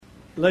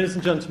Ladies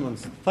and gentlemen,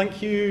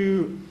 thank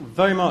you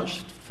very much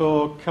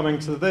for coming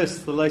to this,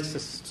 the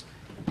latest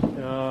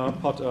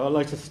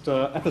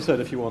episode,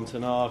 if you want,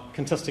 in our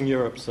Contesting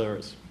Europe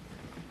series.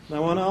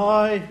 Now,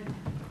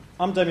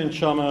 I'm Damien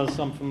Chalmers.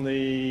 I'm from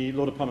the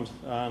Law Department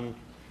and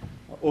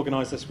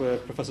organised this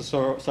with Professor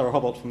Sarah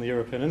Hobart from the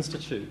European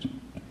Institute.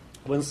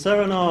 When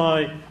Sarah and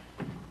I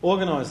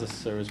organised this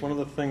series, one of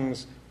the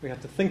things we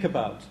had to think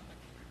about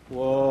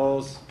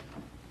was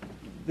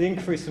the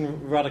increase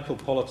in radical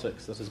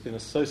politics that has been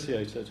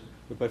associated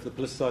with both the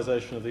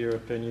politicisation of the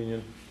European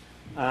Union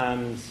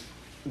and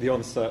the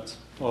onset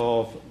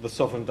of the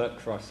sovereign debt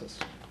crisis.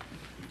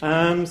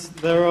 And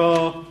there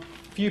are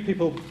few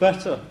people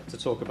better to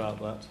talk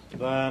about that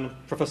than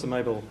Professor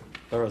Mabel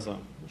Berezin.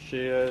 She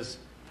is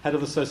head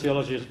of the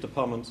sociology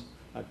department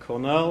at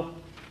Cornell,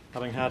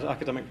 having had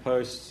academic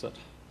posts at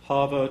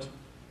Harvard,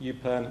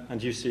 UPenn,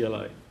 and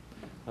UCLA.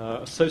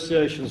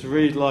 Associations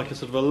read like a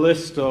sort of a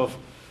list of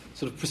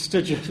sort of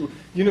prestigious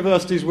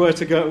universities where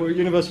to go,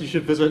 universities you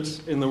should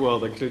visit in the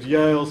world. They include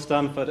Yale,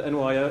 Stanford,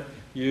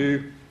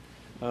 NYU,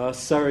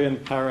 Surrey in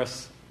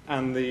Paris,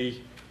 and the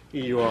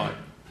EUI.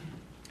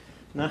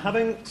 Now,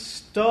 having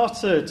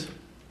started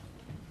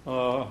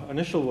our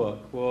initial work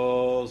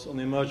was on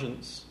the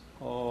emergence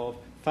of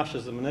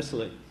fascism in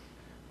Italy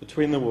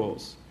between the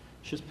wars.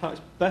 She's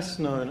perhaps best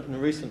known in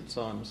recent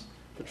times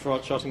for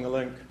charting the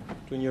link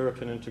between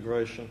European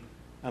integration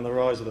and the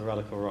rise of the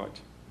radical right,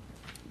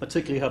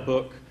 particularly her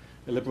book,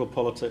 Illiberal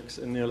Politics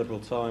in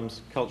Neoliberal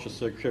Times, Culture,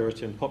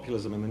 Security and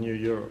Populism in the New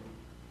Europe.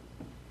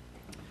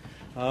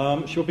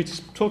 She'll be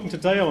talking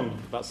today on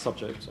that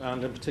subject,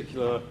 and in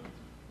particular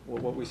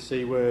what we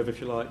see with,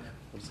 if you like,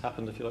 what's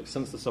happened, if you like,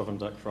 since the sovereign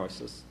debt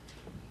crisis.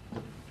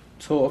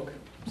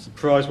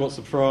 Surprise what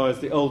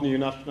surprise, the old new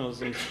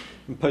nationalisms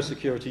in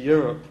post-security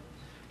Europe.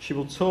 She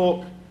will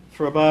talk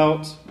for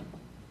about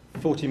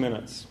 40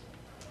 minutes.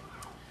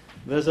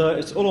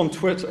 It's all on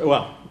Twitter.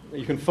 Well,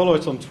 you can follow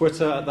it on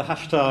Twitter at the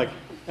hashtag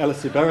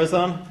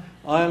 #LSEBerezin.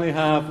 I only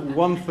have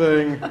one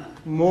thing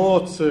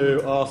more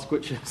to ask,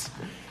 which is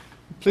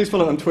please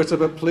follow it on Twitter,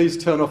 but please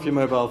turn off your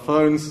mobile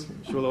phones.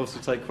 She will also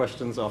take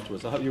questions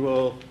afterwards. I hope you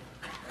will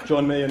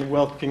join me in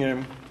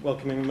welcoming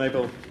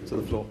Mabel to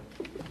the floor.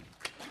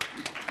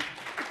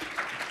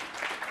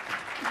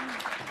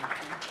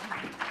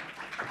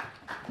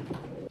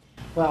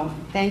 Well,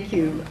 thank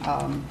you,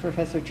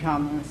 Professor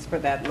Chalmers, for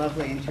that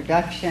lovely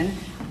introduction.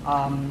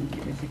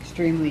 It was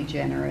extremely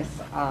generous.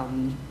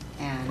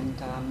 And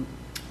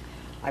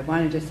I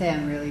wanted to say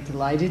I'm really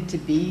delighted to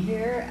be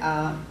here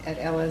at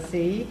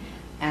LSE.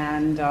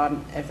 And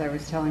as I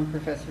was telling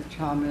Professor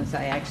Chalmers,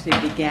 I actually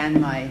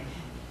began my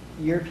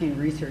European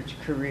research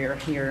career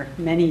here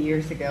many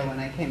years ago when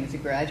I came as a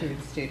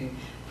graduate student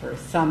for a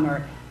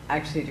summer,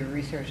 actually to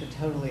research a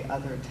totally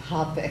other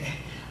topic.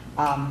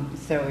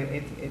 So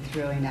it's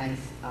really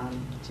nice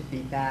to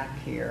be back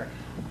here.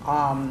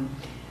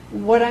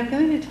 What I'm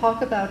going to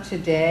talk about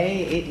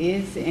today, it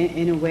is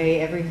in a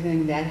way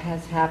everything that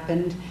has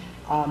happened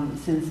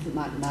since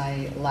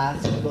my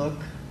last book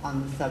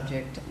on the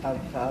subject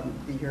of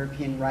the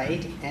European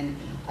right. And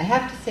I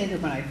have to say that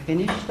when I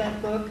finished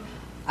that book,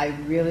 I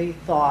really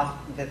thought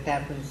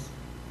that was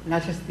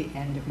not just the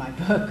end of my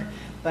book,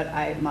 but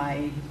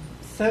my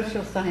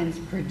social science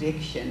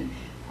prediction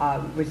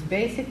was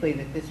basically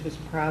that this was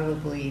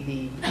probably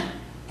the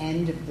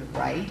end of the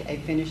right. I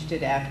finished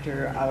it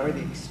after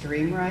the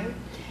extreme right.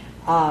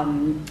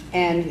 And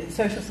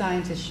social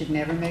scientists should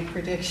never make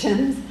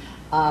predictions,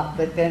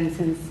 but then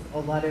since a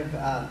lot of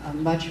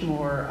much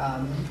more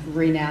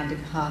renowned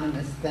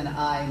economists than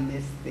I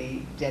missed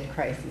the debt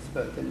crisis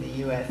both in the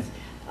U.S.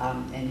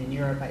 And in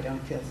Europe, I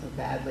don't feel so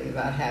badly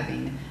about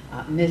having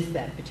missed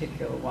that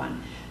particular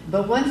one.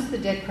 But once the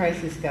debt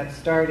crisis got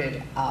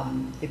started,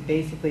 it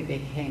basically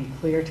became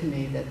clear to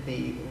me that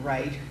the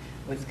right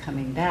was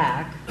coming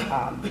back,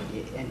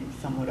 and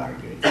some would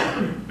argue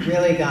it's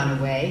really gone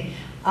away,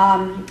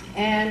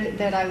 and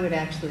that I would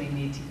actually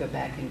need to go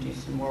back and do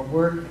some more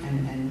work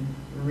and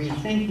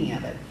rethinking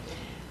of it.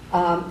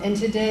 And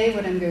today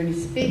what I'm going to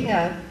speak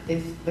of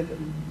is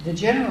the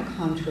general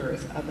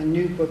contours of a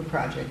new book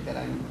project that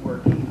I'm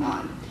working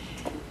on.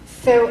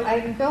 So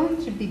I'm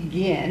going to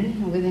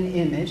begin with an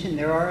image, and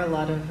there are a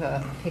lot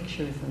of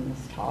pictures in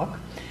this talk,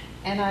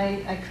 and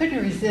I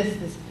couldn't resist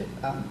this,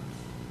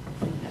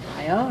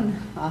 my own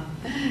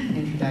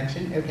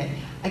introduction. Okay,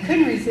 I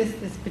couldn't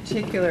resist this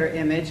particular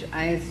image.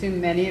 I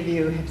assume many of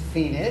you have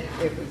seen it.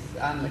 It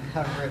was on the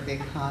cover of The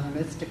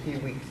Economist a few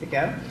weeks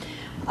ago.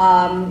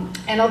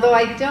 And although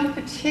I don't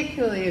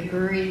particularly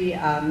agree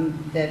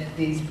that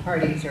these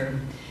parties are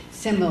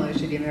similar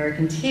to the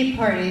American Tea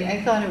Party,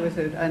 I thought it was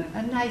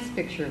a nice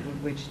picture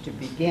with which to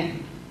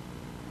begin.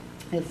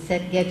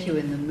 It'll get you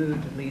in the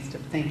mood, at least,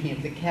 of thinking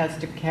of the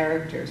cast of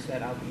characters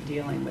that I'll be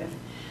dealing with.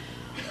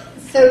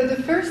 So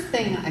the first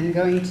thing I'm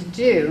going to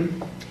do,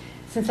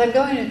 since I'm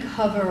going to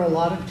cover a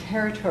lot of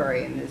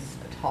territory in this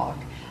talk,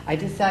 I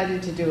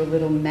decided to do a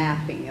little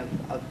mapping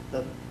of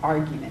the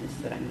arguments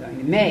that I'm going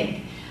to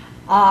make.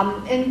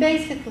 And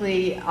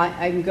basically,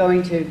 I'm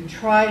going to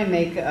try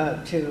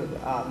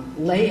to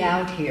lay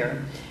out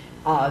here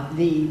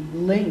the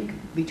link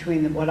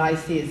between what I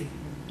see as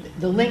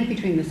the link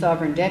between the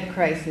sovereign debt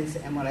crisis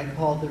and what I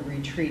call the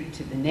retreat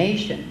to the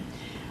nation.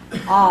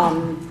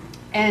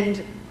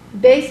 And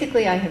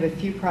basically, I have a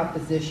few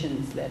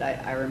propositions that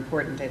are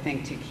important, I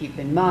think, to keep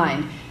in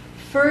mind.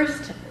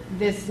 First,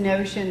 this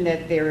notion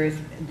that there is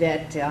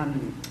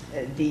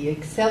the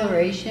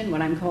acceleration,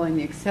 what I'm calling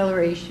the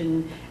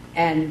acceleration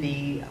and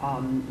the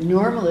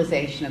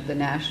normalization of the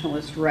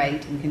nationalist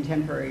right in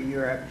contemporary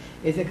Europe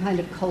is a kind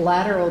of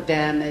collateral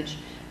damage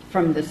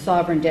from the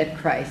sovereign debt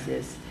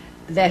crisis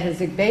that has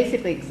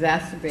basically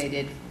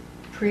exacerbated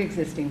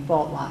pre-existing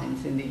fault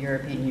lines in the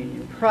European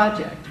Union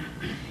project.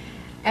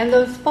 And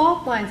those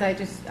fault lines, I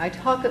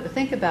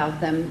think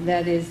about them,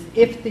 that is,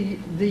 if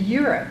the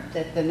Europe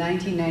that the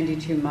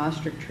 1992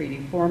 Maastricht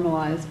Treaty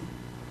formalized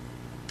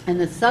and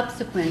the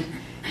subsequent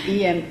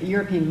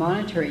European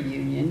Monetary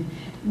Union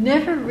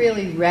never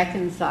really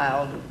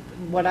reconciled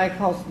what I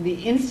call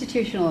the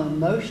institutional and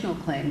emotional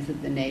claims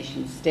of the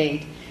nation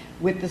state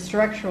with the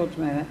structural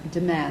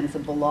demands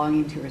of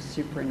belonging to a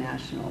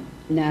supranational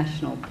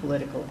national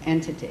political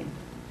entity.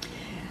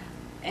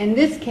 In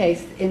this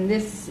case,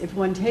 if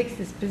one takes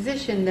this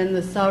position, then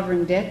the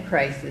sovereign debt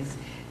crisis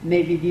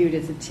may be viewed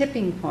as a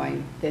tipping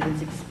point that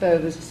has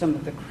exposed some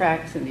of the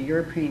cracks in the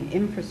European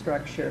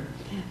infrastructure,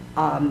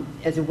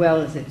 as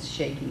well as its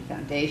shaky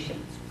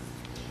foundations.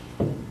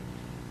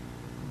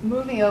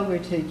 Moving over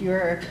to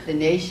Europe, the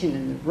nation,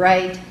 and the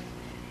right,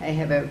 I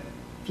have a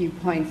few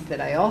points that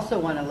I also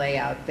want to lay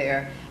out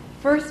there.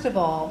 First of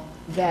all,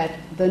 that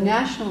the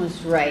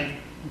nationalist right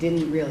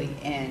didn't really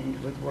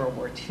end with World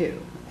War II.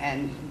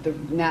 And the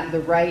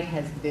right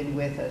has been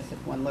with us,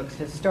 if one looks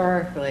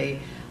historically,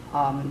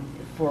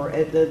 for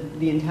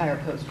the entire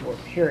post-war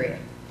period.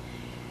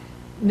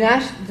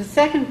 The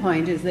second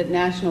point is that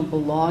national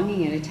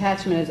belonging and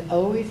attachment has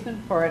always been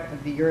part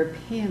of the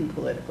European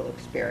political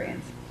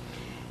experience.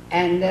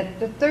 And that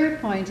the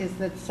third point is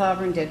that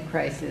sovereign debt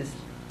crisis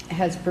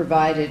has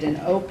provided an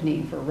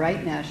opening for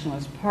right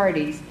nationalist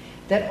parties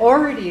that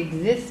already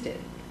existed.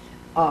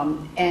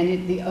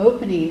 The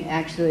opening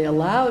actually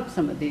allowed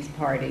some of these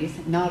parties,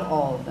 not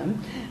all of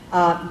them,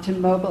 to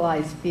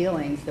mobilize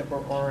feelings that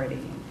were already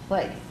in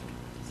place.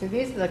 So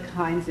these are the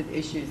kinds of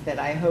issues that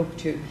I hope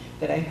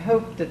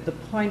that the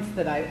points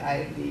that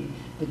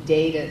the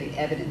data, the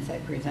evidence I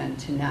present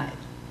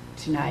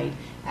tonight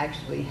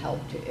actually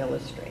help to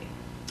illustrate.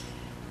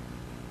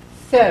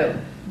 So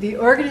the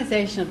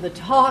organization of the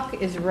talk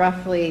is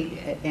roughly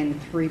in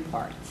three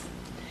parts.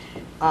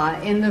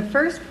 In the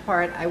first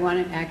part, I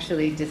want to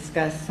actually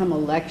discuss some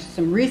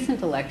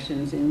recent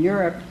elections in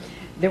Europe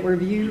that were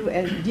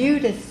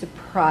viewed as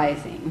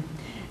surprising,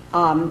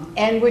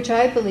 and which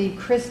I believe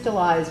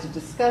crystallized a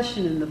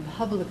discussion in the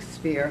public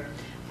sphere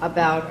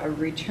about a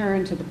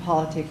return to the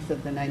politics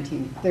of the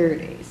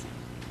 1930s.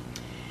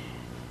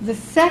 The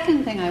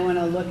second thing I want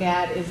to look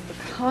at is the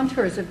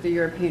contours of the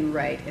European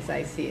right as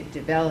I see it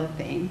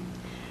developing.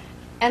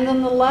 And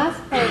then the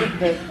last part of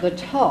the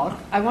talk,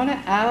 I want to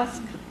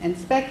ask and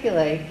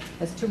speculate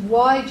as to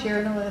why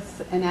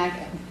journalists and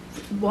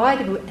why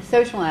do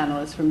social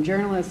analysts, from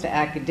journalists to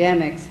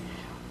academics,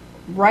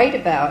 write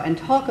about and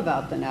talk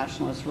about the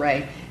nationalist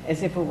right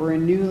as if it were a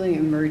newly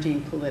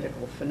emerging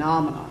political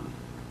phenomenon.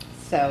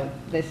 So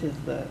this is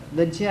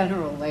the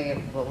general lay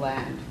of the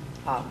land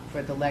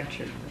for the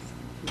lecture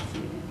this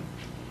evening.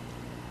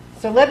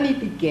 So let me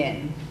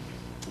begin.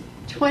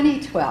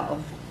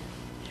 2012.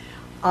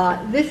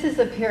 This is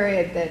a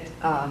period that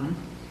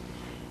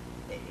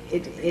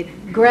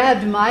it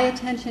grabbed my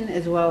attention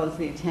as well as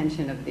the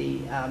attention of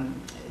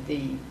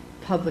the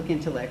public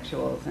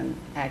intellectuals and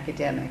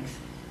academics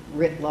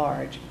writ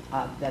large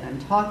that I'm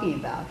talking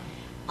about.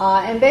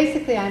 And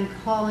basically I'm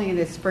calling it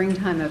a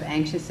springtime of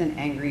anxious and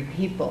angry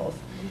peoples.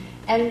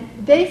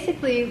 And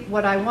basically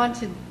what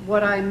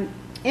I'm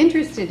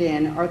interested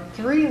in are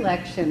three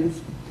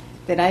elections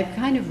that I've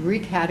kind of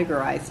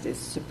recategorized as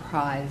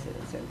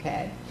surprises,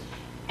 okay?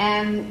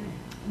 And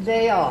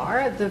they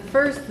are the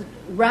first,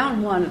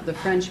 round one of the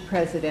French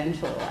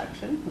presidential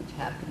election, which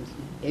happened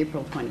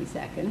April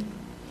 22nd.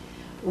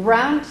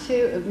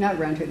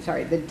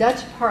 The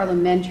Dutch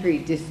parliamentary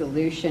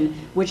dissolution,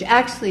 which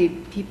actually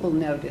people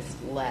noticed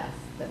less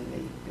than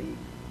the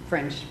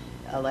French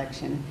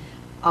election.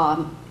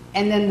 And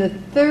then the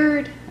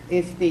third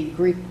is the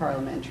Greek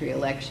parliamentary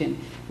election,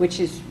 which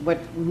is what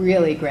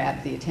really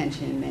grabbed the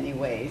attention in many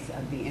ways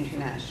of the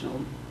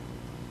international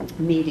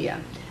media.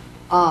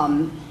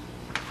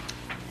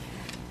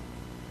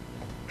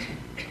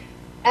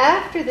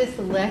 After this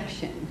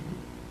election,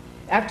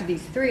 after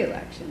these three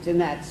elections in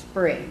that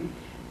spring,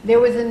 there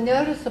was a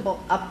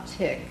noticeable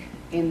uptick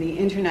in the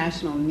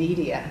international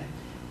media,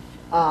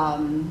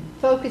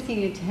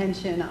 focusing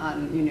attention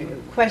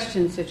on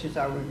questions such as,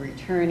 are we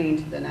returning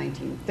to the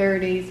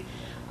 1930s?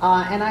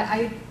 And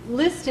I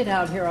listed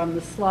out here on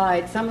the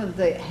slide some of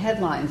the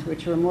headlines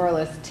which were more or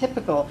less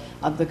typical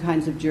of the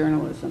kinds of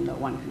journalism that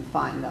one can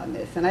find on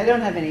this. And I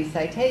don't have any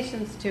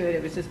citations to it.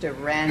 It was just a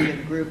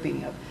random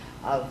grouping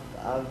of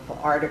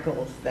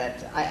articles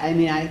that,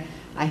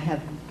 I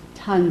have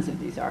tons of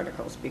these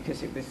articles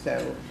because it was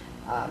so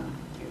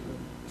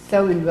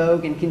in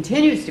vogue and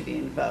continues to be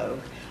in vogue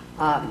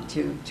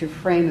to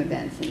frame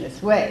events in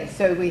this way.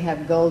 So we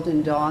have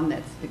Golden Dawn,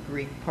 that's the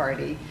Greek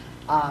party,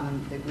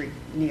 the Greek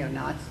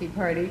neo-Nazi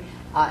party,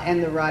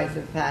 and the rise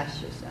of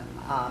fascism.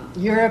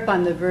 Europe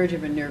on the verge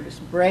of a nervous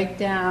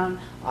breakdown.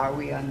 Are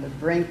we on the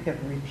brink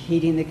of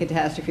repeating the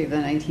catastrophe of the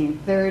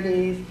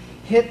 1930s?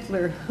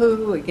 Hitler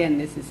who? Again,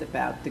 this is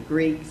about the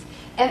Greeks.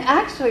 And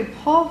actually,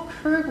 Paul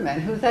Krugman,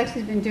 who's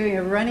actually been doing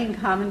a running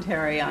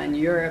commentary on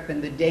Europe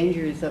and the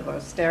dangers of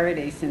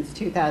austerity since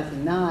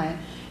 2009,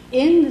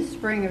 in the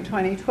spring of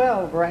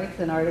 2012 writes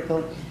an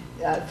article,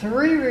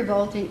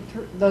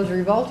 those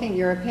revolting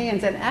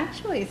Europeans, and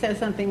actually says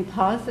something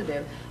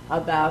positive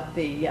about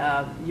the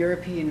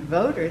European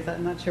voters.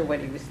 I'm not sure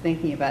what he was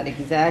thinking about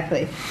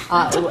exactly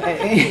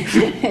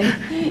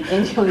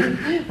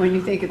when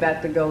you think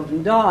about the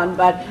Golden Dawn,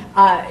 but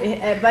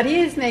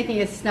he is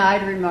making a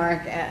snide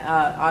remark,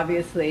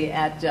 obviously,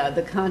 at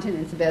the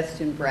continent's best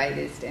and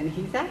brightest, and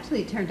he's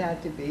actually turned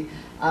out to be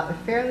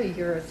fairly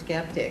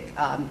Eurosceptic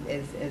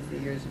as the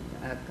years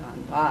have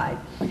gone by.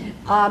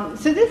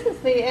 So this is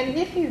and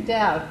if you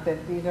doubt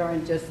that these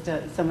aren't just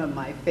some of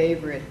my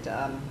favorite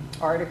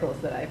articles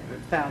that I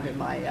found in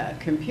my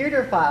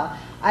computer file,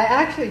 I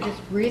actually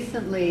just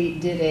recently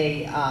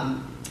did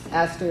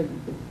asked a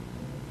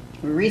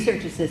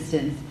research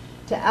assistant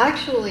to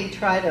actually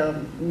try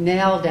to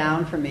nail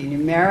down for me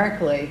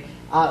numerically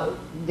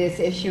this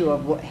issue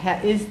of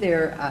has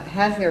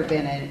there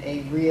been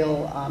a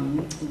real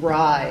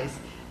rise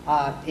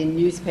in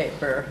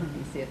newspaper. Let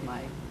me see if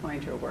my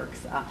pointer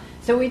works.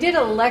 So we did a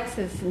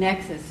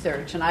LexisNexis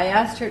search, and I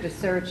asked her to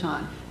search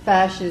on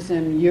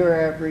fascism,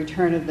 Europe,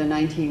 return of the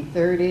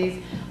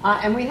 1930s,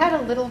 and we had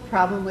a little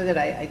problem with it.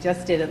 I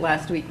just did it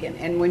last week,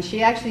 and when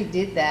she actually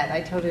did that,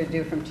 I told her to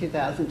do from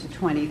 2000 to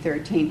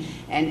 2013,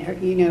 and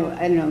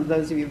I don't know,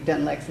 those of you who've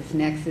done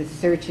LexisNexis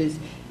searches,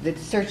 the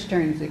search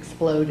terms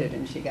exploded,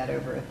 and she got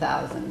over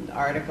 1,000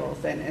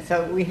 articles, and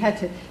so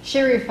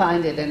she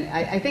refined it, and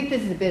I think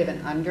this is a bit of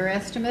an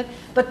underestimate,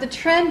 but the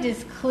trend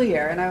is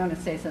clear, and I want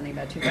to say something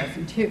about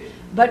 2002,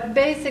 but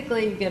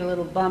basically you get a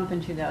little bump in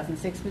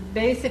 2006, but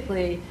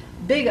basically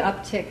big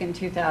uptick in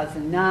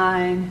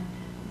 2009,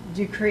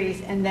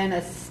 decrease, and then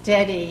a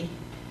steady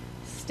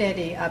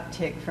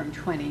uptick from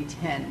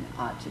 2010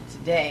 to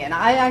today. And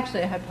I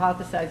actually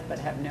hypothesized, but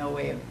have no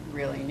way of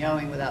really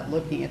knowing without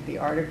looking at the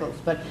articles.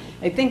 But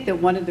I think that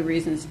one of the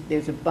reasons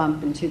there's a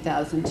bump in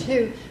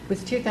 2002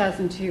 was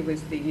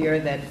the year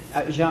that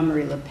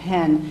Jean-Marie Le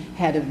Pen,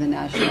 head of the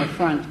National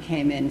Front,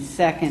 came in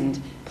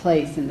second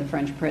place in the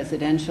French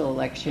presidential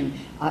election,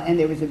 and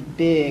there was a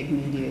big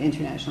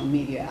international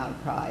media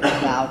outcry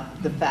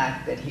about the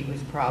fact that he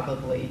was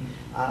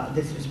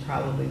this was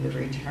probably the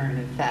return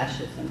of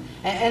fascism.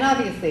 And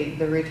obviously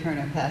the return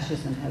of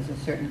fascism has a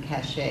certain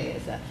cachet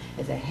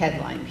as a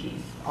headline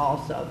piece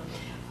also.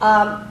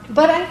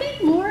 But I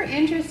think more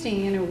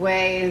interesting in a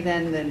way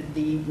than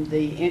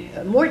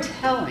more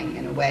telling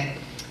in a way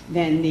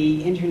than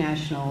the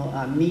international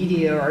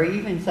media or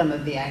even some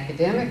of the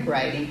academic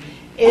writing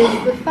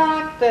is the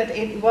fact that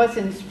it was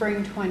in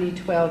spring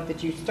 2012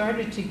 that you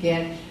started to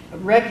get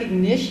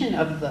recognition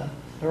of the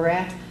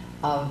threat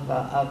of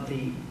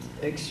the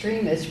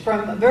extremists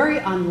from very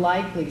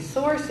unlikely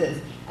sources,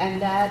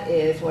 and that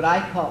is what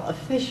I call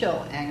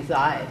official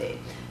anxiety.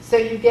 So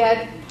you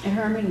get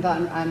Herman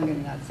van, I'm going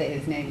to not say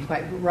his name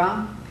quite,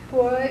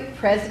 Rompuy,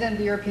 President of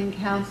the European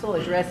Council,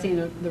 addressing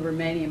the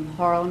Romanian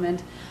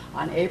Parliament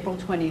on April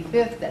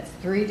 25th. That's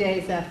 3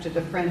 days after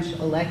the French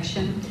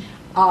election.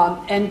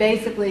 And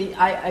basically,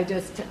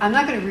 I'm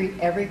not going to read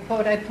every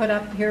quote I put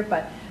up here,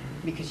 but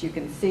because you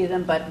can see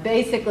them, but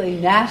basically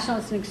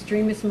nationalist and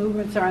extremist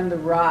movements are on the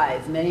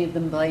rise. Many of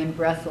them blame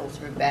Brussels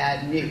for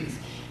bad news.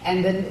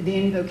 And then the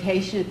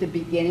invocation at the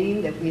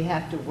beginning that we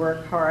have to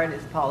work hard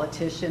as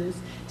politicians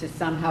to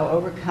somehow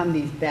overcome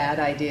these bad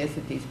ideas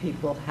that these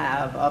people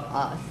have of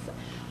us.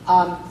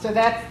 So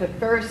that's the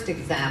first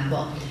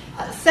example.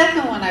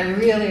 Second one I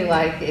really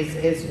like is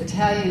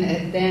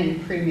Italian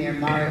then Premier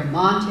Mario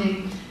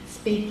Monti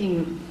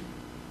speaking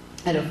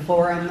at a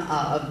forum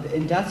of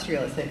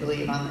industrialists, I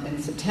believe, in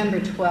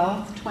September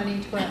 12th,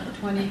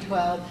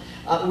 2012.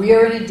 We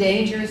are in a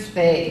dangerous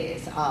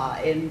phase,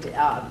 and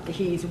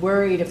he's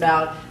worried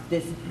about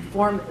this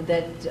form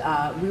that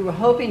we were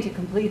hoping to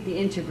complete the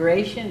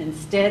integration.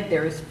 Instead,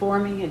 there is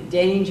forming a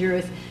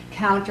dangerous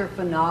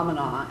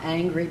counter-phenomenon,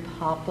 angry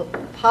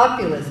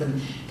populism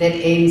that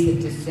aims at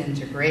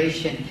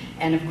disintegration.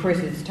 And of course,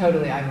 it's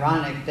totally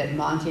ironic that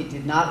Monti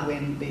did not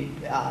win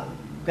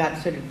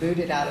got sort of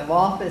booted out of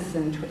office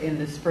in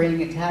the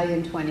spring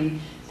Italian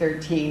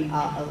 2013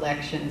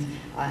 elections,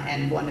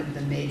 and one of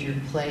the major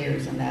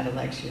players in that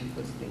election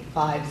was the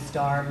Five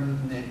Star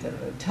Movement, a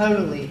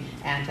totally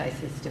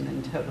anti-system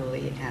and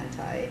totally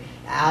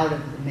out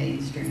of the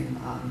mainstream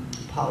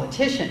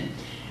politician.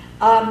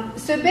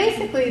 So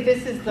basically,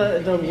 this is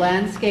the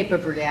landscape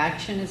of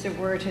reaction, as it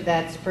were, to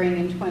that spring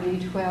in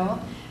 2012.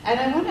 And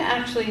I want to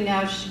actually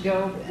now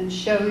go and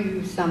show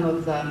you some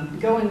of them,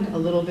 go in a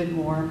little bit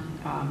more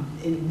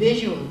in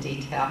visual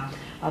detail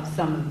of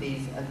some of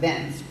these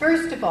events.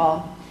 First of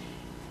all,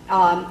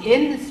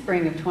 in the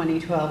spring of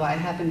 2012, I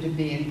happened to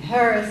be in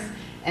Paris,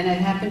 and I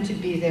happened to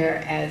be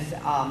there as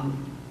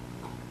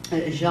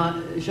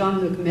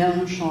Jean-Luc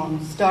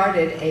Mélenchon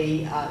started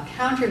a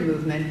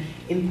counter-movement,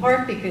 in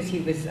part because he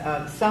was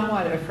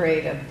somewhat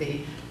afraid of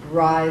the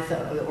rise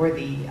or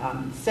the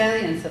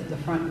salience of the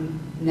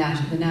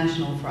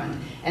National Front.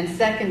 And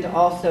second,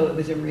 also, it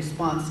was in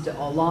response to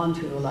Hollande,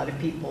 who a lot of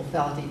people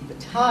felt at the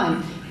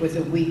time was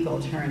a weak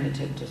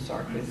alternative to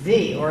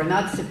Sarkozy, or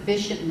not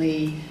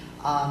sufficiently,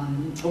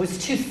 was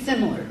too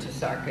similar to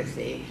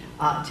Sarkozy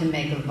to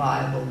make a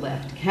viable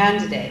left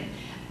candidate.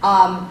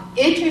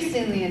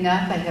 Interestingly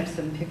enough, I have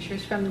some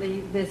pictures from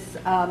this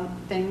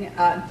thing.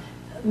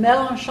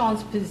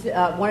 Mélenchon's,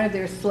 one of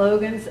their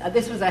slogans,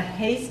 this was a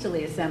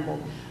hastily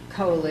assembled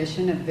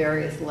coalition of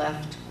various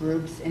left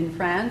groups in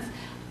France,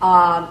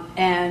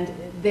 and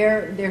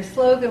their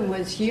slogan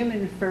was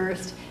 "Human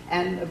First,"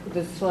 and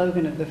the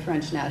slogan of the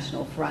French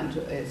National Front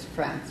is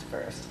 "France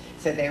First."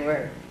 So they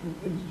were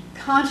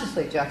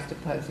consciously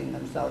juxtaposing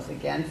themselves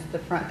against the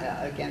front,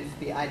 against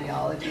the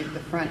ideology of the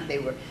front. They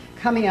were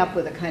coming up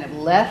with a kind of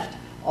left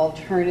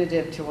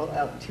alternative to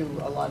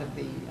a lot of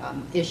the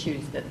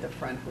issues that the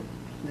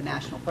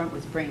National Front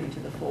was bringing to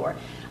the fore.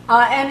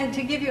 And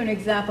to give you an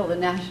example, the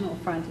National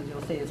Front, as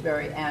you'll see, is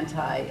very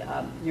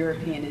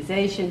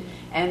anti-Europeanization,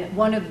 and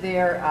one of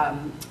their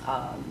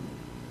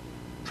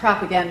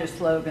propaganda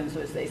slogans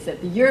was, they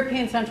said, "The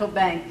European Central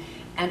Bank,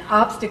 an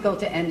obstacle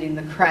to ending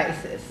the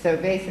crisis." So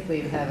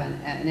basically you have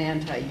an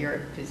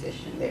anti-Europe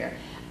position there.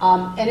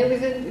 And it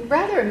was a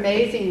rather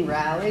amazing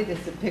rally. This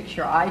is a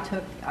picture I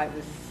took. I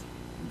was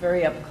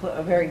very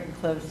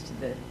close to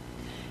the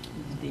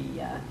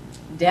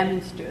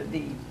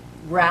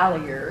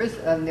ralliers.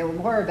 There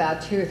were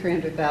about 200,000 or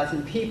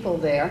 300,000 people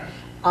there,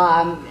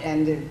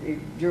 and it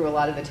drew a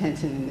lot of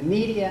attention in the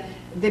media.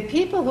 The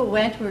people who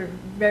went were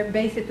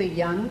basically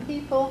young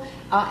people,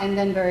 and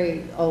then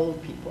very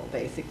old people,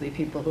 basically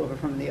people who were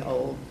from the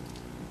old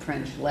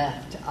French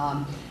left.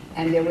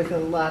 And there was a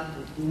lot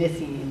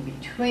missing in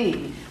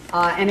between.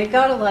 And it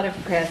got a lot of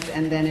press,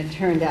 and then it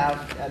turned out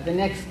the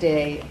next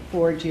day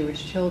 4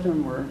 Jewish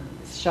children were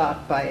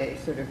shot by a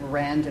sort of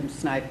random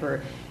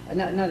sniper.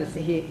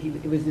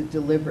 It was a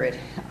deliberate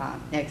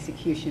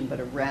execution, but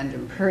a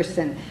random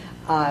person,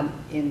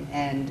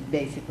 and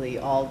basically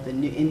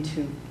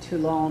into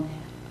Toulon,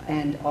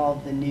 and all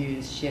the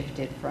news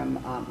shifted from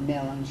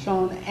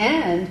Mélenchon.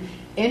 And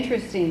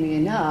interestingly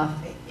enough,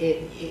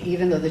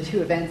 even though the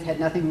two events had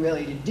nothing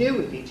really to do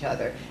with each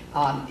other,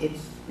 it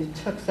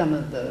took some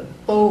of the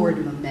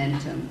forward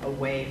momentum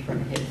away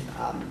from his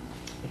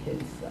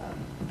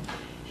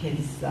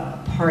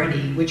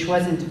party, which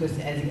was,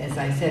 as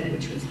I said,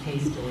 which was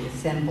hastily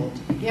assembled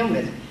to begin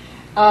with.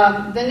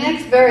 The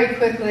next, very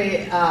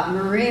quickly,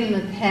 Marine Le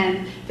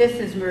Pen. This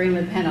is Marine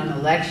Le Pen on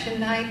election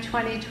night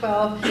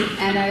 2012,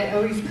 and I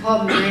always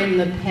called Marine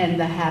Le Pen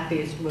the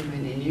happiest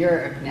woman in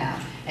Europe now.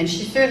 And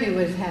she certainly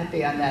was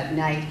happy on that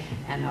night,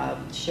 and I'll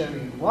show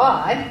you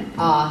why.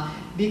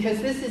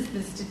 Because this is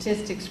the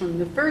statistics from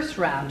the first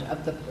round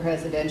of the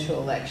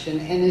presidential election,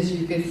 and as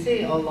you can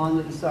see,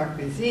 Hollande and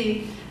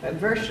Sarkozy are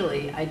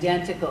virtually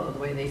identical the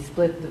way they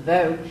split the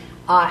vote,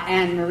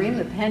 and Marine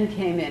Le Pen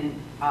came in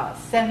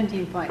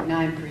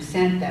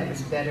 17.9%. That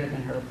was better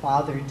than her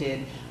father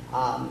did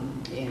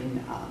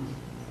in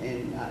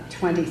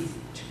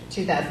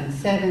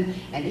 2007,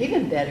 and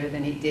even better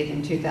than he did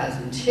in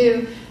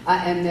 2002,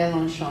 and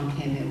Mélenchon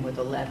came in with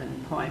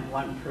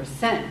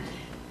 11.1%.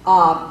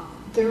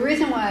 The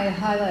reason why I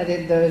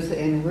highlighted those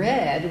in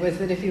red was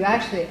that if you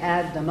actually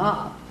add them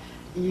up,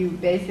 you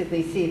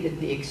basically see that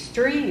the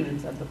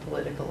extremes of the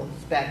political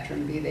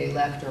spectrum, be they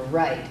left or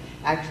right,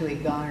 actually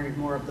garnered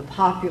more of the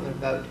popular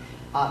vote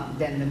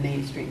than the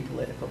mainstream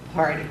political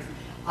parties.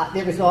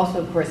 There was also,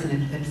 of course, an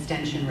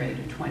abstention rate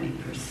of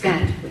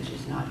 20%, which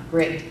is not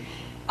great.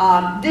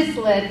 This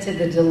led to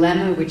the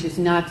dilemma, which is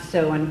not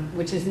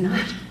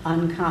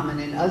uncommon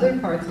in other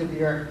parts of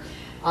Europe.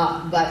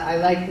 But I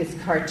like this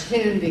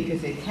cartoon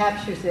because it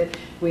captures it.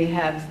 We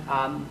have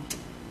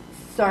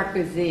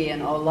Sarkozy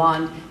and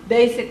Hollande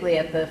basically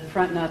at the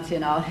Front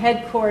National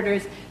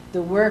headquarters.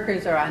 The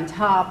workers are on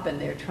top, and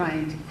they're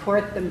trying to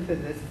court them for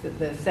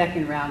the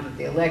second round of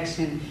the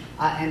election.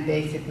 And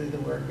basically the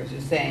workers are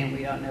saying,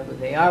 we don't know who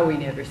they are, we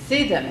never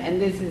see them. And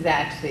this is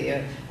actually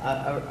a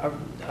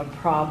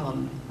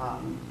problem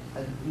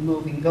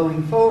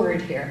going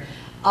forward here.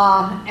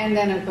 And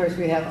then, of course,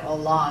 we have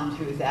Hollande,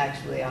 who is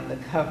actually on the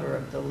cover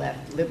of the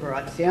left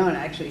Libération,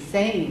 actually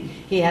saying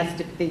he has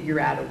to figure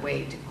out a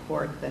way to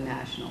court the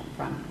National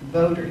Front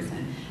voters.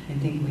 And I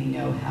think we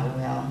know how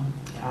well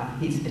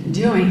he's been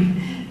doing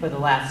for the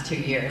last 2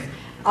 years.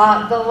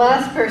 The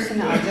last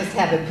person, I'll just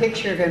have a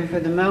picture of him for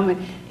the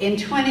moment. In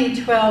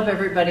 2012,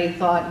 everybody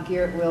thought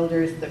Geert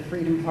Wilders, the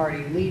Freedom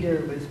Party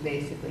leader, was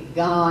basically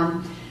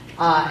gone.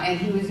 And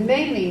he was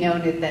mainly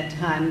known at that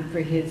time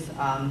for his...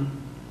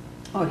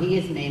 he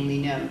is mainly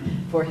known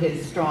for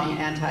his strong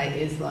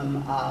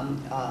anti-Islam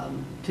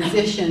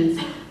positions,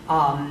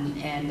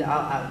 and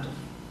I'll just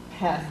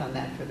pass on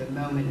that for the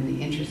moment. In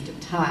the interest of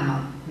time,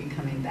 I'll be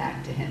coming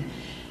back to him.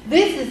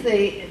 This is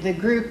the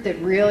group that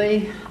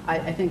really,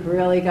 I think,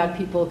 really got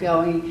people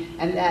going,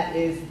 and that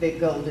is the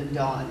Golden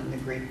Dawn in the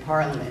Greek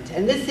Parliament.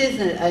 And this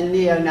isn't a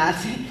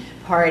neo-Nazi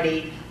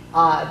party.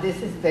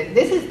 This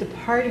is the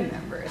party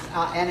members,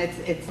 and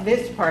it's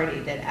this party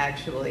that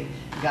actually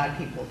got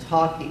people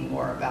talking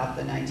more about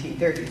the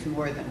 1930s,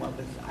 more than what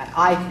was,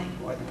 I think,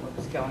 more than what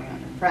was going on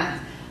in France.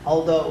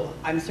 Although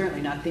I'm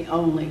certainly not the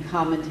only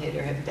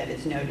commentator that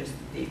has noticed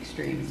that the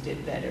extremes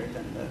did better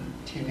than the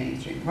two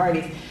mainstream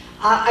parties.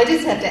 I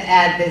just have to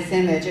add this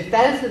image. If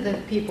those are the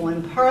people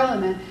in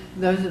Parliament,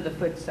 those are the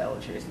foot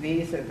soldiers.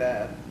 These are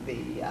the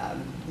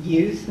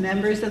youth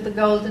members of the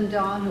Golden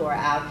Dawn who are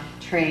out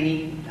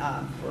training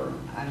for,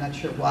 I'm not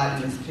sure what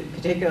in this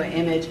particular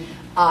image,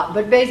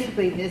 but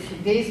basically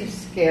these are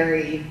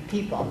scary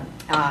people,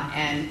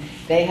 and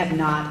they have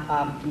not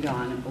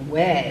gone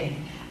away.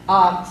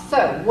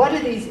 So what do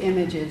these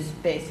images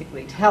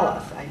basically tell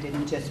us? I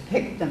didn't just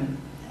pick them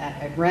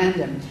at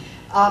random.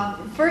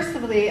 First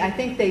of all, I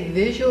think they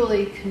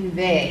visually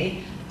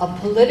convey a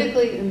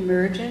politically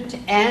emergent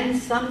and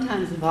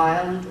sometimes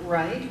violent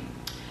right.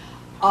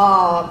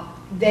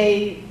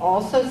 They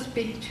also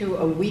speak to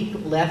a weak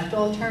left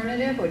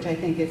alternative, which I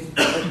think is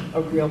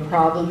a real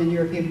problem in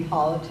European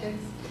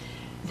politics.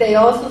 They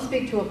also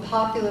speak to a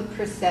popular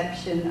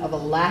perception of a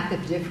lack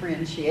of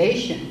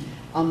differentiation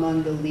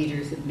among the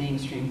leaders of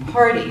mainstream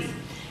parties.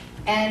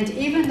 And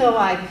even though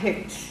I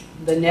picked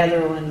the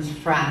Netherlands,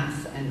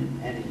 France,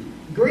 and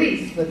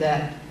Greece for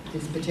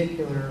this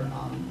particular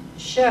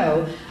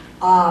show,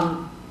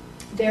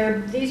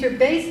 these are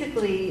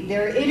basically,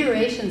 there are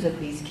iterations of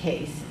these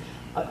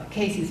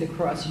cases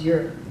across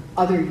Europe,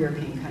 other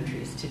European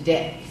countries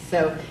today.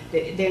 So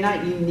they're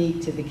not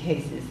unique to the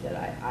cases that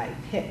I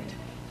picked.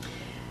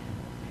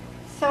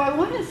 So I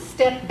want to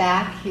step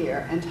back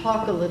here and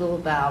talk a little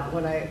about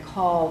what I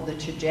call the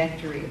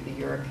trajectory of the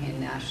European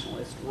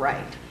nationalist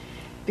right.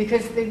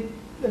 Because the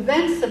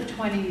events of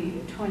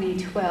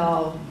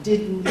 2012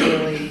 didn't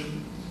really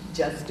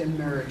just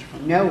emerge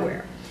from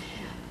nowhere.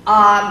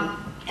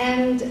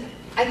 And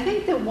I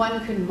think that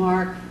one could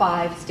mark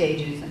 5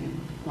 stages. I mean,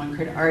 one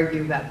could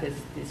argue about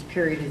this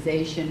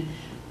periodization.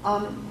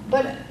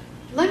 But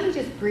let me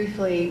just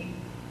briefly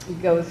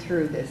go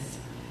through this.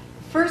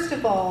 First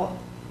of all,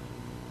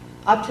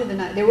 up to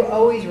there were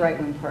always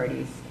right-wing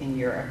parties in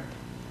Europe.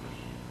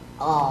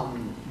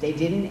 They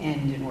didn't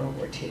end in World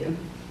War II.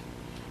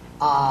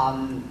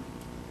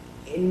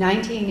 In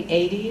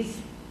 1980s,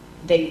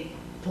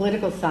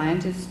 political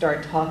scientists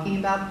start talking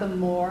about them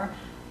more.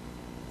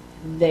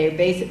 They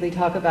basically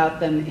talk about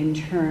them in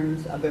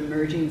terms of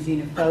emerging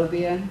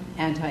xenophobia,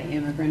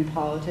 anti-immigrant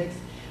politics.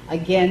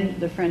 Again,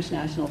 the French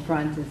National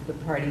Front is the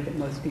party that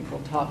most people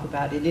talk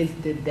about. It is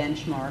the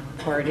benchmark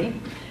party.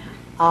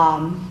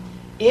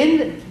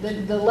 In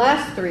the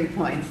last 3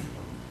 points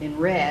in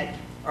red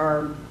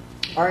are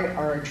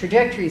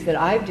trajectories that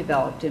I've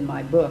developed in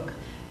my book,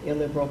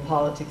 Illiberal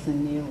Politics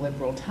in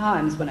Neoliberal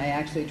Times, when I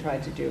actually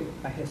tried to do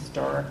a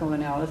historical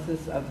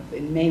analysis of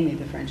mainly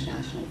the French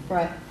National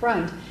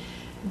Front.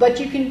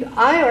 But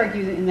I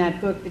argue in that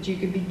book that you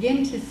could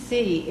begin to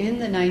see in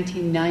the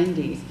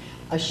 1990s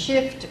a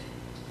shift,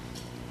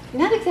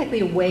 not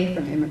exactly away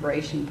from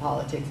immigration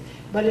politics,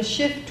 but a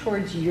shift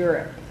towards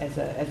Europe as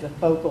a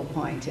focal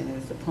point and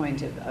as a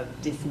point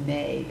of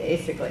dismay,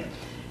 basically.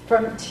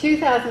 From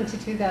 2000 to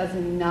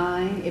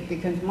 2009, it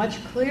becomes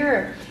much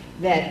clearer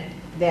that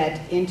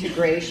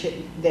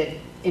integration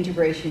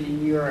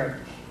in Europe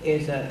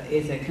is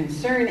a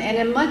concern,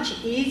 and a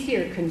much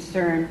easier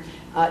concern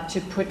to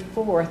put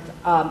forth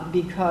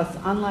because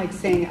unlike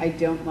saying I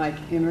don't like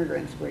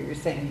immigrants, where you're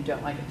saying you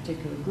don't like a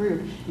particular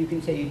group, you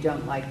can say you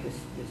don't like this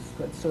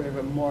sort of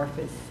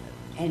amorphous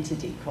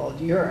entity called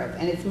Europe.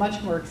 And it's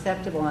much more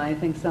acceptable, and I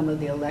think some of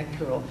the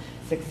electoral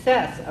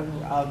success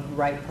of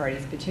right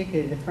parties,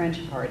 particularly the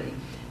French party,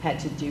 had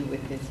to do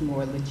with this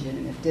more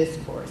legitimate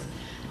discourse.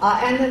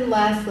 And then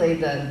lastly,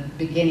 the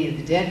beginning of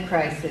the debt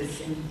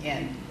crisis,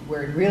 and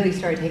where it really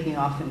started taking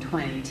off in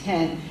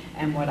 2010,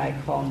 and what I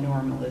call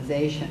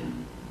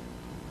normalization.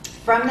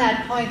 From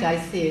that point, I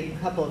see a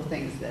couple of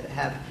things that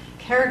have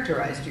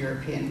characterized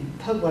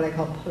what I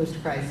call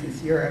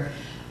post-crisis Europe.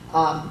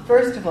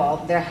 First of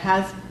all,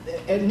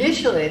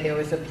 initially there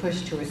was a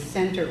push to a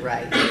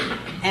center-right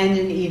and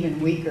an even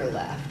weaker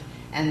left.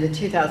 And the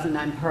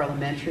 2009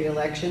 parliamentary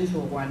elections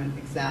were one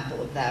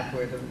example of that,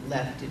 where the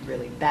left did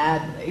really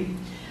badly.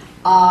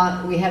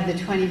 We have the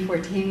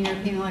 2014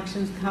 European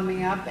elections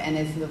coming up, and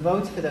as the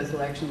votes for those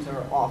elections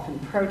are often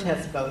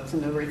protest votes,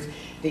 in other words,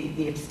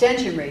 the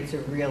abstention rates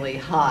are really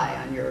high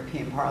on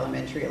European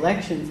parliamentary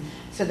elections,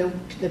 so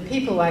the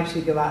people who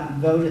actually go out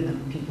and vote in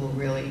them, people who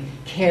really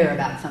care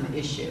about some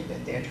issue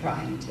that they're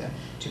trying to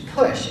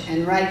push.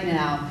 And right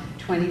now,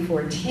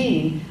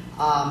 2014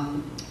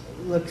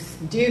 looks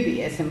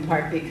dubious, in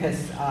part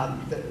because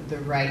the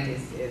right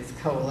is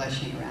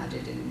coalescing around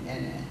it and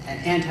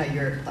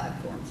anti-Europe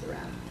platforms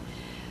around it.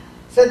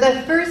 So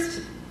the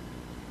first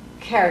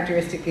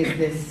characteristic is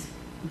this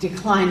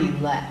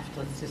declining left.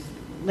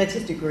 Let's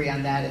just agree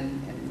on that,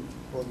 and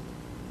we'll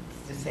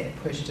just say a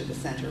push to the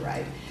center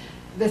right.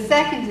 The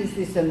second is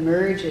this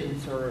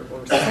emergence or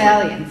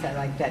salience, I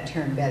like that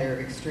term better,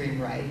 extreme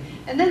right.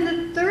 And then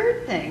the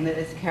third thing that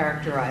has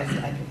characterized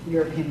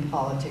European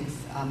politics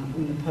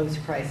in the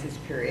post-crisis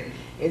period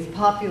is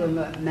popular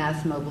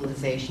mass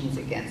mobilizations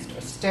against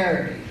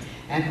austerity.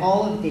 And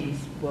all of these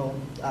will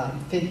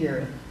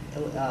figure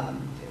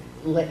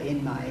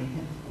in my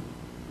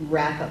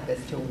wrap-up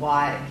as to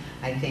why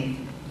I think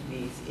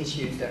these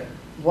issues are,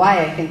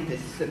 why I think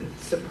this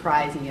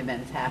surprising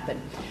events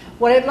happen.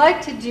 What I'd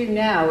like to do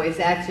now is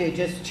actually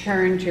just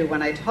turn to,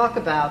 when I talk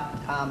about,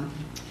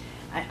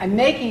 I'm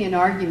making an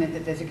argument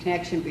that there's a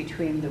connection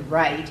between the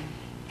right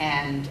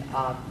and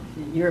the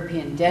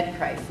European debt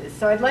crisis.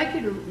 So I'd like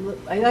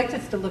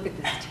us to look at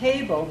this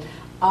table.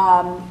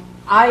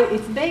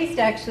 It's based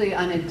actually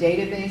on a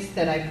database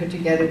that I put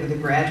together with a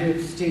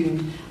graduate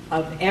student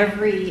of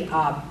every,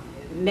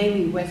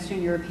 mainly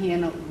Western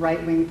European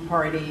right-wing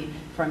party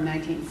from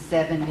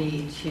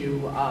 1970 to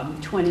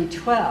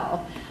 2012.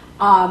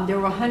 There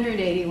were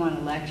 181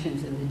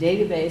 elections in the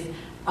database.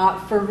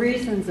 For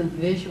reasons of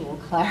visual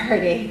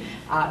clarity,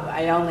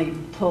 I only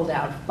pulled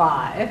out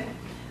 5,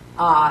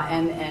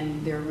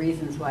 and there are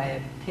reasons why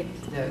I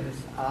picked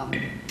those.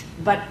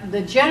 But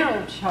the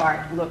general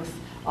chart looks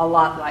a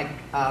lot like,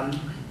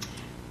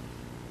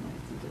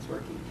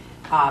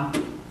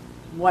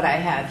 what I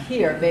have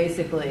here,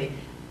 basically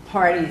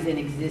parties in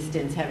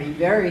existence having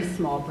very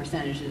small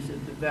percentages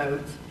of the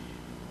votes.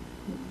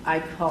 I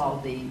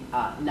call the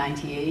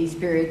 1980s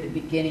period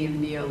the beginning of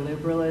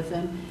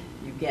neoliberalism.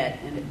 You get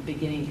a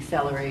beginning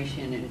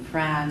acceleration in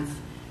France.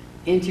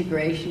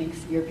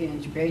 European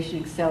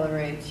integration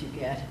accelerates. You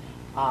get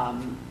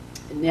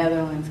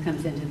Netherlands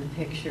comes into the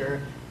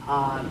picture.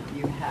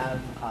 You have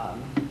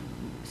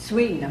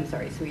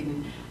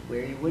Sweden,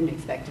 where you wouldn't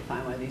expect to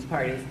find one of these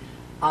parties.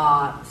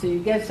 So you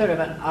get sort of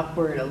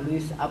a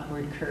loose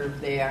upward curve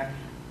there.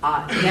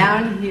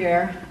 Down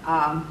here,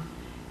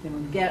 then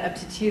we get up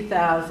to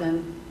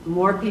 2000.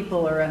 More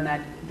people are in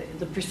that.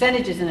 The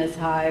percentage isn't as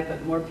high,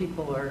 but more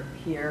people are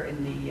here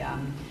in the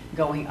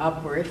going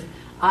upwards.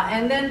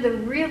 And then the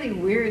really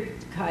weird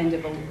kind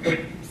of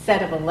a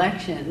set of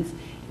elections.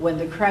 When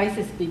the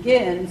crisis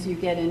begins, you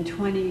get in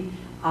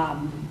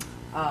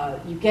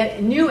you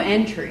get new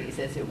entries,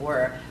 as it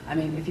were. I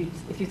mean,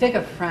 if you think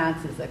of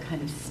France as a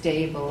kind of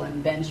stable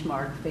and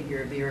benchmark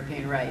figure of the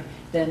European right,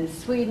 then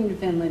Sweden,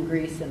 Finland,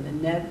 Greece, and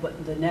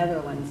the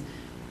Netherlands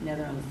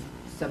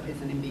so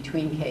is an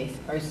in-between case,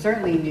 are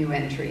certainly new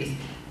entries.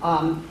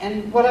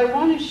 And what I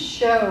want to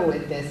show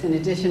with this, in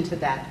addition to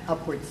that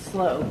upward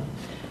slope,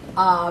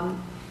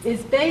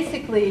 is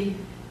basically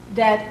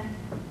that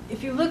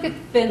if you look at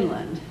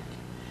Finland,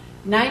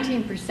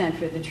 19%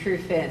 for the true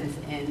Finns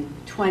in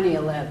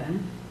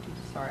 2011.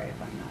 Sorry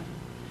if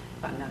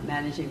I'm not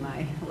managing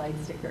my light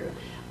sticker.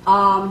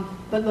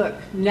 But look,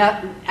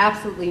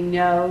 absolutely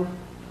no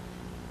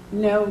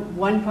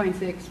 1.6,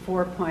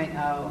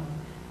 4.0,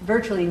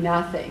 virtually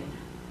nothing.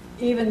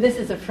 Even this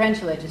is a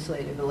French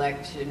legislative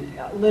election,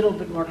 a little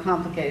bit more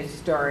complicated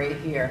story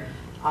here.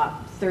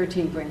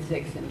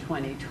 13.6 in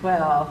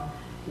 2012,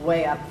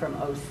 way up from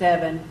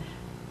 2007.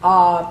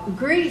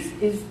 Greece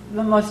is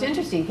the most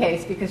interesting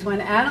case because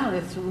when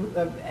analysts,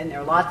 and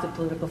there are lots of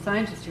political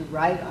scientists who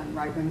write on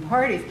right-wing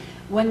parties,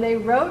 when we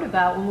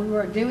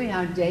were doing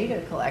our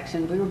data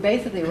collection, we were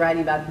basically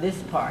writing about this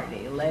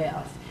party,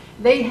 Laos.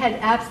 They had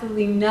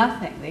absolutely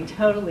nothing. They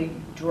totally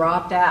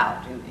dropped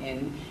out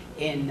in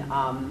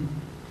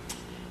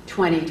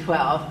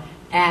 2012.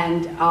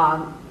 And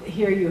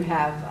here you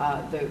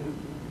have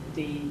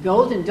the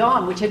Golden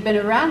Dawn, which had been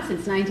around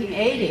since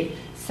 1980,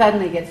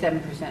 suddenly gets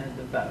 7% of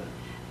the vote.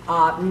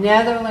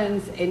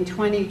 Netherlands in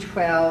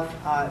 2012,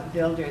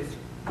 Wilders,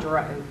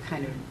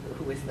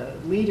 who was the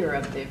leader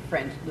of the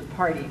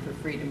Party for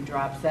Freedom,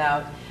 drops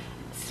out.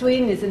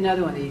 Sweden is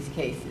another one of these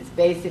cases.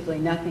 Basically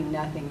nothing,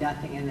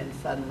 and then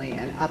suddenly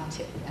an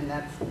uptick. And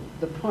that's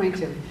the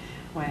point of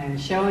why I'm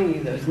showing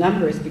you those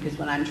numbers, because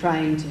what I'm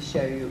trying to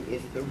show you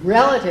is the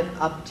relative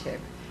uptick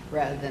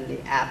rather than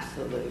the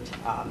absolute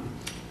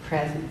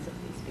presence of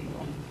these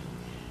people.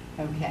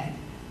 Okay.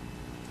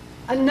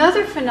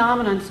 Another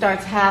phenomenon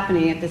starts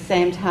happening at the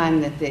same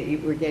time that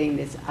we're getting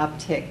this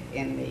uptick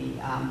in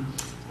the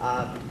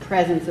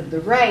presence of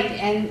the right,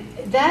 and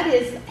that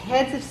is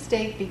heads of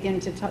state begin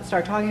to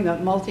start talking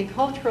about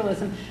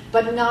multiculturalism,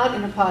 but not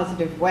in a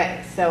positive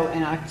way. So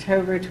in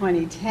October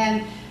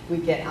 2010, we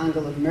get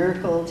Angela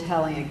Merkel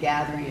telling a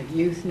gathering of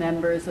youth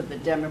members of the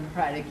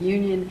Democratic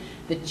Union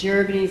that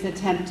Germany's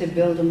attempt to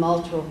build a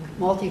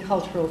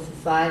multicultural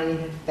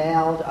society had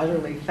failed,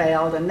 utterly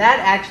failed, and that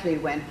actually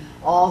went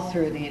all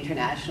through the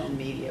international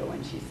media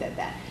when she said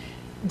that.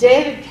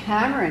 David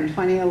Cameron,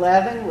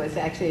 2011, was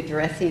actually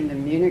addressing the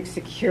Munich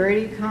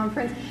Security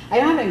Conference. I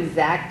don't have an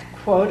exact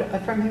quote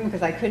from him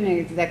because I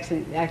couldn't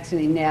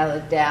actually nail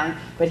it down,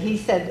 but he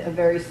said a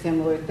very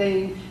similar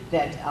thing,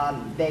 that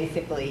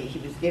basically he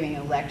was giving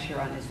a lecture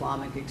on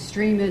Islamic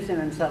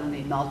extremism and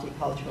suddenly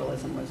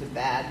multiculturalism was a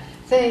bad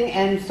thing.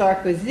 And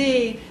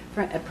Sarkozy,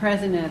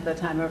 president at the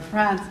time of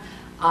France,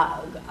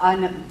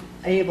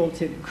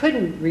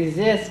 couldn't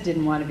resist,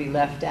 didn't want to be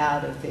left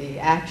out of the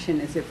action,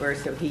 as it were,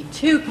 so he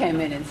too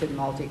came in and said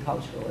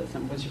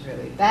multiculturalism was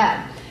really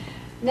bad.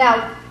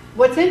 Now,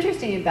 what's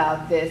interesting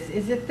about this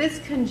is at this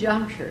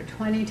conjuncture,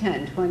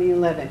 2010,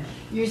 2011,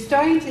 you're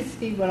starting to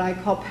see what I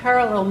call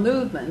parallel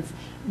movements,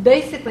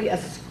 basically a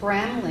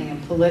scrambling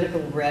of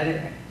political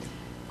rhetoric.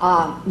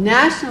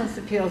 Nationalist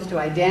appeals to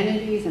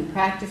identities and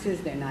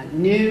practices, they're not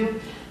new.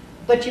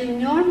 But you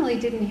normally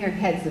didn't hear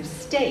heads of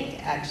state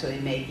actually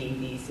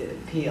making these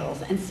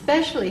appeals, and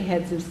especially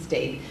heads of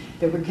state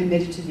that were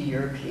committed to the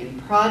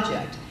European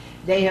project.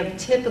 They have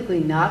typically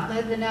not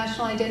led the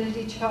national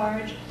identity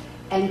charge,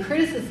 and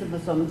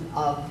criticisms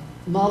of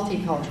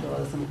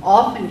multiculturalism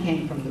often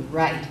came from the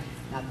right,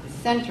 not the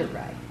center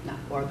right,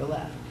 or the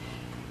left.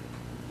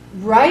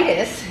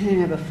 Rightists, and I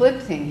have a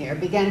flip thing here,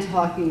 began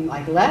talking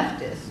like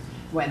leftists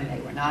when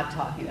they were not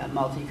talking about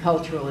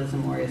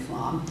multiculturalism or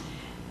Islam.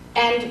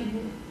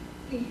 And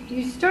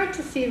you start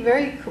to see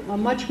a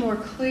much more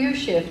clear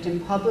shift in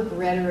public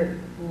rhetoric,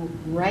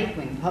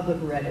 right-wing public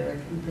rhetoric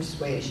and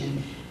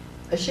persuasion,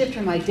 a shift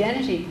from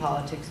identity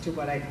politics to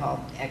what I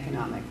call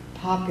economic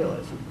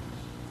populism.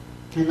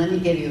 And let me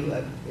give you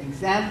an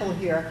example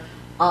here.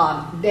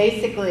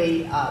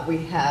 Basically, we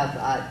have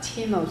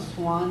Timo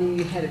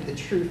Swaney, head of the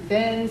True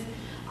Finns.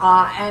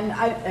 And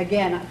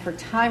again, for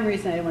time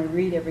reason, I don't want to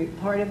read every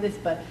part of this,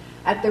 but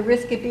at the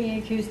risk of being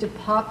accused of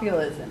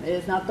populism, it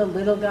is not the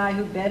little guy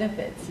who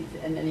benefits.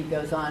 And then he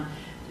goes on.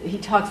 He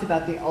talks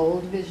about the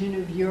old vision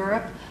of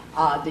Europe,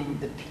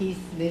 the peace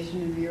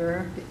vision of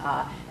Europe,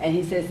 and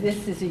he says,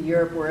 this is a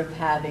Europe worth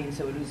having,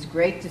 so it was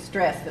great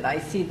distress that I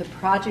see the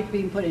project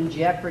being put in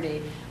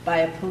jeopardy by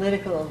a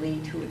political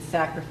elite who would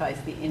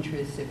sacrifice the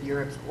interests of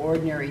Europe's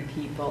ordinary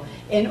people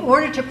in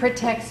order to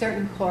protect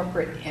certain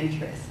corporate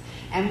interests.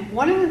 And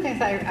one of the things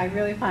I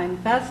really find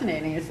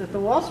fascinating is that the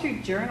Wall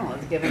Street Journal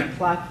has given a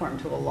platform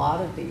to a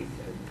lot of these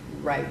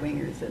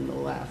right-wingers in the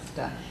last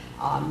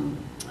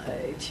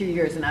 2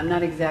 years, and I'm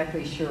not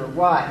exactly sure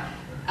why.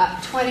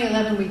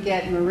 2011, we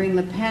get Marine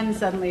Le Pen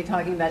suddenly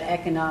talking about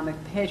economic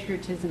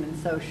patriotism and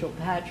social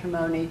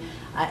patrimony.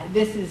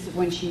 This is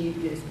when she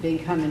has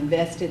become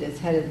invested as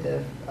head of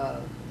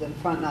the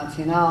Front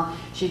National.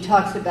 She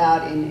talks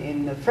about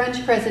in the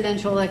French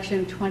presidential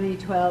election of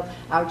 2012,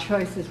 our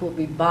choices will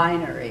be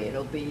binary.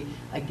 It'll be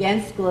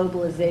against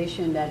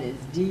globalization, that is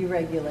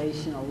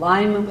deregulation,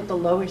 alignment with the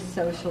lowest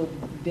social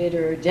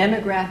bidder,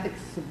 demographic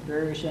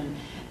subversion,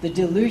 the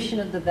dilution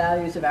of the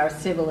values of our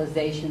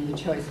civilization. The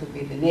choice will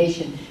be the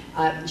nation.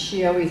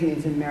 She always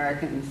needs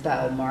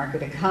American-style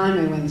market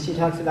economy when she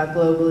talks about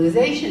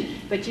globalization,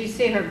 but you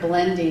see her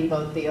blending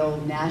both the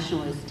old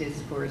nationalist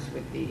discourse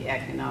with the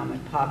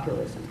economic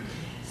populism.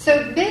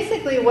 So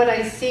basically what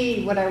I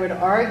see, what I would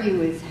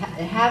argue is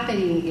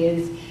happening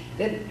is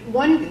that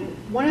one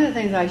of the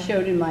things I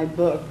showed in my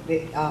book,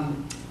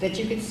 that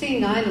you could see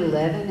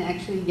 9/11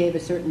 actually gave a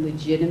certain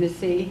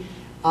legitimacy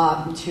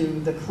to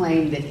the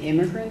claim that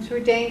immigrants were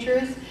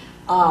dangerous.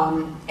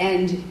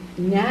 And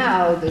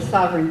now the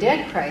sovereign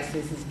debt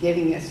crisis is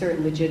giving a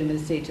certain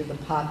legitimacy to the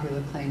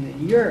popular claim that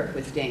Europe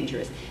was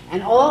dangerous.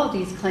 And all of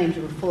these claims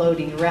were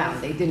floating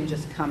around. They didn't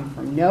just come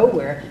from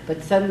nowhere,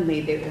 but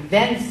suddenly the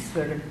events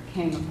sort of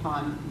came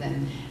upon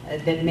them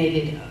that made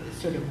it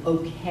sort of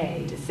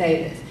okay to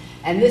say this.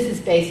 And this is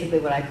basically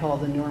what I call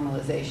the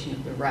normalization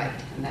of the right.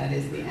 And that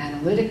is the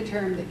analytic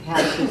term that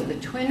captures the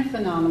twin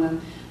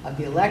phenomenon of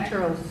the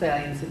electoral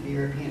salience of the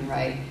European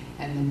right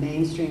and the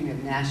mainstreaming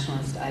of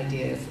nationalist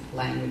ideas,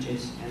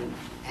 languages,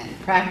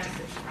 and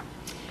practices.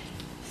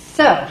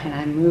 So, and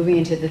I'm moving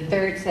into the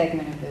third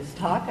segment of this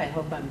talk. I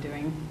hope I'm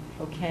doing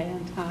okay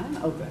on time.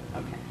 Oh, good.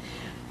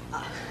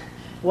 Okay.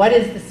 What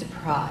is the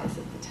surprise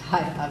of the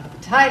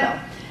title,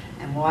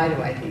 and why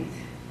do I think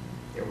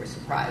there were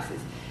surprises?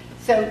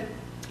 So,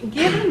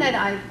 given that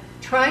I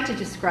tried to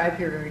describe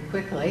here very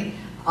quickly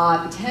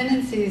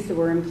tendencies that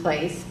were in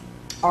place,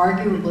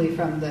 arguably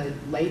from the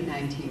late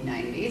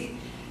 1990s,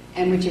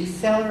 and which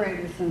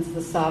accelerated since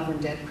the sovereign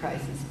debt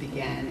crisis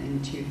began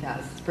in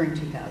spring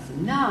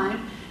 2009,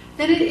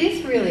 then it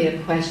is really a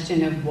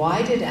question of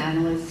why did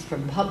analysts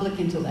from public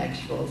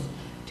intellectuals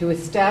to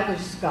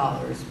established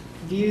scholars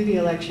view the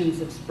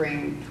elections of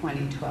spring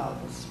 2012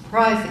 as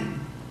surprising.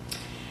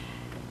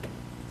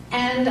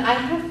 And I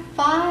have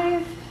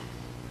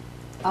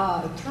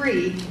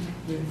three,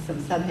 with some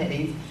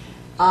subheadings.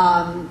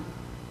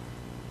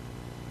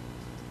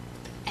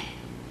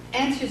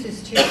 Answers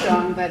is too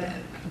strong, but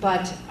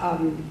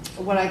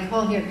what I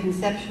call here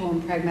conceptual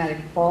and pragmatic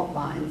fault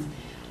lines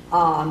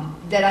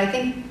that I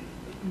think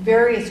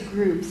various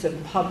groups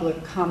of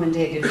public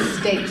commentators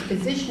staked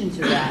positions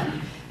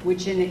around,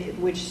 which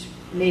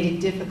made it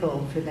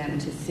difficult for them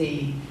to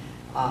see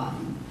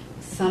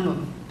some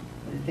of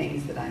the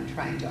things that I'm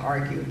trying to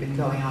argue have been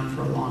going on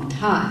for a long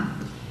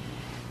time.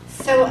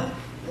 So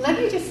I'm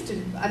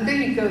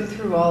going to go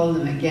through all of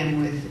them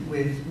again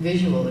with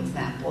visual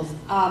examples.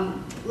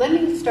 Let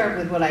me start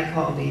with what I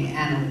call the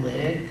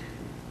analytic,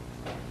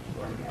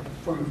 or a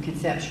form of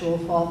conceptual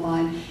fault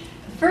line.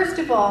 First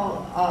of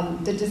all,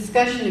 the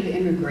discussion of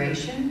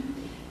immigration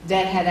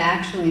that had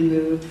actually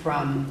moved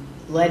from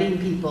letting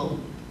people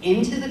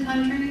into the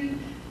country,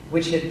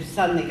 which had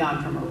suddenly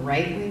gone from a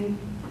right-wing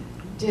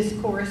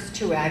discourse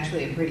to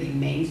actually a pretty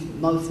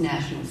most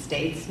national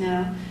states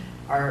now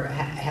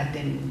have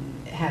been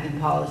having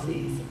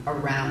policies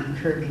around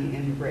curbing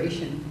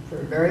immigration for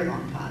a very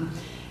long time.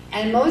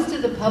 And most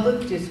of the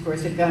public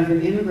discourse had gone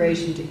from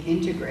immigration to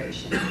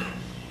integration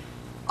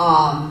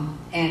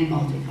and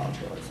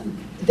multiculturalism.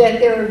 That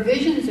there were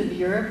visions of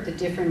Europe that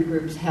different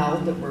groups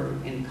held that were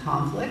in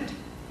conflict.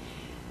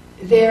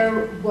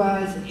 There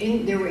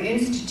were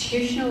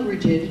institutional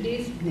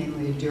rigidities,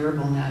 namely a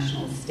durable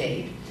national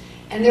state,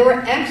 and there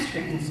were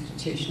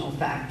extra-institutional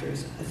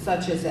factors,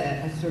 such as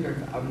a sort of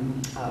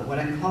what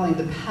I'm calling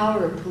the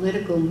power of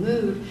political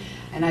mood,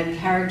 and I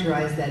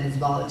characterize that as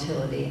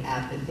volatility,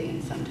 apathy,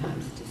 and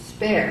sometimes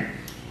despair.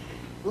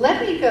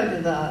 Let me go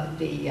to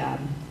the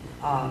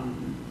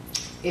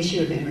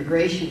issue of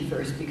immigration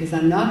first, because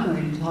I'm not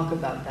going to talk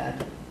about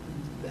that.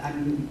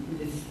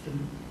 It's the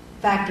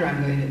factor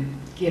I'm going to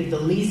give the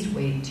least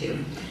weight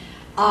to.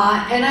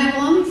 And I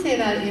will only say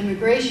about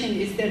immigration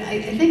is that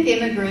I think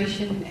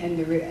immigration and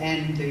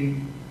the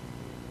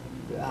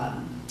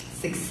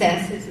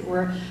success, as it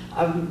were,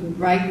 of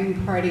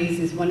right-wing parties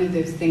is one of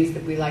those things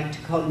that we like to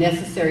call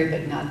necessary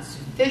but not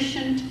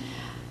sufficient.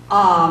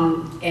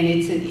 And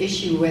it's an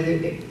issue whether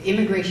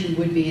immigration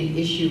would be an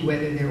issue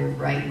whether there were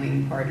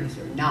right-wing parties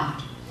or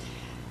not.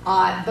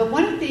 But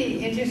one of the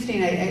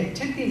interesting, I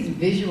took these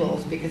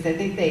visuals because I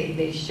think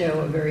they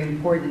show a very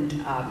important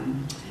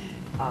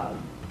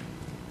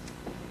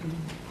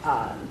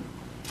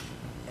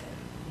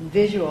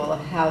visual of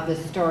how the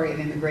story of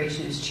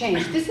immigration has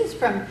changed. This is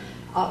from,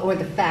 or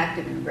the fact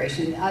of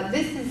immigration.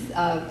 This is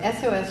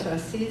SOS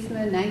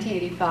Racisme,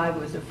 1985,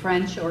 was a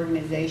French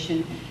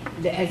organization.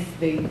 As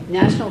the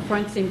National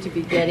Front seemed to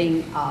be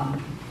getting, it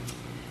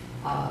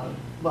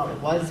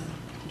was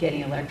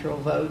getting electoral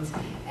votes,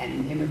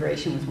 and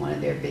immigration was one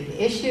of their big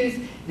issues.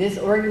 This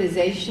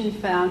organization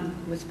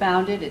was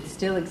founded. It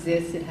still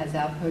exists. It has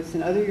outposts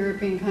in other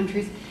European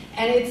countries.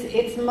 And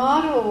its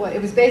motto,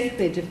 it was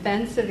basically a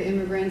defense of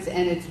immigrants,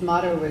 and its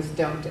motto was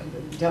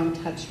don't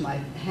touch my,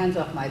 hands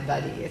off my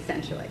buddy,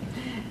 essentially.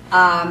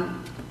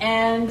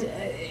 And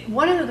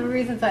one of the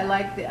reasons I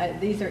like,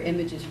 these are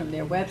images from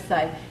their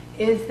website,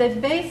 is that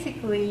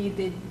basically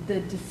the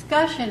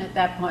discussion at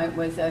that point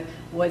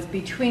was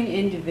between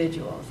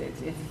individuals. It's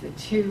the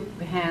two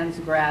hands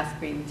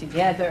grasping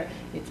together.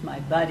 It's my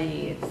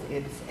buddy.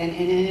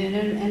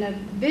 And a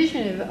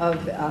vision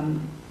of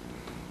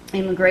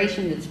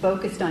immigration that's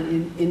focused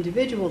on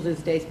individuals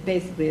is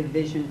basically a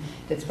vision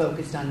that's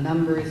focused on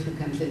numbers, who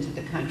comes into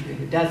the country,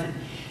 who doesn't.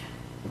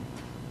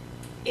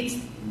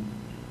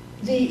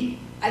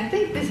 I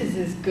think this is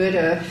as good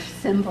a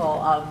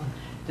symbol of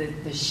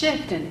the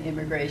shift in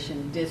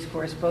immigration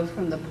discourse, both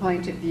from the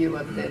point of view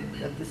of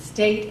the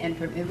state and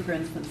from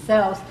immigrants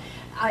themselves.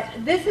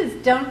 This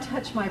is "Don't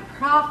Touch My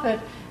Profit,"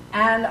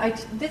 and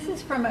this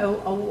is from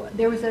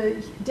there was a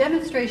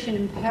demonstration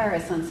in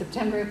Paris on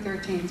September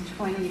 13th,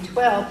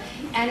 2012,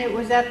 and it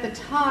was at the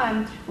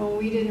time when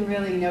we didn't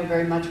really know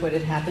very much what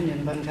had happened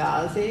in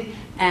Benghazi,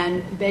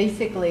 and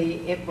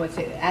basically it was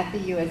at the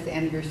U.S.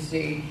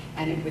 Embassy,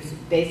 and it was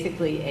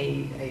basically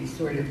a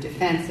sort of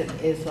defense of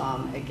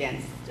Islam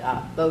against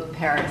both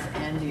Paris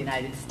and the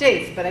United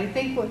States. But I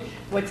think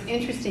what's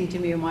interesting to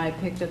me and why I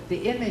picked up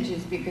the image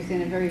is because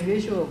in a very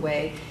visual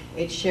way,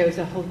 it shows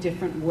a whole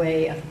different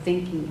way of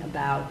thinking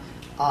about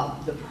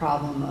the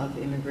problem of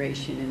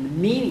immigration and the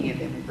meaning of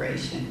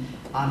immigration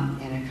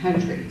in a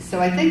country. So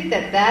I think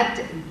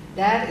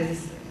that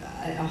is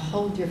a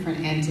whole different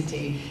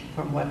entity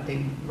from what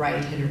the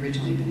right had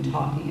originally been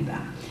talking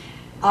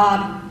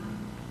about.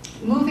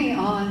 Moving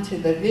on to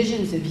the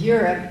visions of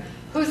Europe,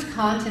 whose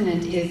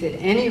continent is it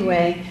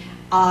anyway?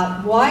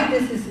 Why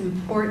this is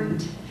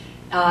important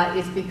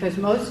is because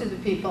most of the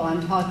people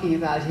I'm talking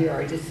about here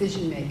are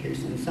decision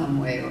makers in some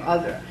way or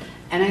other.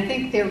 And I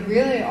think there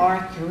really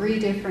are three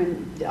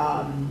different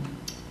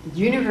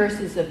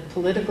universes of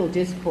political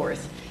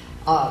discourse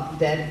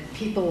that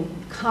people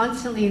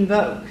constantly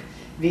invoke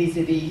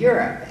vis-a-vis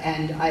Europe.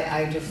 And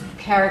I just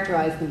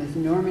characterize them as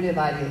normative,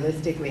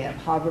 idealistic. We have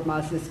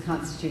Habermas's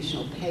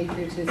constitutional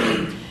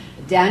patriotism,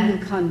 Daniel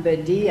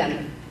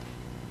Cohn-Bendit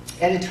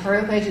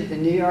editorial page of the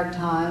New York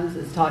Times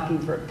is talking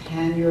for a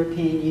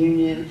pan-European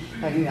union,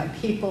 talking about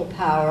people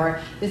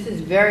power. This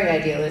is very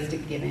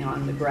idealistic, giving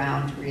on the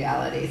ground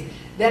realities.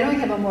 Then we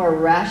have a more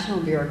rational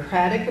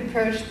bureaucratic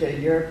approach, the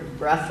Europe of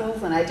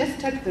Brussels, and I just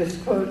took this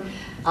quote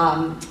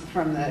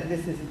from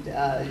this is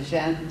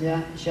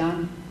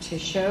Jean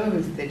Tichot,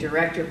 who's the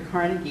director of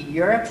Carnegie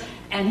Europe,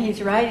 and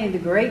he's writing the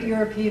great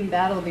European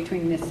battle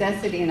between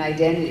necessity and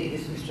identity.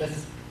 This was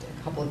just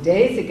a couple of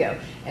days ago,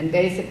 and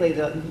basically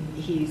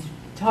he's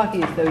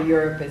talking as though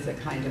Europe is a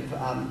kind of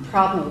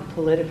problem of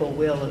political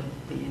will of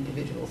the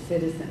individual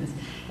citizens,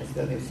 as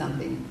though there's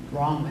something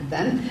wrong with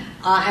them.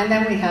 And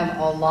then we have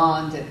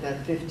Hollande at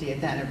the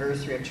 50th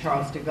anniversary of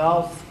Charles de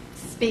Gaulle's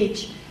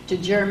speech to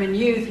German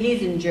youth.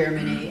 He's in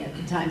Germany at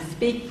the time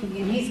speaking,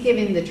 and he's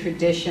giving the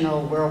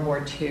traditional World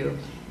War II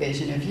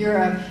vision of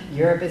Europe.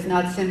 Europe is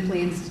not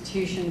simply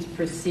institutions,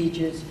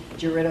 procedures,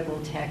 juridical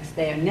texts.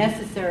 They are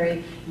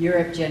necessary.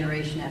 Europe,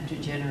 generation after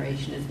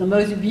generation, is the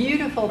most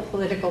beautiful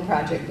political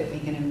project that we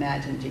can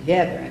imagine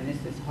together, and this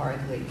is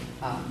hardly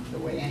the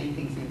way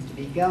anything seems to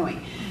be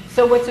going.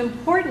 So what's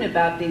important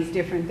about these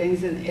different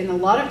things, and a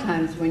lot of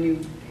times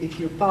if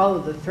you follow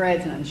the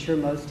threads, and I'm sure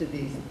most of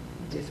these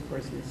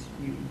discourses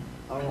you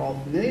are all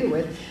familiar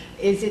with,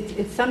 is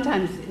it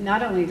sometimes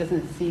not only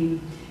doesn't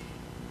seem,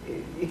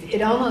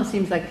 it almost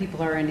seems like people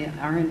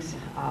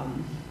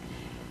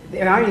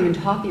they aren't even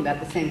talking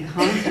about the same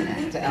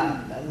continent,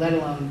 let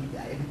alone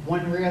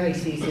one rarely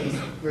sees these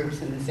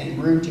groups in the same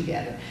room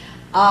together.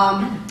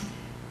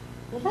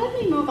 Let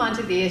me move on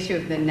to the issue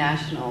of the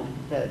national,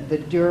 the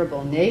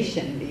durable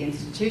nation, the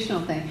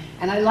institutional thing.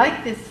 And I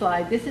like this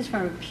slide. This is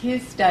from a Pew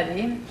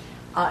study,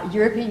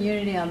 European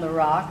Unity on the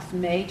Rocks,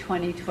 May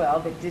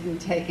 2012. It didn't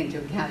take into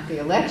account the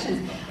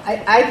elections.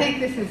 I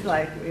think this is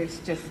like, it's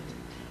just,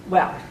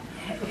 well,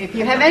 if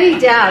you have any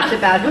doubts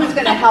about who's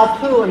going to help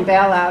who and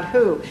bail out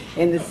who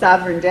in the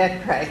sovereign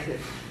debt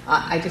crisis,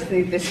 I just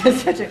think this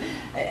is such a...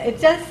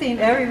 It does seem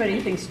everybody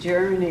thinks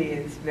Germany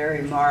is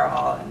very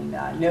moral,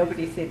 and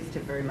nobody seems to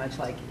very much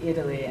like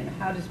Italy. And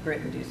how does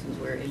Britain do, since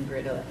we're in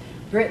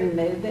Britain?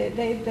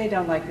 They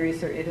don't like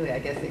Greece or Italy, I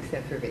guess,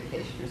 except for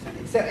vacation or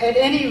something. So at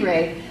any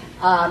rate,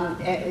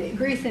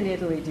 Greece and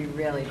Italy do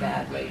really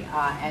badly,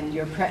 and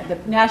the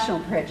national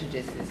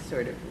prejudice is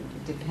sort of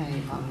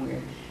depending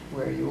on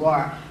where you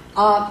are.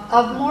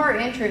 Of more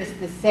interest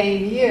the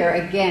same year,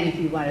 again, if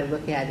you want to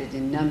look at it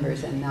in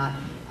numbers and not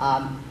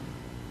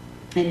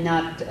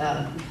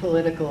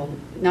political,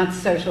 not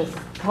social,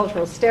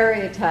 cultural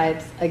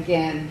stereotypes,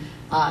 again,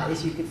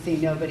 as you can see,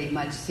 nobody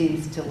much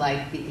seems to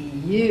like the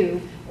EU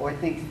or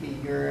thinks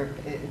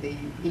the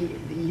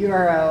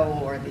euro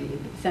or the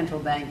central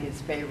bank is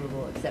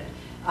favorable, except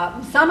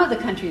some of the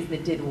countries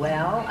that did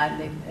well,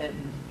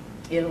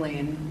 Italy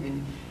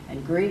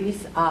and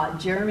Greece.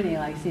 Germany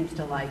seems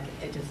to like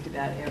just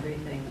about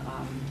everything,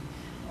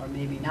 or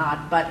maybe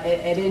not. But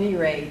at any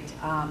rate,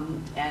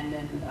 and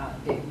then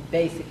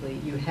basically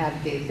you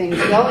have the things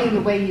going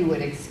the way you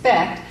would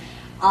expect.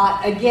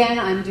 Again,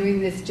 I'm doing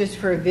this just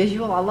for a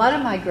visual. A lot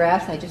of my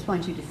graphs, I just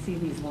want you to see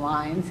these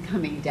lines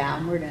coming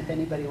downward. And if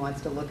anybody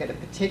wants to look at a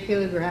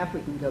particular graph,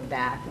 we can go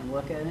back and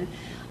look at it.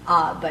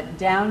 But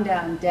down,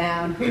 down,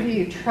 down. Who do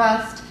you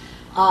trust?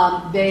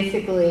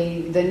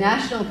 Basically, the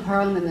national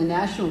parliament, the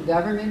national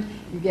government,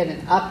 you get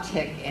an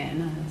uptick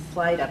in, a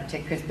slight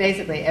uptick, because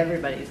basically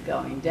everybody's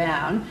going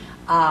down.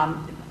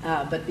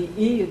 But the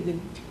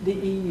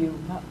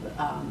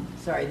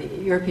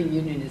European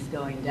Union is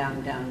going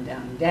down, down,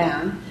 down,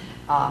 down.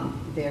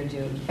 They're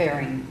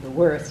faring the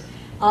worst.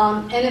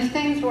 And if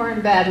things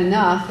weren't bad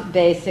enough,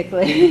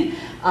 basically,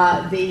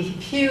 the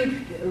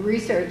Pew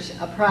Research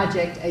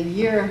Project a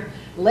year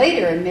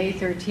later, on May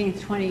 13th,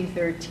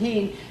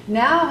 2013,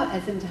 now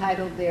has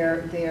entitled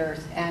their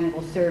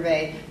annual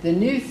survey, The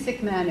New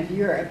Sick Man of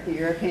Europe, the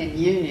European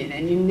Union,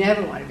 and you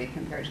never want to be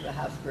compared to the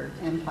Habsburg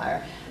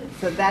Empire,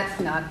 so that's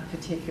not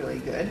particularly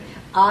good.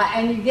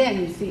 And again,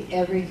 you see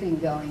everything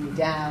going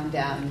down,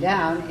 down,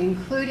 down,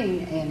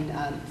 including in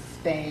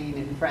Spain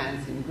and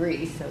France and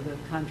Greece, so the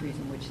countries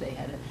in which they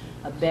had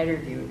a better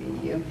view of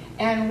the EU.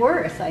 And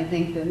worse, I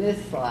think, than this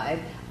slide,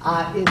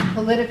 is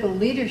political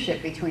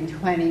leadership between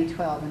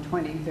 2012 and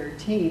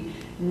 2013.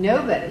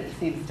 Nobody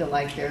seems to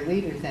like their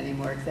leaders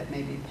anymore, except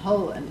maybe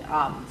Poland.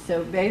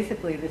 So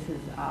basically, this is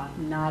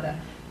not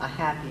a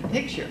happy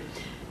picture.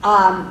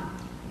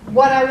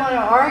 What I want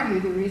to argue,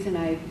 the reason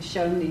I've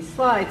shown these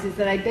slides, is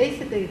that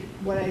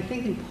what I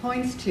think it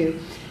points to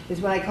is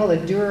what I call a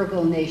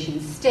durable nation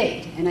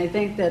state. And I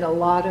think that a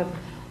lot of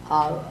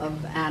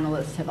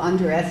analysts have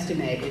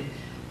underestimated,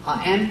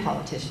 and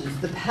politicians,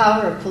 the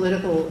power of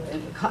political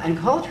and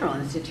cultural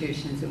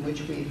institutions in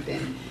which we've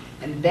been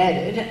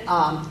embedded.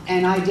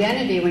 And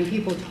identity, when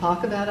people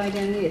talk about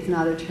identity, it's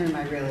not a term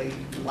I really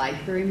like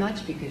very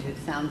much because it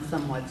sounds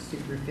somewhat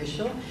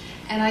superficial.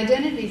 And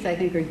identities, I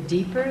think, are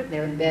deeper.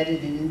 They're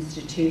embedded in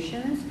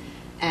institutions.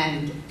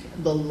 And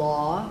the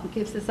law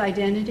gives us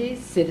identities.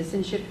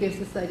 Citizenship gives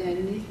us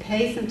identities.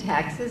 Pay some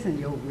taxes and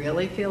you'll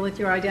really feel that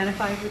you're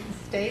identified with the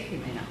state. You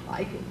may not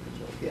like it, but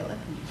you'll feel it.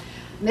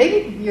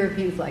 maybe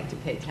Europeans like to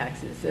pay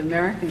taxes.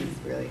 Americans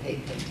really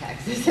hate paying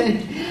taxes.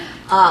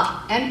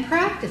 And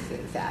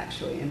practices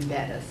actually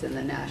embed us in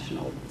the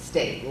national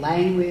state.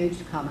 Language,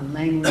 common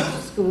language,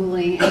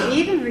 schooling, and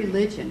even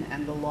religion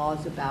and the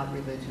laws about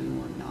religion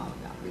or not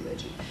about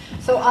religion.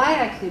 So I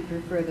actually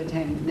prefer the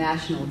term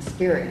national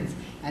experience,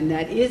 and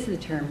that is the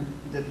term,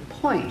 the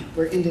point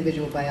where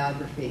individual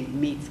biography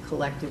meets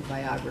collective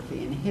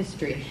biography in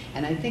history.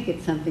 And I think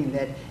it's something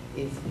that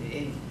is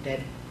that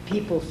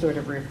people sort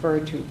of refer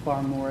to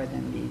far more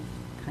than these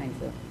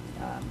kinds of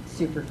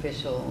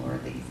superficial or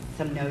at least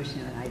some notion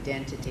of an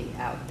identity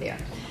out there.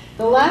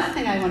 The last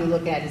thing I want to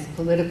look at is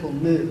political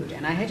mood,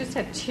 and I just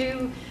have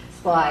two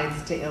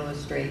slides to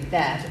illustrate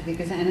that,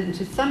 because, and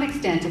to some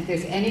extent, if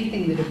there's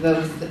anything that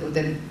evokes that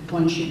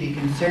one should be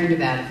concerned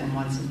about if one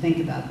wants to think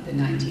about the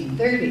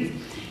 1930s,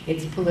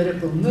 it's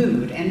political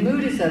mood. And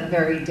mood is a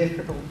very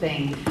difficult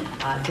thing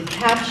to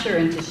capture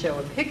and to show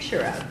a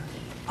picture of.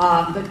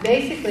 But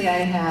basically, I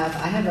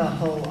have a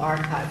whole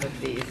archive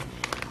of these.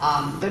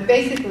 But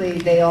basically,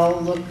 they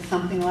all look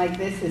something like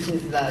this. This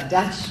is the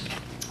Dutch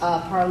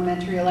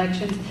parliamentary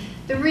elections.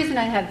 The reason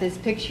I have this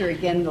picture,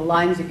 again, the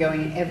lines are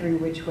going in every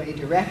which way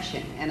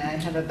direction, and I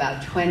have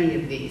about 20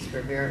 of these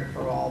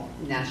for all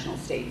national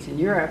states in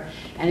Europe.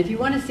 And if you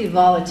want to see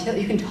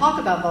volatility, you can talk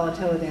about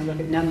volatility and look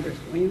at numbers.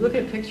 When you look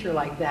at a picture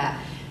like that,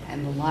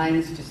 and the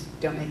lines just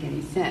don't make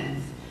any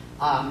sense,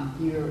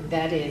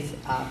 that is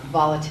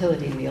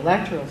volatility in the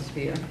electoral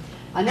sphere.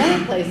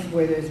 Another place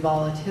where there's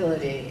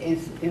volatility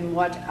is in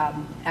what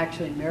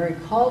actually Mary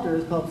Calder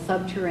is called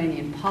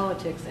subterranean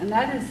politics, and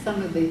that is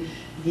some of the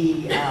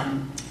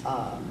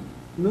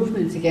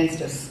movements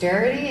against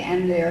austerity,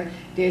 and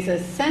there's a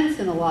sense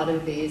in a lot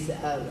of these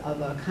of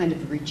a kind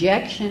of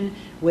rejection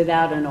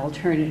without an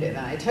alternative.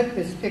 And I took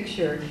this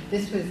picture.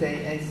 This was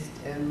a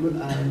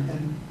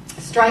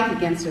strike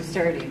against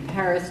austerity in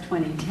Paris,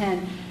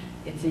 2010.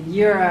 It's a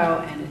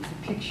euro, and it's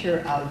a picture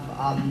of.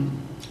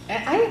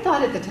 I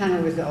thought at the time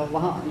it was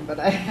Hollande, but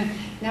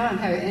now I'm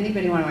having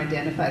anybody want to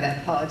identify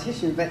that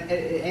politician. But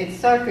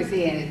it's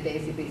Sarkozy, and it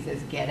basically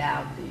says, "Get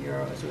out! The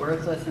euro is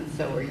worthless, and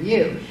so are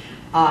you."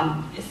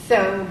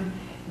 So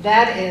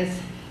that is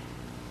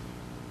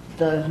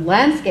the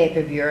landscape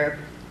of Europe.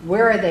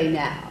 Where are they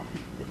now?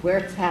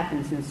 What's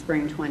happened since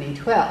spring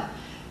 2012?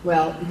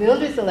 Well,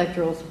 Wilders'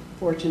 electoral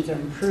fortunes are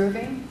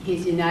improving.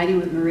 He's uniting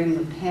with Marine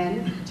Le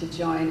Pen to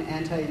join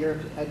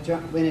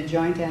win a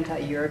joint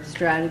anti-Europe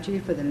strategy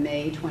for the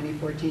May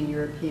 2014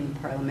 European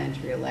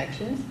parliamentary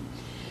elections.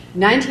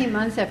 19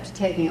 months after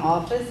taking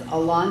office,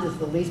 Hollande is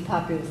the least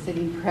popular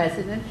sitting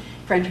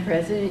French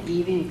president,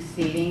 even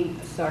exceeding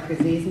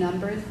Sarkozy's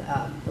numbers.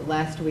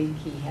 Last week,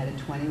 he had a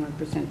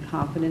 21%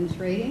 confidence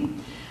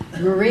rating.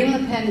 Marine Le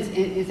Pen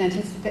is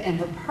anticipating, and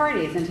her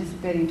party is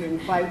anticipating doing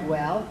quite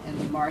well in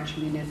the March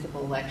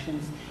municipal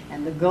elections,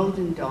 and the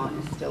Golden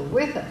Dawn is still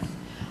with us.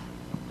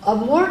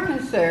 Of more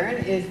concern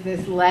is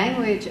this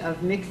language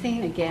of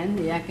mixing, again,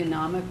 the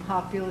economic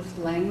populist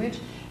language.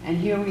 And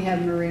here we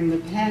have Marine Le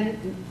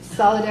Pen,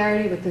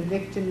 solidarity with the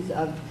victims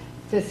of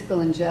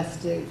fiscal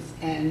injustice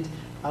and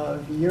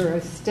of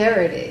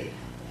Eurausterity.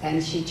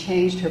 And she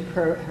changed her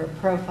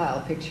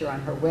profile picture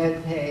on her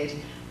webpage.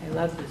 I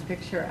love this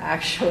picture,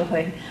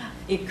 actually.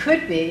 It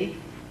could be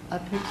a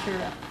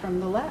picture from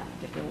the left,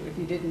 if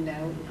you didn't know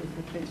it was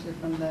a picture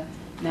from the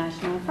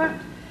National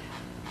Front.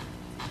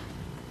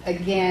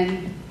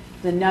 Again,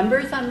 the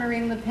numbers on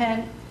Marine Le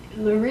Pen,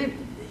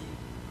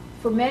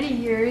 for many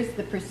years,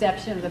 the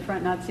perception of the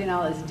Front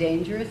National as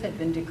dangerous had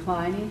been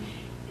declining.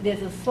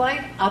 There's a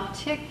slight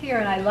uptick here,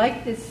 and I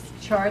like this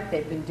chart.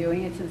 They've been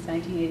doing it since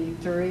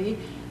 1983.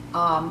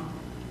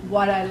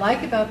 What I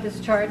like about this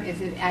chart is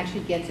it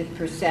actually gets at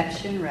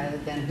perception rather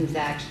than who's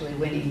actually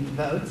winning the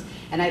votes.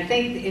 And I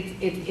think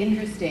it's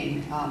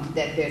interesting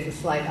that there's a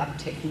slight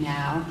uptick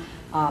now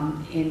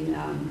in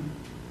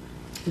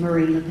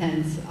Marine Le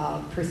Pen's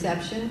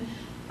perception,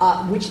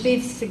 which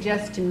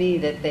suggests to me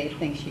that they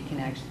think she can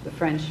actually, the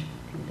French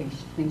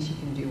think she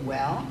can do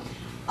well.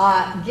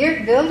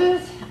 Geert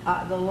Wilders,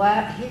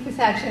 he was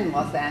actually in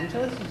Los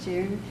Angeles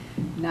June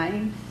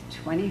 9th,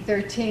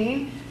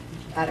 2013,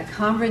 at a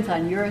conference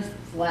on Europe's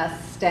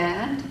Last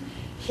Stand.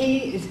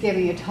 He is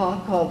giving a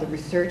talk called The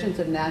Resurgence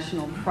of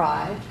National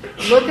Pride.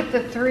 Look at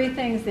the three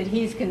things that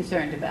he's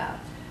concerned about.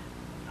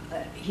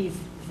 He's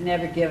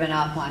never given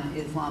up on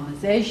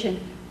Islamization,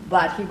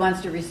 but he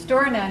wants to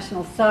restore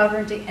national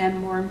sovereignty, and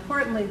more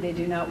importantly, they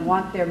do not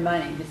want their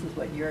money, this is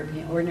what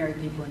ordinary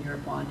people in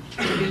Europe want,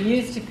 to be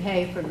used to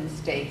pay for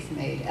mistakes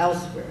made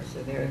elsewhere.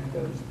 So there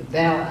goes the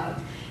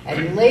bailout.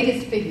 And the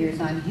latest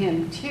figures on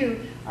him, too,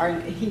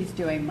 he's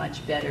doing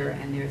much better,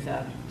 and there's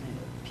a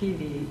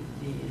PV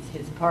is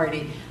his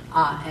party,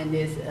 and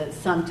there's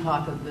some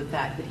talk of the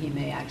fact that he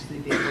may actually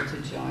be able to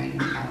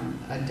join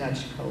a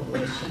Dutch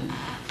coalition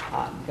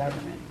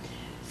government.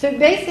 So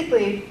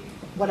basically,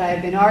 what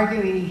I've been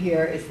arguing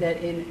here is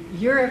that in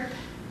Europe,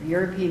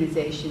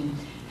 Europeanization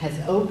has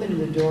opened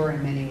the door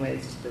in many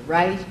ways to the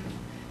right.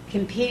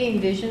 Competing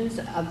visions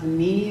of the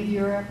meaning of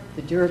Europe,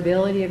 the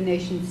durability of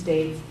nation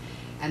states,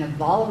 and a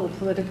volatile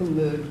political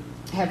mood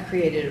have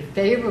created a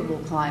favorable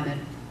climate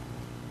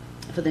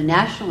for the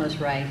nationalist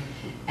right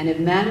and have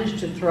managed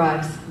to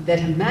thrive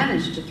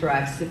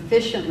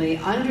sufficiently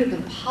under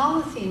the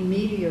policy and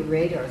media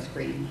radar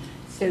screen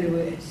as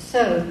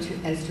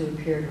to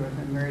appear to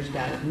have emerged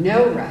out of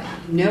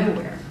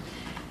nowhere.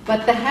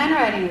 But the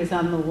handwriting was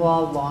on the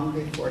wall long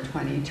before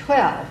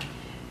 2012.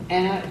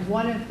 And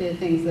one of the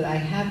things that I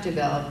have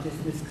developed is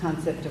this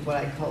concept of what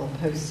I call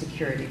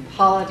post-security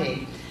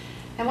polity.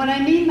 And what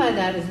I mean by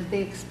that is that the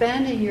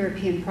expanding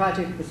European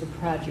project was a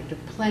project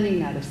of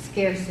plenty, not of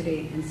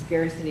scarcity, and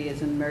scarcity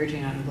is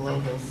emerging on a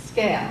global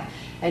scale.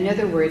 In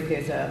other words,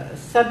 there's a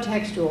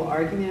subtextual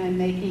argument I'm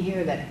making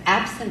here that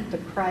absent the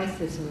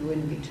crisis, we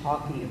wouldn't be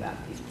talking about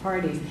these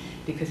parties,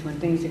 because when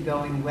things are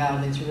going well,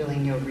 there's really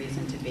no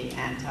reason to be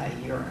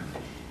anti-Europe.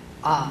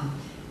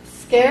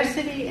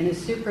 Scarcity in a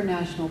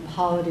supranational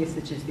polity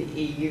such as the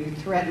EU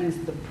threatens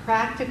the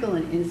practical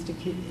and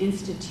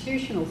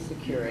institutional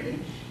security.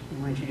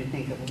 I want you to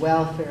think of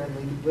welfare,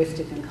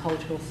 linguistic and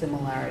cultural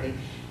similarity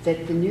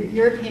that the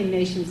European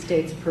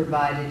nation-states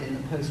provided in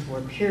the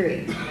post-war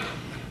period.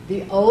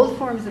 The old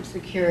forms of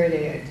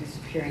security are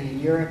disappearing in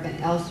Europe and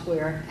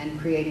elsewhere and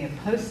creating a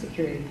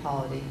post-security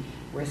polity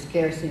where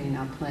scarcity,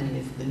 not plenty,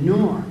 is the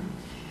norm.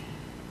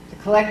 The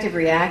collective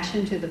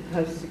reaction to the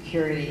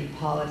post-security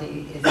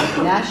polity is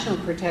that national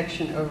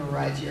protection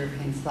overrides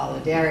European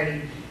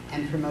solidarity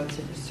and promotes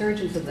a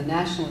resurgence of the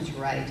nationalist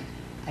right,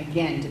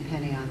 again,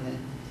 depending on the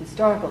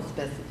historical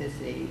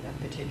specificity of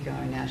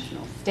particular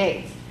national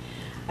states.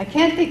 I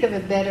can't think of a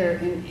better,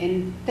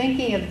 in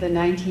thinking of the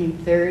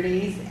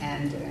 1930s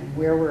and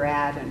where we're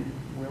at and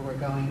where we're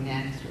going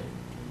next, or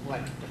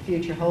what the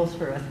future holds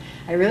for us,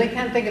 I really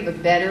can't think of a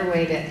better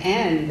way to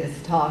end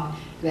this talk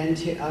than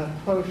to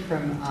quote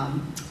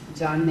from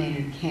John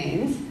Maynard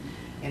Keynes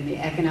in The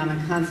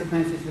Economic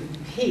Consequences of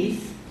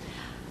Peace.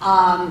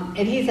 And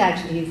he's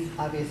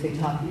obviously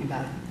talking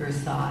about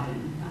Versailles.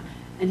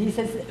 And he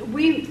says,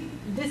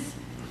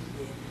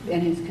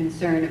 and his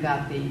concern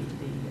about the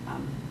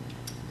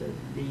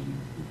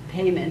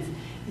payments,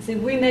 he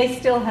said, we may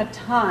still have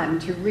time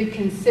to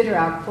reconsider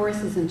our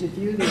courses and to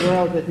view the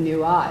world with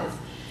new eyes.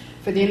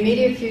 For the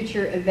immediate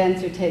future,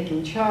 events are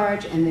taking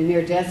charge, and the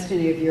near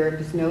destiny of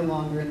Europe is no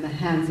longer in the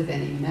hands of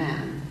any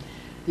man.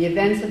 The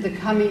events of the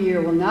coming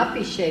year will not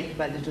be shaped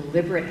by the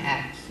deliberate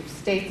acts of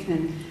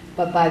statesmen,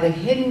 but by the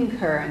hidden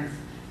currents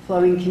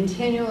flowing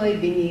continually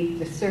beneath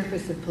the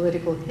surface of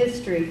political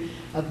history,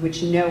 of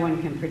which no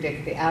one can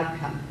predict the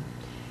outcome.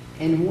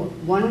 In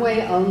one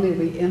way only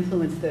we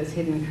influence those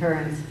hidden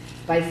currents,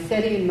 by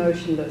setting in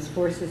motion those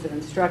forces of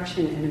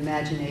instruction and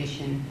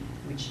imagination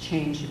which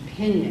change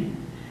opinion.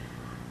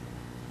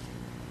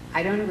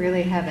 I don't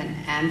really have an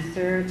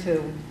answer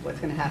to what's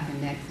going to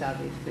happen next,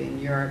 obviously, in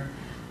Europe,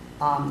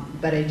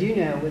 but I do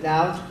know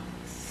without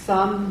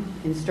some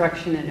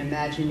instruction and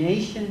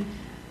imagination,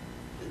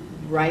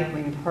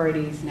 right-wing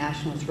parties,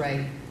 nationalist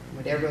right,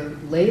 whatever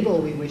label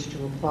we wish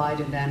to apply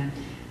to them,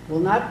 will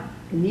not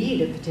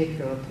need a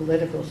particular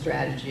political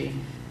strategy.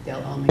 They'll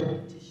only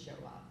need to show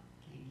up.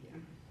 Thank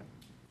you.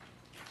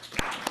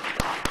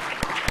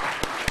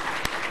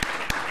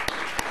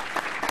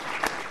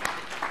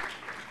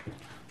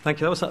 Thank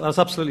you. That was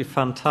absolutely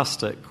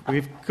fantastic.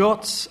 We've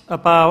got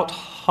about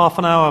half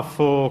an hour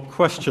for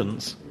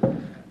questions.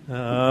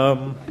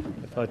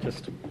 If I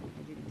just...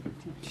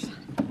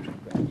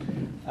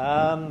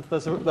 And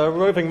there are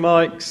roving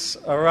mics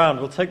around.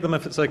 We'll take them,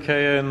 if it's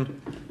okay, in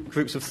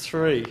groups of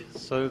 3.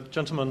 So,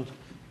 gentlemen,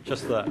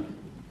 just there.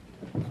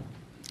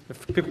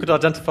 If people could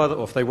identify them,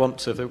 or if they want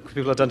to, if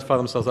people identify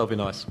themselves, that would be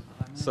nice.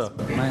 So.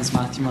 My name's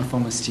Matthew, I'm a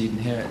former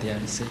student here at the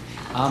LSE.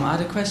 I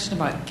had a question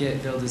about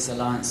Geert Wilders'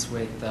 alliance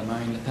with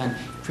Marine Le Pen.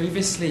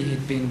 Previously,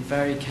 he'd been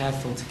very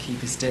careful to keep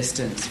his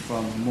distance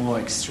from more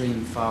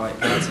extreme far-right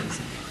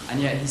parties. And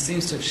yet he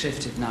seems to have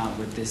shifted now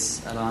with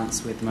this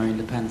alliance with Marine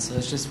Le Pen. So I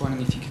was just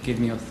wondering if you could give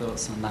me your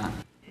thoughts on that.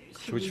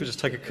 Should we just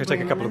take a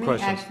couple of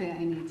questions? Actually, I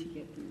need to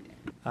get them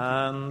there.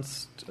 And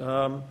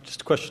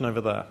just a question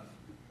over there.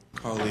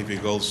 Carl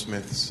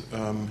Levy-Goldsmiths.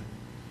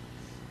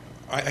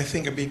 I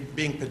think,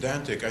 being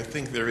pedantic, I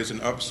think there is an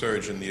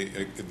upsurge in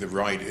the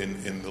right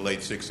in the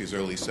late 60s,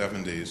 early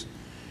 70s,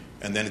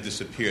 and then it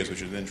disappears,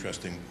 which is an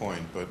interesting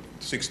point. But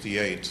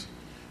 68...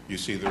 you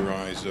see the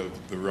rise of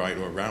the right,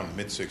 or around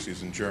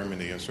mid-60s in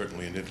Germany and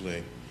certainly in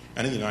Italy.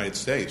 And in the United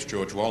States,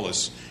 George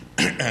Wallace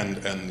and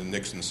the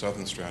Nixon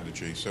Southern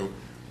strategy. So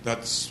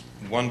that's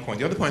one point.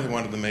 The other point I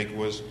wanted to make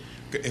was,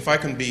 if I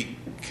can be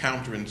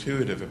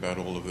counterintuitive about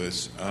all of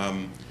this,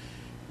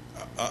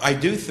 I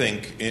do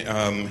think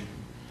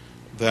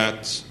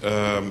that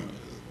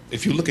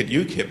if you look at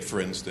UKIP, for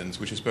instance,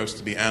 which is supposed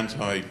to be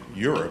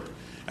anti-Europe,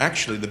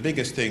 actually, the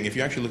biggest thing, if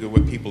you actually look at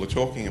what people are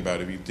talking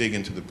about, if you dig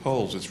into the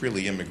polls, it's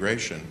really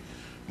immigration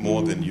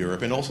more than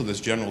Europe. And also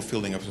this general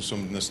feeling of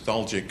some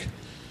nostalgic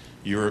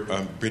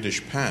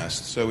British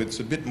past. So it's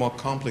a bit more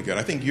complicated.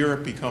 I think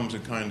Europe becomes a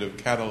kind of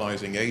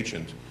catalyzing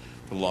agent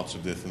for lots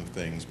of different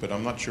things. But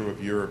I'm not sure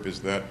if Europe is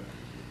that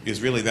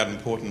is really that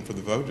important for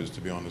the voters,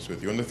 to be honest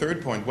with you. And the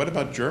third point, what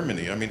about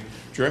Germany? I mean,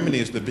 Germany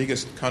is the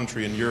biggest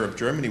country in Europe.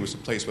 Germany was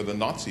the place where the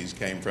Nazis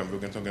came from. We're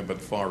going to talk about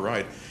the far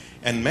right.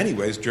 And in many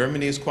ways,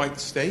 Germany is quite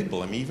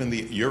stable. I mean, even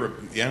the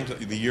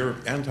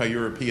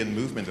anti-European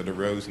movement that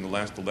arose in the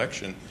last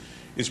election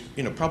is,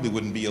 probably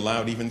wouldn't be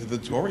allowed even to the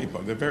Tory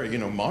party. They're very,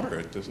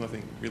 moderate. There's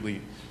nothing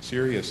really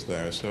serious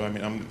there. So, I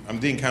mean, I'm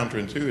being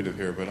counterintuitive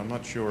here, but I'm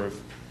not sure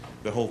if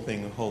the whole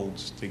thing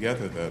holds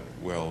together that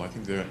well. I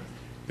think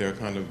there are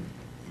kind of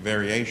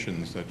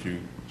variations that you're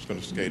just going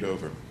to skate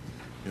over.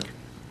 Yeah.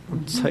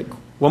 I'll take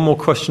one more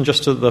question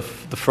just to the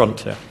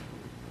front here,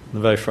 the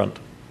very front.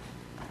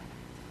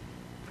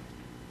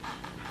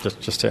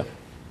 Just here.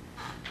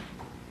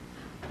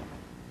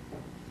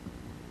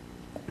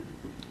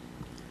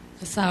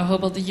 Sarah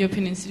Hobel, the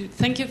European Institute.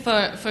 Thank you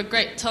for a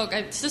great talk.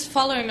 It's just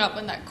following up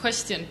on that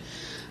question.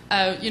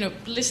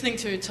 Listening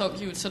to your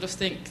talk, you would sort of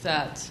think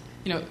that,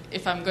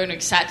 if I'm going to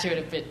exaggerate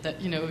a bit,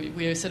 that,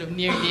 we're sort of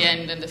nearing the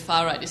end and the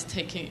far right is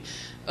taking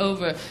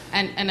over.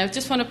 And I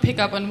just want to pick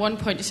up on one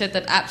point. You said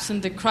that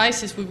absent the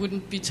crisis, we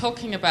wouldn't be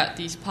talking about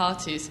these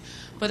parties.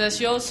 But as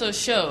you also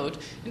showed,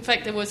 in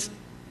fact, there was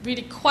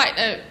really quite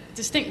a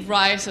distinct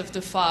rise of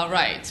the far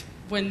right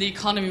when the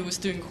economy was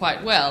doing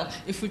quite well.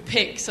 If we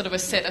pick sort of a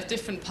set of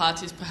different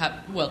parties,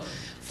 perhaps,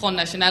 Front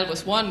National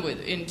was one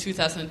in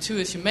 2002,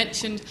 as you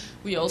mentioned.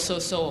 We also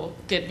saw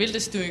Geert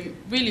Wilders doing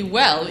really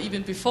well,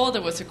 even before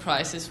there was a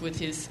crisis with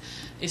his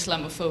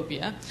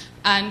Islamophobia.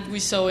 And we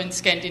saw in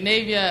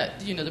Scandinavia,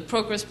 the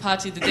Progress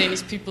Party, the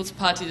Danish People's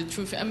Party, the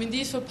Truth. I mean,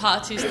 these were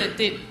parties that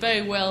did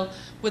very well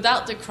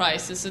without the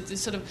crisis. So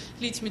this sort of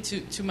leads me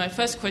to my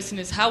first question: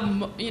 is how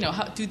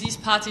do these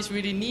parties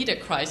really need a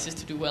crisis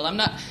to do well? I'm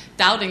not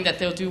doubting that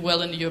they'll do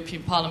well in the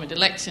European Parliament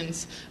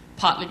elections,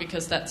 partly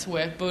because that's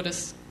where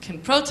voters can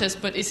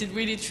protest, but is it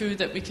really true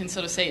that we can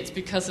sort of say it's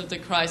because of the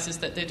crisis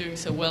that they're doing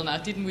so well now?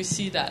 Didn't we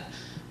see that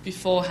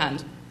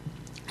beforehand?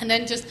 And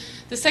then just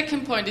the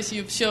second point is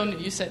you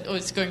said,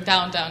 it's going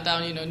down,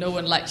 no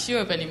one likes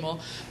Europe anymore.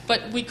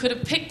 But we could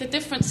have picked a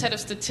different set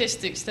of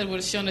statistics that would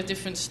have shown a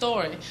different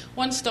story.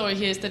 One story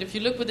here is that if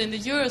you look within the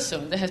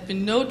Eurozone, there has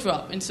been no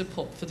drop in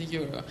support for the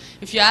euro.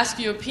 If you ask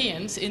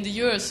Europeans in the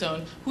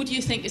Eurozone, who do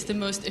you think is the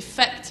most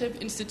effective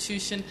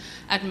institution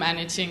at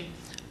managing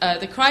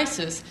the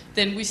crisis,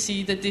 then we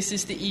see that this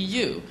is the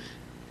EU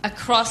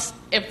across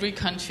every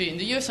country in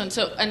the Eurozone.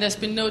 So, and there's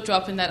been no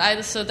drop in that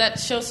either. So that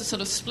shows a sort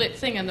of split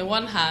thing. On the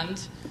one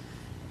hand,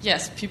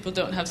 yes, people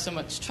don't have so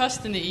much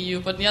trust in the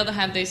EU, but on the other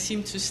hand, they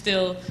seem to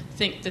still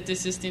think that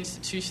this is the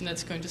institution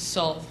that's going to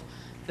solve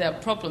their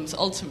problems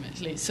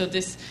ultimately. So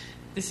this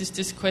is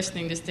just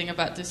questioning this thing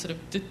about this sort of,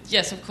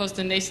 yes, of course,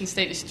 the nation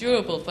state is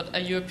durable, but are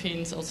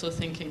Europeans also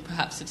thinking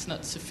perhaps it's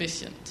not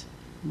sufficient?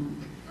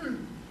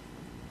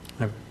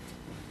 Do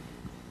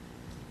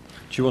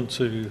you want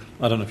to,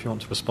 I don't know if you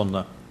want to respond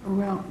now.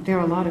 Well, there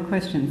are a lot of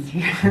questions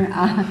here.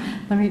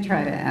 Let me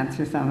try to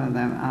answer some of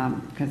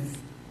them, because,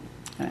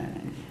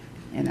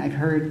 and I've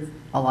heard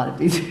a lot of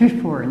these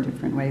before in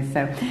different ways.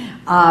 So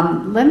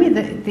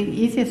the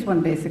easiest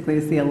one basically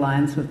is the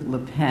alliance with Le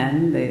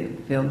Pen, the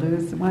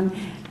Wilders one.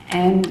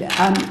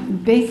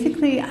 And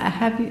basically,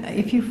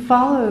 if you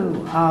follow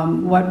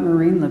what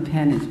Marine Le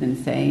Pen has been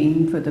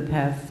saying for the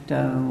past,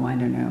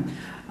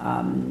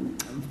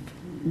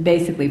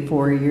 basically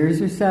 4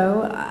 years or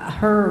so,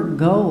 her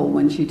goal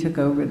when she took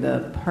over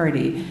the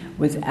party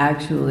was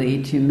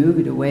actually to move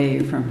it away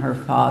from her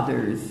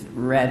father's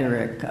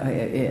rhetoric,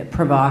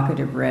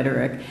 provocative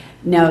rhetoric.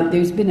 Now,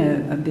 there's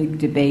been a big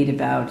debate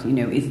about,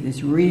 is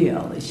this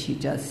real? Is she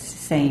just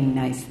saying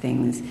nice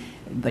things?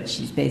 But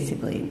she's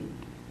basically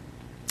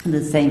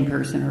the same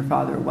person her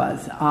father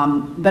was.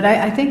 But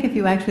I think if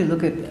you actually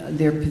look at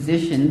their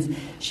positions,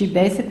 she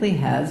basically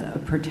has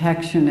a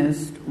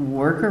protectionist,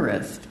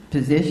 workerist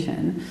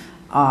position.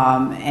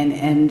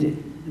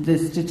 And the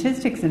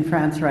statistics in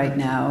France right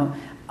now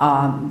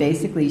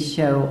basically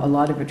show a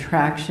lot of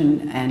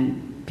attraction,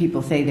 and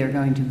people say they're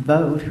going to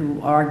vote who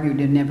argued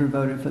and never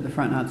voted for the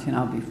Front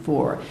National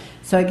before.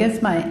 So I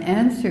guess my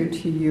answer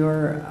to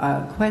your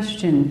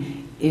question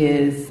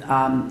is,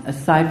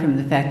 aside from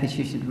the fact that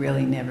you should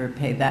really never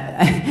pay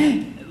that,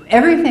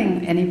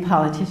 everything any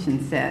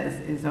politician says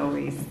is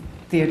always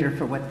theater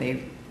for what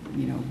they,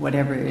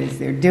 whatever it is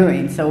they're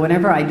doing. So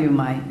whenever I do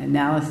my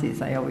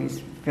analyses, I always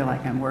feel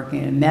like I'm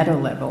working at a meta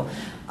level.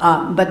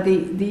 But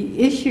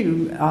the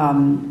issue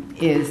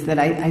is that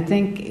I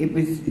think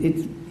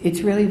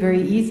it's really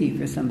very easy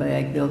for somebody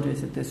like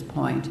Wilders at this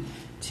point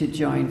to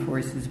join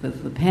forces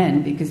with Le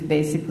Pen, because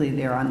basically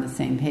they're on the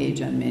same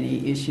page on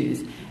many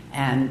issues.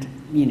 And,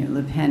 Marine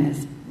Le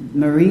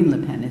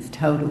Pen has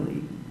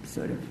totally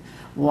sort of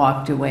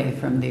walked away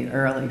from the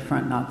early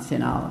Front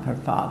National of her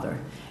father.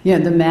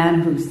 The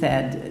man who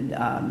said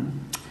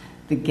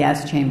the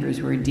gas chambers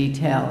were a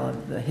detail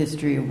of the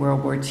history of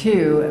World War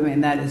II,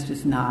 that is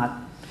just not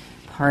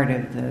part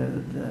of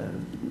the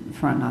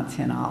Front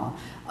National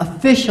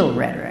official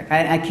rhetoric.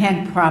 I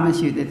can't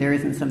promise you that there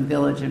isn't some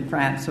village in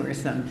France or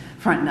some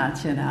Front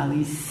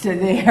Nationalists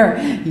there,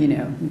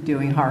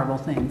 doing horrible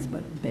things,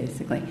 but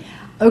basically.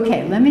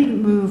 Okay, let me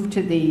move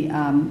to the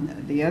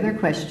other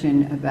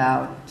question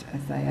about,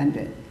 as I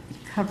ended,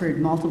 covered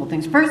multiple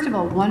things. First of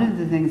all, one of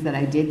the things that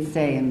I did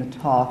say in the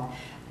talk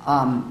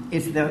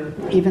is that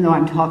even though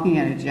I'm talking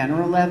at a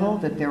general level,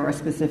 that there are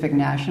specific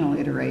national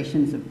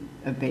iterations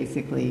of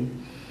basically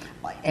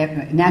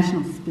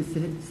national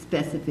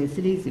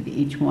specificities of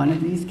each one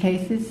of these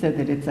cases, so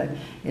that it's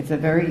a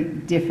very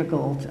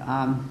difficult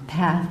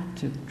path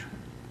to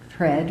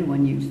tread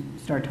when you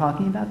start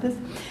talking about this.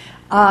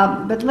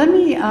 But let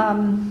me,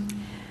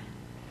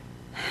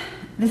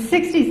 the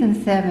 60s and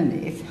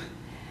 70s.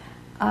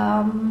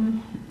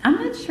 I'm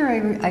not sure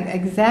I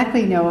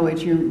exactly know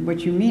what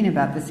you mean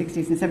about the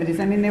 60s and 70s.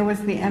 I mean, there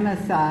was the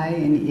MSI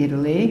in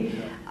Italy,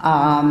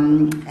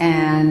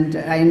 and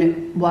I know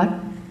what.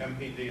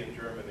 MPD in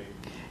Germany.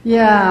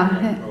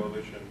 Yeah.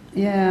 Coalition.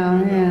 Yeah.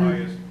 The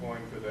highest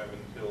point for them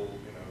until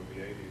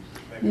the 80s.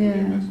 Thanks to the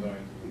MSI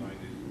into the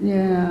 90s.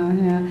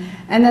 Yeah.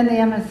 And then the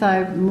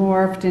MSI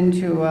morphed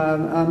into.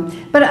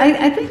 But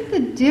I think the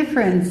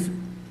difference.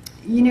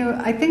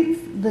 I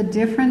think the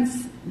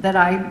difference that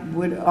I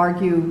would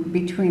argue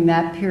between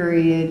that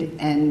period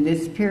and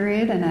this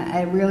period, and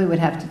I really would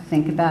have to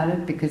think about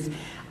it, because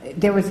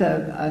there was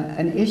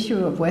an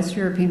issue of West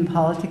European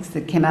politics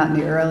that came out in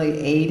the early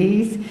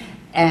 80s,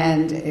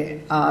 and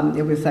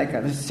it was like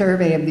a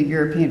survey of the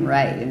European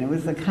right, and it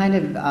was a kind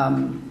of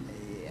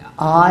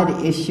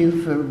odd issue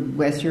for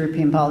West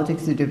European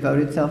politics to devote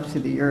itself to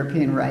the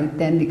European right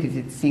then, because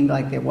it seemed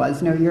like there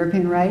was no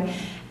European right.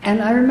 And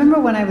I remember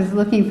when I was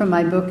looking for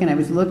my book and I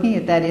was looking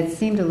at that, it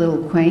seemed a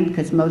little quaint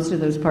because most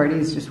of those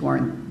parties just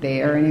weren't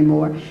there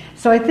anymore.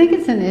 So I think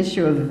it's an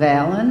issue of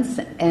valence,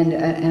 and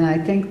I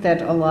think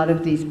that a lot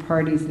of these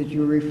parties that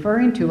you're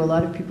referring to, a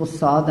lot of people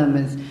saw them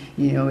as,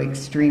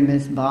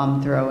 extremist,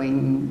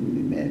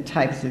 bomb-throwing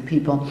types of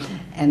people,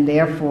 and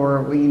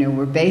therefore,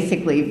 were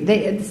basically,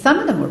 some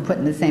of them were put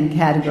in the same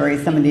category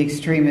as some of the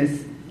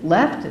extremist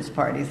leftist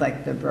parties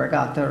like the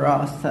Brigata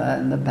Rossa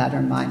and the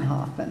Baader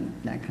Meinhof and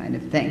that kind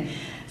of thing.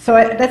 So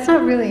that's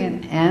not really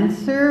an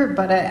answer,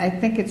 but I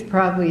think it's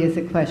probably is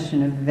a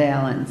question of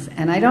valence.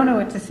 And I don't know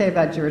what to say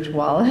about George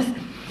Wallace,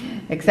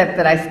 except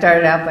that I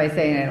started out by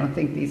saying I don't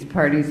think these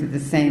parties are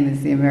the same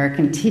as the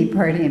American Tea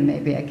Party, and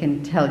maybe I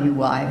can tell you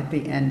why at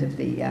the end of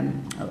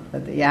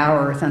the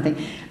hour or something.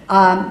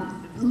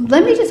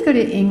 Let me just go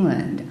to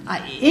England.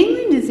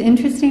 England is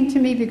interesting to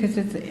me because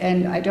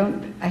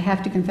I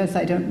have to confess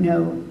I don't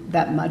know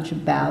that much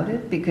about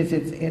it, because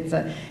it's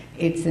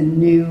a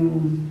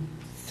new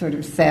sort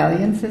of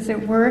salience, as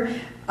it were.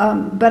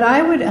 But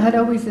had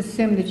always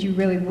assumed that you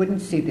really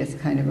wouldn't see this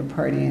kind of a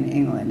party in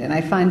England, and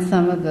I find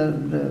some of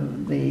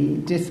the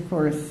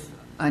discourse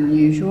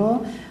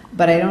unusual.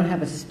 But I don't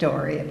have a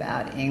story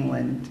about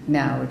England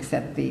now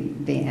except the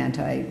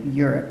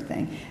anti-Europe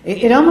thing.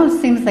 It almost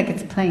seems like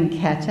it's playing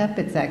catch-up.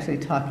 It's actually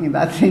talking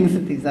about things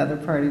that these other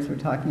parties were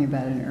talking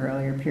about in an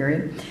earlier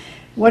period.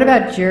 What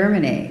about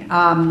Germany?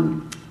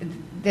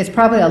 There's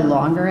probably a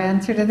longer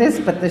answer to this,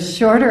 but the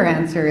shorter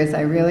answer is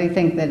I really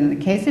think that in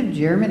the case of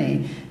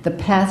Germany, the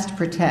past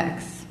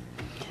protects.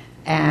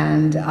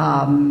 And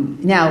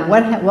now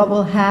what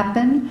will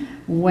happen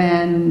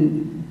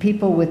when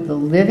people with the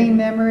living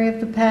memory of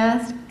the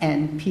past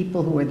and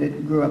people who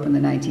grew up in the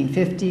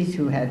 1950s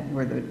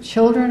were the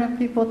children of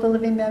people with the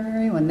living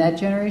memory, when that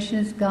generation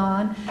is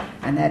gone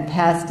and that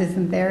past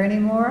isn't there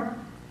anymore,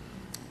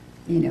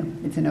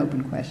 it's an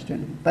open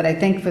question. But I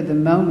think for the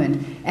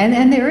moment,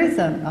 and there is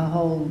a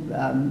whole,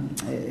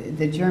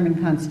 the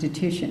German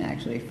Constitution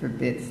actually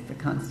forbids the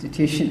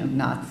constitution of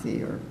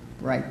Nazi or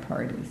right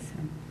parties.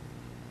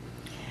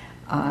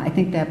 I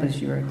think that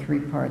was your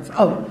 3 parts.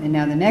 Oh, and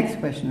now the next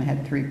question, I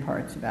had 3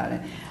 parts about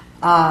it.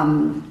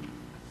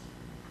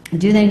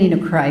 Do they need a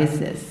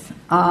crisis?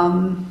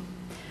 I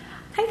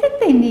think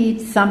they need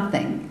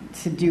something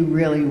to do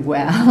really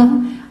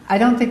well. I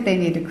don't think they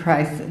need a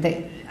crisis.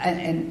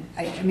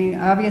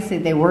 Obviously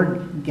they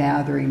were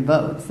gathering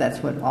votes.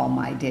 That's what all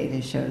my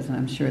data shows, and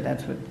I'm sure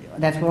that's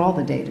what all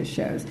the data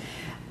shows.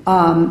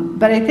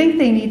 But I think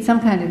they need some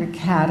kind of a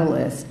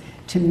catalyst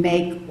to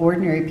make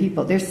ordinary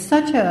people. There's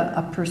such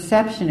a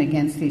perception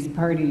against these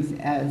parties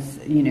as,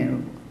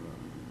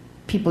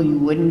 people you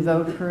wouldn't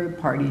vote for,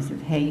 parties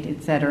of hate,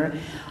 etc.,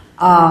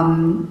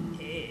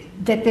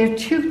 that there are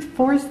 2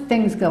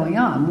 things going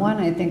on. One,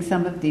 I think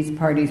some of these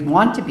parties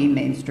want to be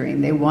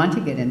mainstream. They want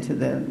to get into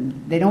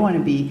they don't want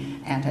to be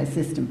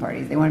anti-system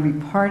parties. They want to be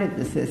part of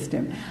the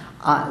system.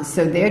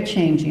 So they're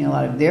changing a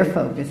lot of their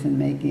focus and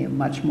making it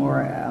much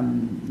more,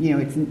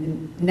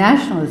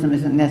 nationalism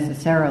isn't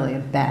necessarily a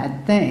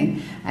bad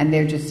thing, and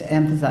they're just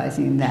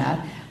emphasizing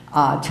that,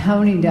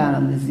 toning down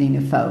on the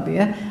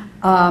xenophobia.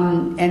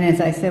 And as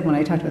I said when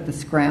I talked about the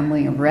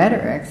scrambling of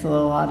rhetorics, a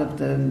lot of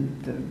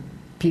the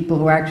people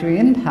who are actually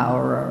in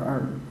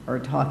power are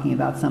talking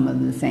about some of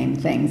the same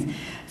things.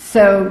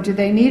 So do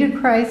they need a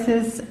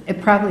crisis?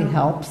 It probably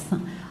helps,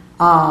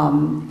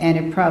 and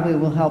it probably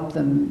will help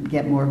them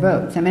get more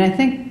votes. I mean, I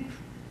think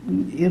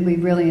it'll be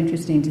really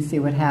interesting to see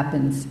what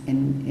happens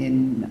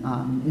in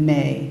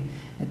May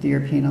at the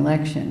European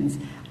elections.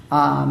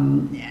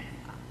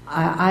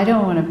 I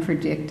don't want to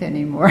predict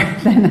any more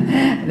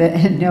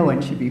than no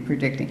one should be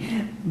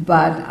predicting.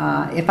 But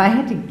if I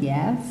had to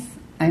guess,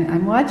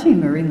 I'm watching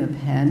Marine Le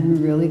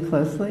Pen really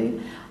closely.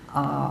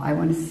 I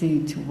want to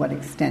see to what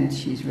extent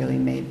she's really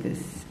made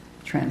this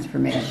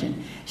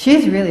transformation.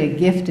 She's really a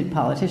gifted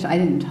politician. I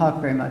didn't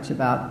talk very much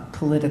about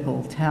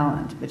political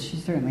talent, but she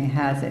certainly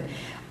has it.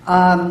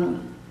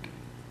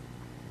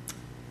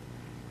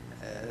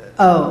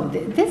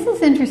 This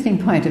is an interesting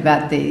point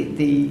about the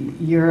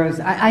euros.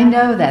 I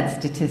know that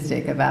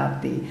statistic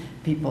about the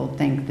people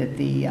think that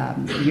the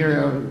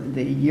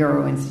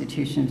euro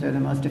institutions are the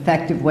most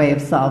effective way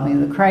of solving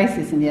the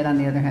crisis, and yet on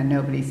the other hand,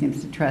 nobody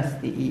seems to trust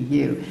the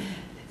EU.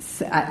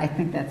 So I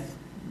think that's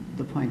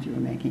the point you were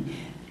making.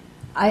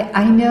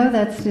 I know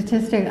that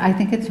statistic. I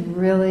think it's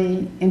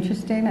really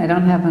interesting. I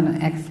don't have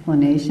an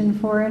explanation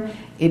for it.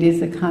 It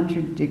is a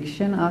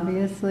contradiction,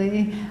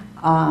 obviously,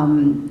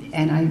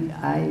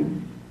 and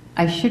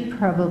I should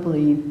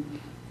probably,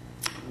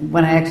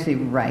 when I actually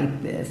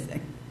write this,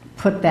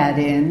 put that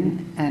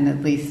in and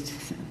at least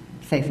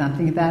say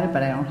something about it,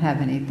 but I don't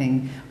have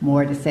anything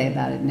more to say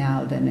about it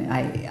now than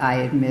I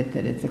admit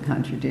that it's a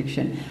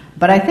contradiction.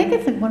 But I think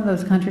it's one of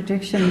those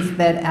contradictions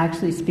that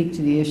actually speak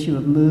to the issue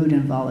of mood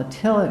and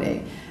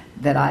volatility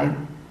that I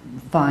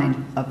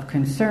find of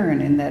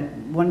concern, and that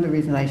one of the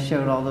reasons I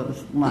showed all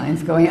those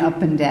lines going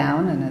up and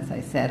down, and as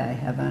I said, I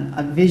have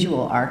a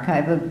visual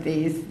archive of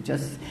these,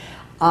 just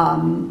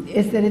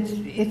is that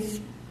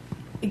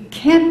it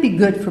can't be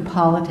good for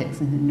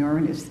politics, in the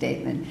normative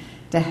statement,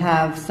 to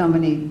have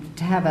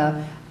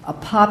a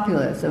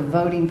populace, a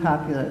voting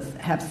populace,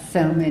 have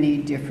so many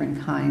different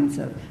kinds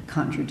of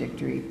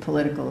contradictory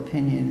political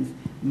opinions,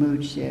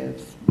 mood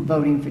shifts,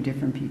 voting for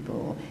different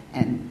people,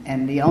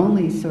 and the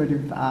only sort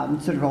of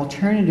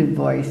alternative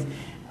voice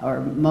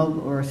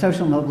or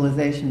social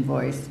mobilization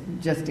voice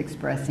just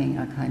expressing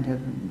a kind of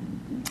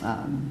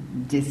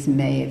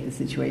dismay at the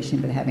situation,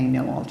 but having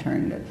no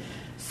alternative.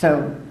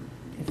 So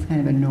it's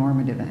kind of a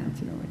normative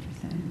answer to what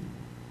you're saying.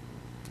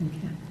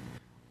 Okay.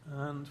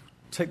 And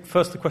take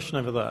first the question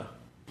over there.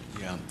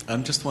 Yeah,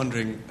 I'm just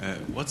wondering,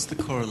 what's the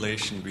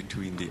correlation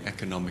between the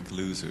economic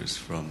losers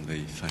from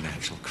the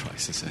financial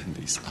crisis and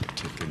this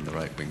uptick in the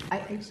right-wing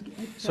parties?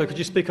 So could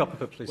you speak up a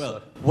bit, please, Well,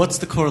 sir? what's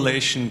the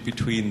correlation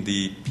between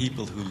the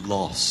people who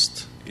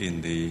lost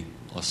in the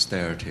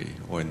austerity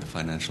or in the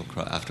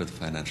after the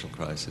financial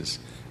crisis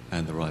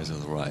and the rise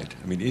of the right?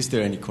 I mean, is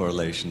there any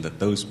correlation that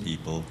those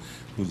people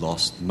who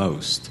lost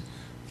most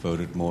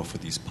voted more for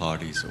these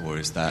parties, or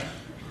is that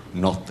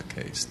not the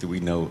case? Do we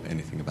know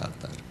anything about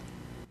that?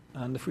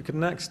 And if we could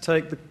next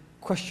take the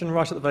question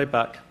right at the very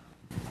back.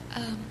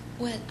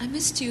 Well, I'm a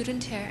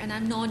student here and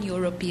I'm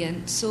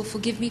non-European, so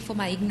forgive me for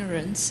my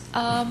ignorance.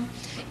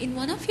 In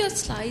one of your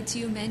slides,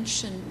 you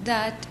mentioned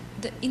that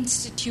the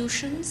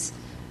institutions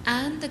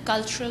and the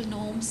cultural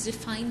norms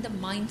define the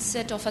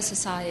mindset of a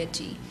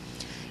society,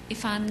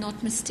 if I'm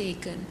not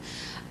mistaken.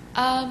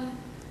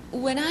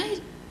 When I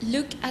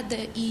look at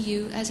the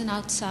EU as an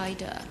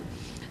outsider,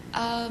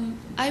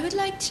 I would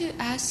like to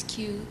ask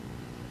you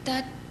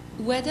that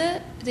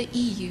whether the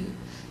EU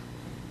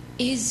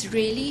is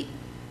really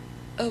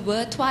a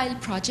worthwhile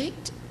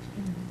project.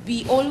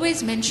 We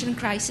always mention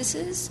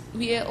crises.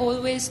 We are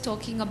always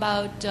talking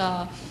about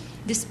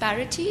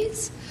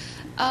disparities.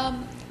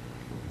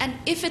 And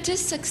if it is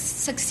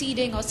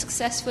succeeding or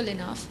successful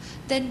enough,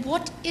 then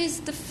what is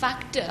the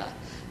factor,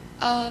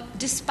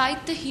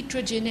 despite the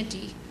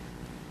heterogeneity,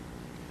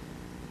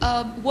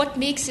 what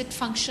makes it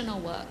function or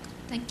work?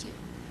 Thank you.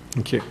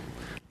 Thank you.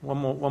 One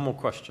more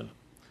question.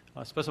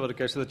 I suppose I ought to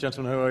go to the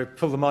gentleman who I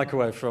pulled the mic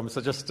away from, so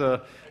just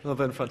a little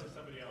bit in front.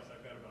 Somebody else,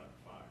 I've got about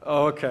 5.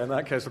 Oh, okay, in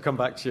that case, we'll come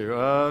back to you.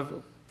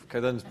 Okay,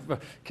 then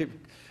get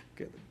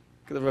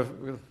the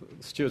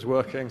stewards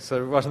working, so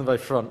right in the very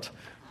front.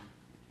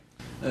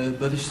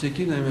 Barış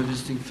Tekin, I'm a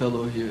visiting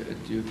fellow here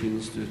at the European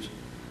Institute.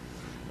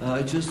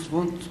 I just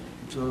want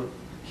to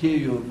hear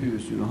your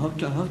views.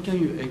 How can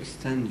you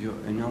extend your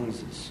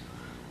analysis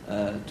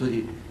to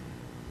the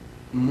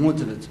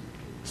moderate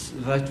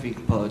right-wing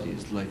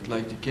parties, like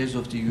the case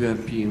of the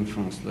UMP in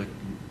France, like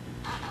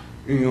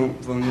Union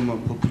pour le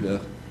Mouvement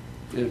Populaire,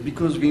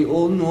 because we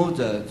all know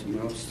that,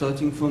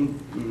 starting from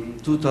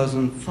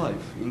 2005,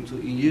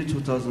 in year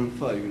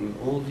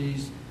 2005, all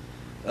these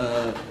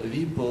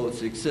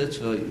reports,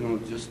 etc.,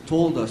 just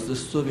told us the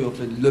story of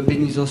a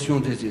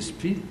lebenisation des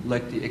esprits,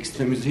 like the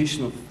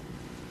extremization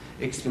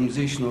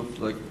of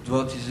like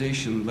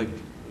droitization, like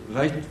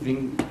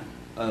right-wing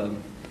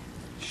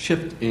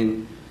shift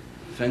in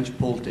French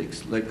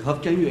politics. Like, how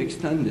can you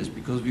extend this?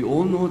 Because we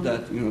all know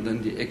that,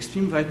 then the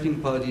extreme right-wing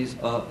parties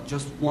are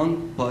just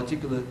one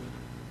particular,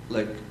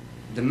 like,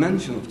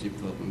 dimension of the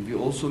problem. We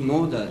also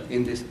know that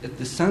at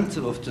the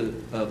center of the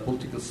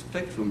political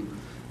spectrum,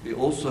 we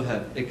also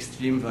have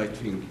extreme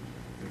right-wing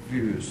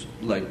views.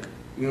 Like,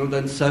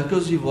 that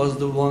Sarkozy was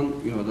the one,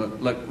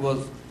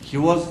 he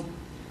was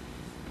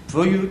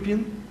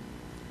pro-European.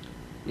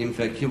 In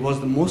fact, he was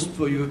the most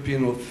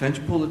pro-European of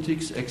French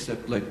politics,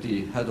 except like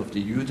the head of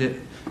the UDF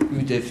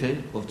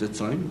of the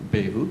time,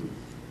 Beirut.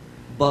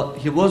 But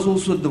he was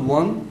also the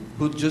one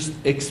who just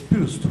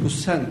expulsed, who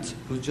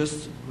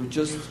just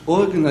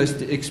organized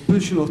the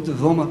expulsion of the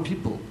Roma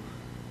people.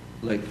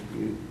 Like,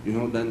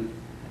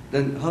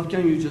 then how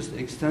can you just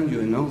extend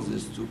your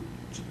analysis to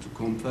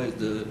comprise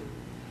the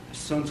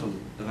central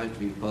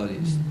right-wing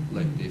parties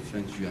like the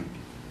French UMP?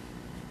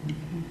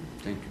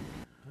 Thank you.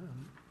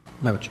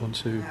 Mabel, do you want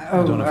to? I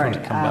don't know if you want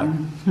to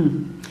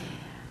come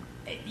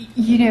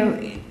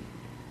back.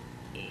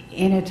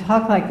 In a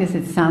talk like this,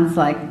 it sounds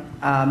like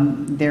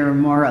there are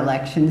more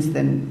elections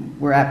than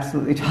we're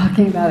absolutely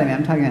talking about. I mean,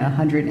 I'm talking about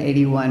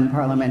 181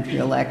 parliamentary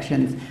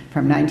elections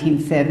from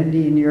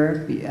 1970 in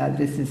Europe.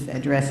 This is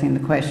addressing the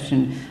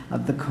question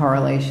of the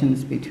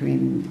correlations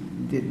between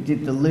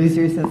did the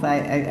losers of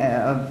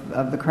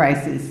the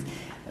crisis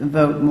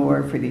vote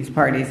more for these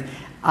parties.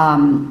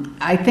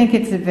 I think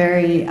it's a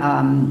very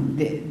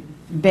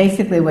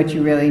basically what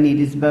you really need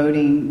is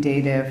voting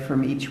data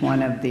from each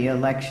one of the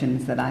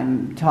elections that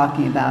I'm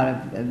talking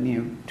about,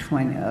 the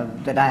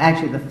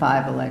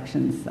 5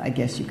 elections, I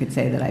guess you could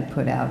say, that I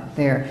put out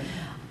there.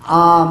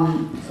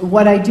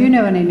 What I do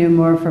know, and I knew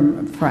more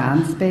from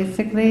France,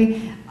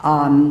 basically,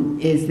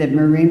 is that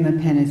Marine Le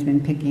Pen has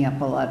been picking up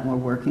a lot more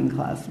working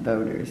class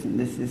voters, and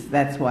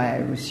that's why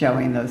I was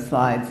showing those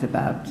slides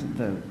about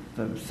the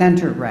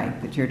center right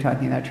that you're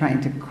talking about,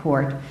 trying to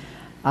court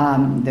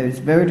those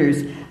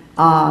voters.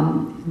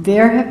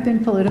 There have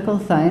been political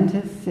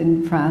scientists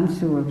in France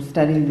who have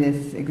studied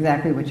this,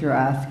 exactly what you're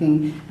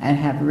asking, and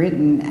have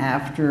written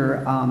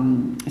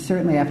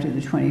certainly after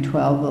the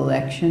 2012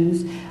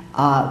 elections,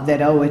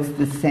 that, it's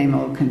the same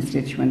old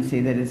constituency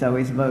that has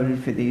always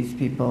voted for these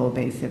people,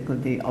 basically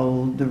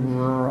the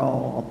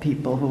rural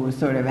people who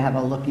sort of have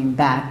a looking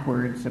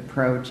backwards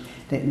approach.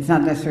 That it's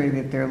not necessarily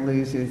that they're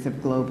losers of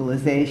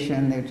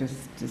globalization, they're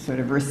just sort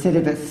of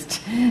recidivist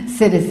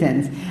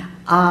citizens.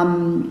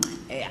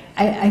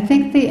 I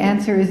think the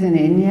answer isn't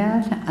in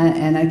yet,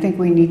 and I think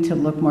we need to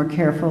look more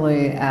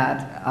carefully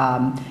at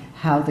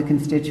how the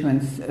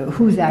constituents,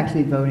 who's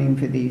actually voting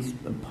for these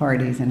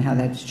parties and how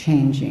that's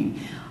changing.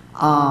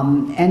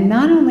 And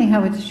not only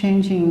how it's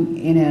changing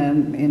in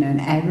an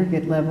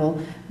aggregate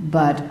level,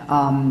 but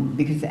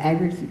because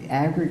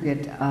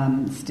aggregate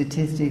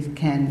statistics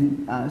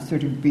can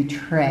sort of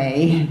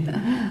betray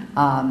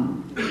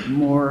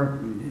more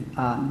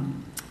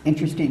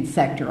interesting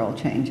sectoral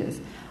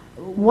changes.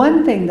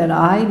 One thing that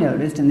I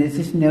noticed, and there's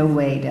just no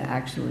way to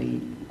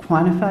actually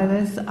quantify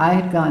this, I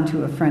had gone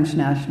to a French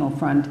National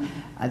Front.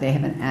 They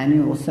have an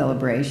annual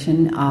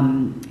celebration.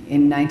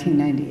 In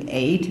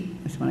 1998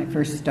 was when I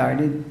first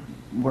started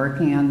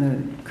working on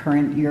the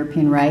current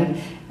European right.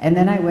 And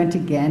then I went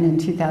again in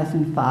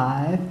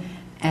 2005.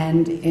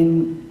 And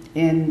in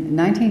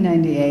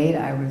 1998,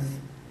 I was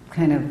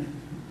kind of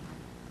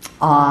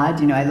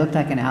odd. I looked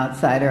like an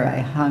outsider. I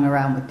hung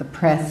around with the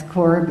press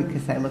corps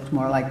because I looked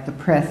more like the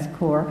press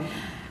corps.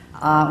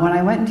 When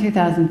I went in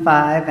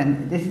 2005,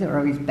 and this is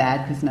always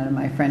bad because none of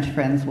my French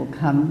friends will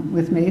come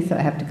with me, so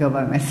I have to go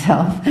by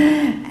myself.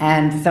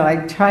 And so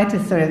I tried to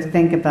sort of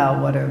think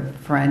about what a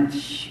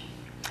French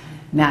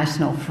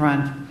National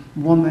Front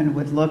woman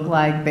would look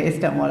like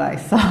based on what I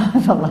saw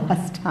the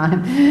last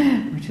time,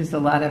 which was a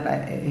lot of,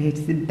 it's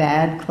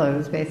bad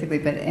clothes basically,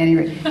 but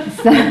anyway,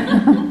 so,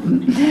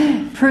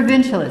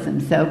 provincialism,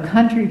 so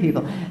country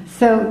people.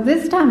 So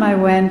this time I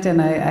went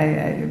and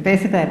I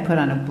put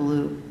on a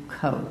blue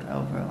coat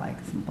over like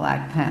some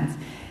black pants.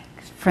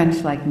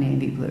 French like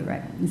navy blue,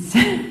 right?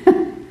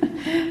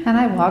 And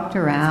I walked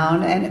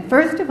around, and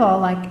first of all,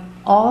 like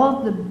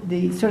all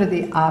the sort of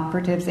the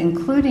operatives,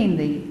 including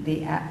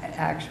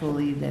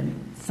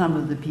some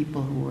of the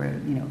people who were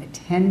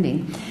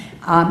attending,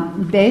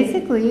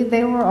 basically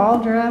they were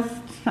all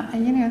dressed.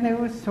 They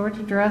were sort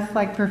of dressed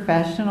like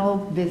professional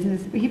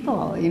business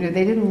people. They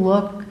didn't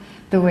look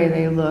the way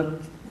they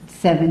looked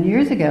 7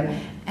 years ago.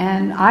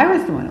 And I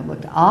was the one who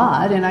looked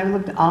odd, and I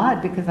looked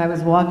odd because I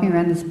was walking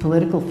around this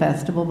political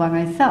festival by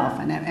myself.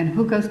 And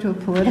who goes to a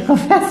political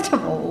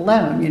festival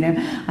alone,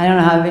 I don't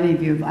know how many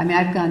of you,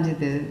 I've gone to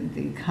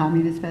the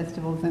communist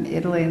festivals in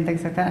Italy and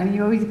things like that.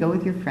 You always go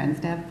with your friends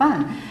to have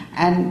fun.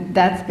 And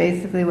that's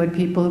basically what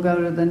people who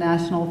go to the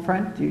National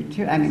Front do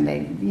too.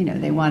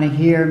 They want to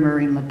hear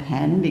Marine Le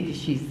Pen because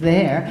she's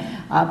there,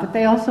 but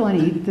they also want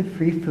to eat the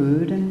free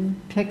food and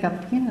pick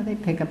up, they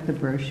pick up the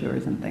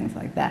brochures and things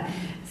like that.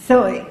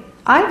 So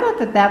I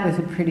thought that was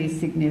a pretty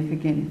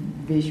significant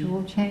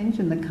visual change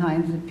in the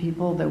kinds of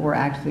people that were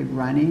actually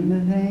running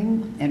the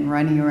thing and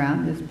running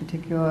around this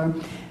particular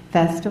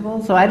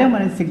festival. So I don't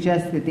want to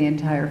suggest that the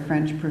entire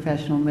French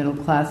professional middle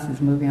class is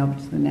moving over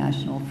to the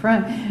National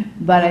Front,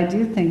 but I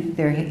do think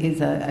there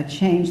is a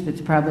change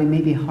that's probably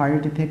maybe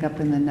harder to pick up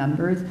in the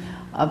numbers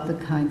of the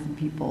kinds of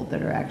people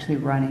that are actually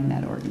running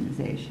that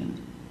organization.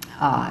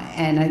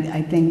 And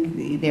I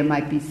think there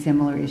might be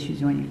similar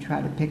issues when you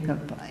try to pick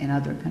up in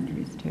other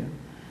countries too.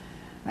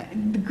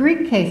 The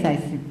Greek case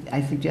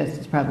I suggest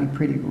is probably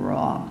pretty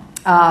raw.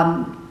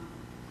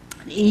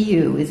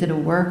 EU, is it a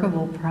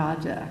workable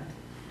project?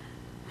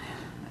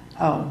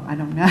 Oh, I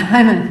don't know.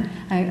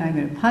 I'm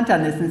going to punt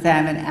on this and say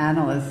I'm an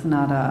analyst,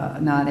 not a.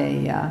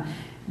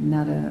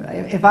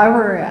 If I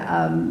were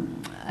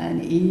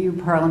an EU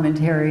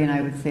parliamentarian,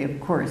 I would say, of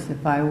course.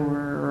 If I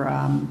were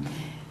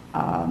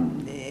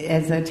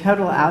as a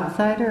total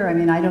outsider, I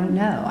mean, I don't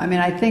know. I mean,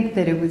 I think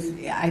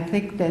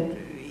that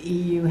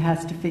EU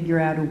has to figure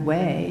out a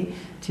way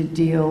to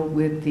deal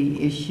with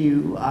the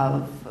issue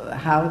of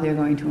how they're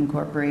going to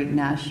incorporate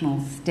national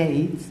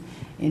states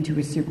into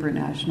a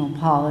supranational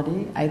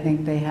polity. I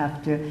think they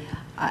have to.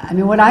 I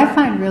mean, what I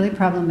find really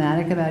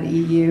problematic about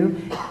EU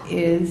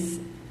is,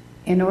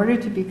 in order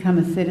to become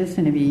a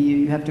citizen of EU,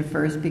 you have to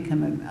first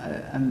become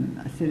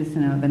a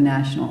citizen of a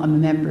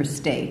member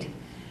state.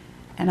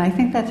 And I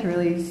think that's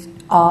really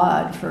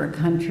odd for a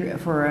country,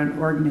 for an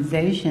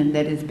organization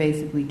that is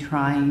basically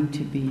trying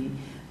to be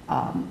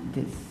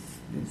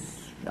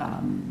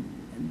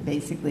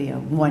basically a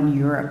one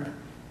Europe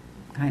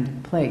kind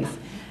of place.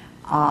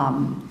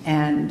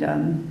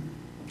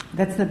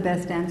 That's the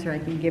best answer I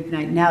can give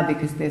right now,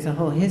 because there's a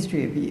whole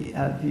history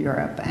of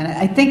Europe. And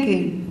I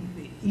think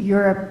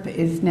Europe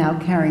is now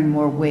carrying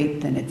more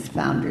weight than its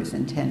founders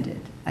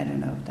intended. I don't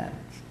know if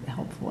that's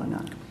helpful or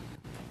not. The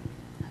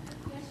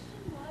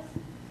question was,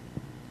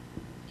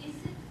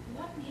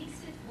 what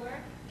makes it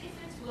work if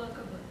it's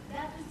workable?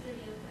 That was the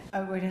real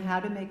question. How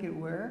to make it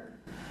work?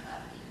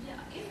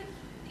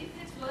 If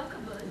it's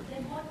workable,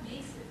 then what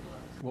makes it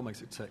work? What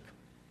makes it tick?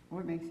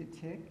 What makes it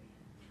tick?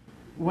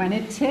 When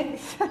it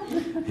ticks?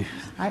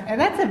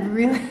 That's a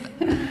really...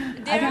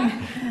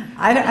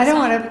 I don't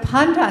want to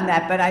punt on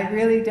that, but I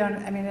really don't...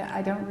 I mean,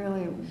 I don't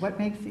really... What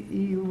makes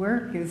EU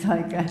work is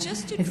like...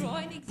 Just to draw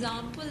an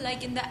example,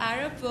 like in the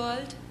Arab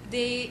world,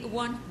 they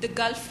want the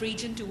Gulf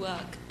region to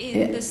work.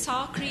 In the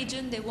SAARC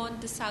region, they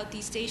want the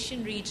Southeast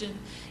Asian region.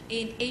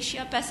 In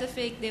Asia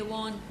Pacific, they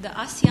want the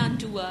ASEAN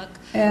to work.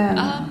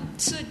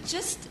 So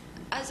just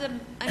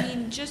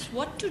just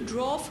what to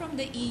draw from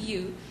the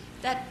EU,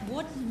 that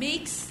what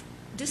makes,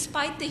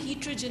 despite the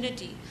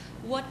heterogeneity,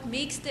 what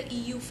makes the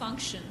EU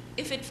function,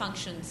 if it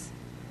functions?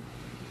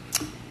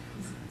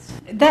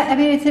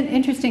 It's an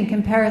interesting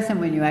comparison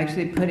when you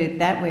actually put it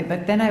that way,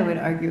 but then I would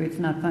argue it's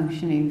not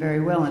functioning very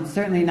well. It's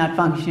certainly not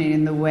functioning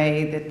in the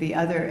way that the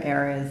other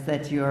areas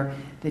that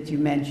you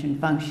mentioned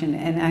function.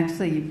 And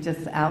actually, you've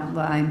just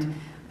outlined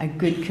a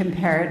good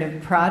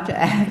comparative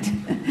project,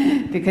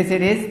 because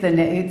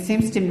it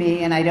seems to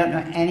me, and I don't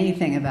know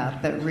anything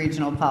about the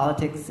regional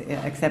politics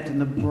except in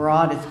the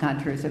broadest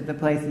contours of the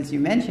places you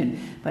mentioned,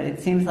 but it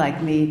seems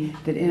like me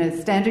that in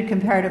a standard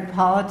comparative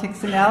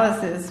politics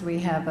analysis, we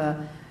have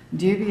a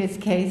dubious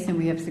case and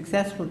we have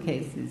successful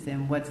cases,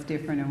 and what's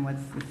different and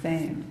what's the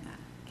same.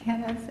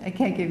 I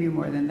can't give you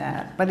more than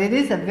that, but it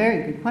is a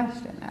very good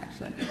question,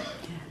 actually.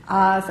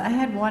 So I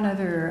had one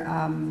other...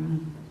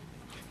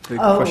 The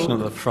question at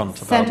the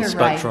front about the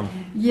spectrum.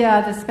 Right.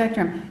 Yeah, the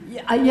spectrum.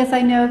 Yes,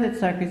 I know that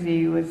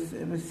Sarkozy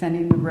was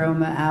sending the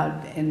Roma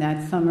out in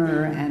that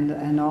summer,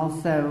 and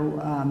also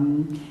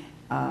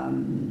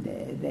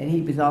that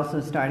he was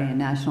also starting a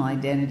national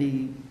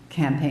identity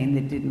campaign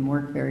that didn't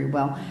work very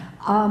well.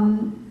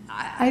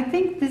 I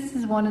think this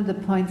is one of the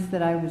points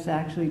that I was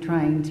actually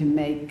trying to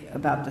make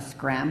about the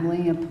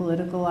scrambling of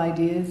political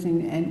ideas,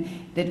 and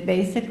that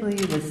basically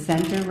the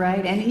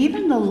center-right and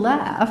even the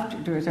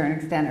left, to a certain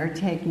extent, are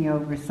taking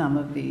over some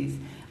of these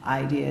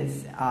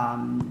ideas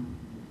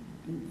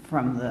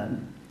from the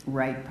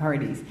right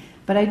parties.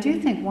 But I do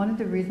think one of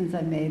the reasons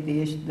I made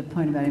the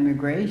point about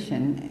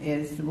immigration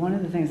is one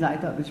of the things I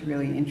thought was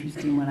really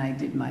interesting when I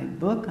did my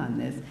book on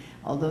this,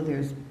 although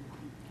there's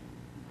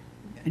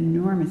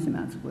enormous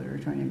amounts of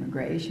literature on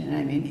immigration.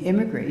 I mean,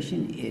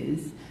 immigration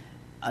is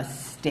a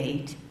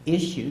state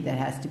issue that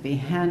has to be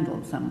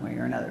handled some way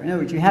or another. In other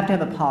words, you have to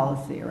have a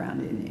policy around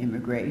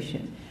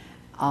immigration.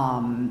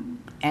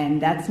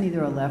 And that's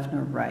neither a left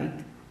nor right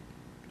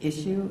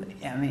issue.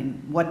 I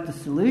mean, what the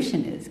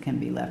solution is can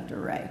be left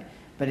or right,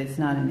 but it's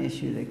not an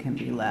issue that can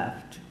be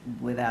left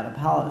without a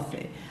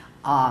policy.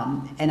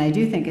 And I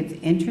do think it's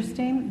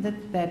interesting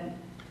that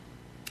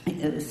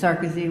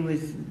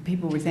Sarkozy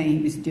people were saying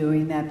he was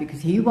doing that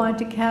because he wanted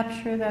to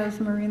capture those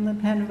Marine Le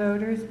Pen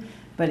voters,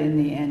 but in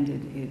the end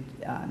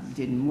it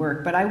didn't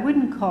work. But I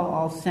wouldn't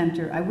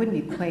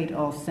equate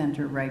all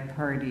center-right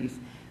parties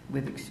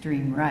with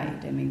extreme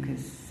right. I mean,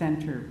 because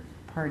center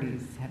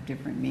parties have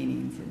different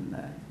meanings in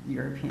the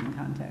European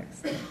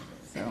context.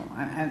 So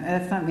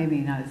that's maybe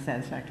not a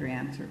satisfactory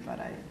answer,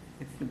 but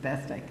it's the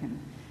best I can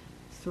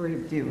sort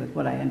of do with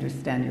what I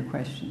understand your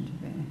question to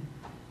be.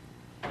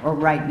 Or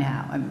right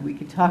now. I mean, we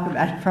could talk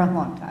about it for a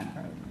long time,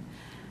 probably.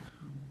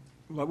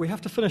 Well, we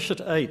have to finish at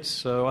 8,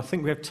 so I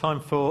think we have time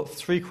for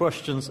 3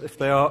 questions, if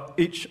they are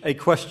each a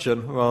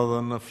question rather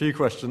than a few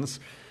questions,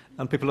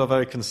 and people are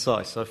very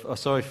concise. I'm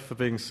sorry for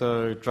being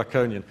so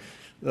draconian.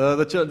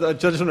 The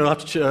gentleman will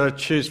have to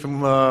choose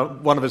from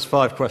one of his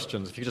 5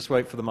 questions, if you could just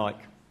wait for the mic.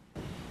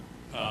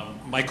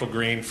 Michael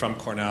Green from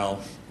Cornell.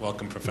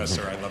 Welcome,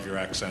 Professor. I love your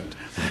accent.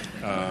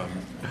 A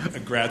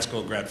grad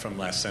school grad from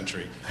last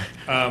century.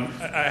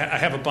 I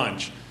have a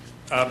bunch,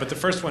 but the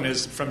first one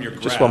is from your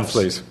graphs. Just one,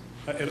 please.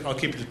 I'll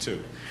keep it to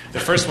 2.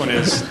 The first one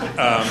is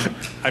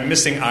I'm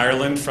missing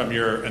Ireland from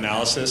your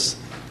analysis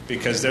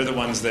because they're the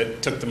ones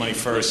that took the money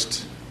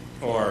first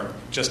or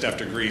just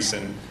after Greece,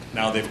 and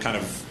now they've kind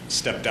of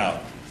stepped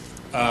out.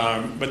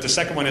 But the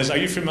second one is, are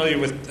you familiar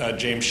with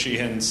James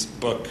Sheehan's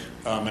book,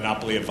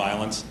 Monopoly of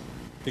Violence?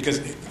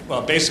 Because,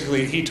 well,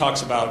 basically he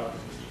talks about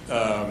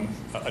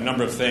a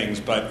number of things,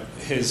 but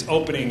his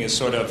opening is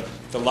sort of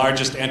the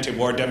largest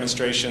anti-war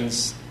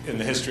demonstrations in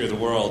the history of the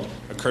world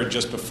occurred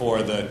just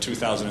before the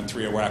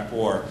 2003 Iraq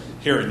War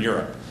here in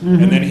Europe.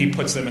 Mm-hmm. And then he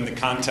puts them in the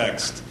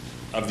context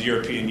of the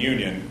European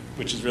Union,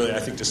 which is really, I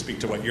think, to speak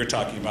to what you're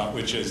talking about,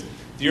 which is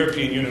the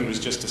European Union was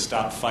just to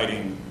stop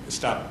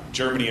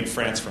Germany and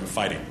France from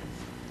fighting.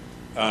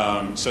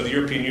 So the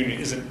European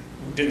Union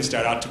didn't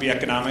start out to be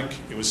economic.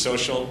 It was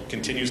social,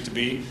 continues to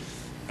be.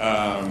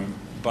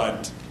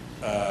 But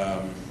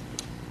I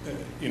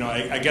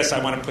guess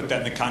I want to put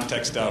that in the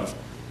context of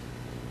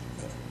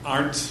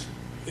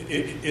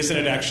isn't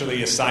it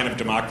actually a sign of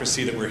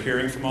democracy that we're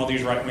hearing from all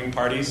these right-wing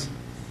parties?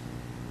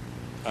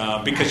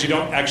 Because you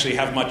don't actually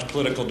have much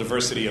political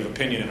diversity of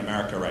opinion in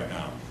America right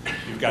now.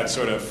 You've got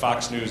sort of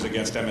Fox News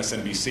against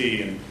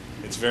MSNBC, and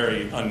it's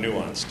very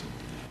unnuanced.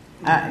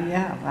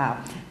 Yeah, wow.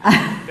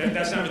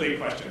 That's not really a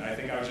question. I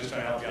think I was just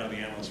trying to help you out of the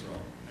analyst role.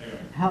 Anyway,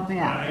 help me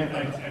out.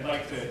 I'd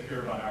like to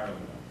hear about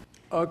Ireland.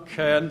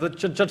 Okay, and the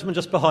gentleman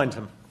just behind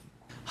him.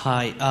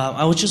 Hi,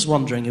 I was just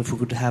wondering if we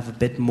could have a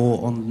bit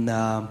more on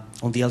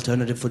the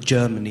alternative for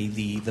Germany,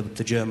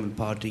 the German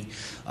party,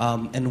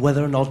 and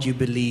whether or not you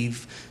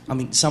believe. I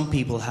mean, some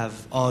people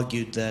have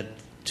argued that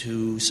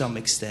to some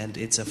extent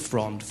it's a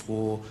front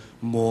for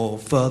more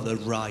further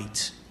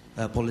right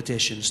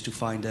politicians to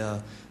find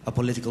a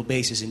political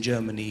basis in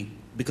Germany,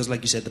 because,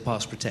 like you said, the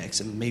past protects,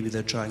 and maybe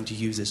they're trying to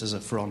use this as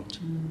a front.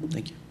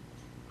 Thank you.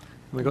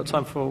 We've got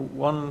time for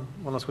one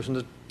last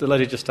question. The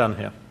lady just down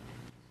here.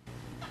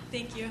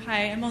 Thank you.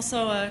 Hi, I'm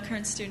also a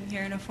current student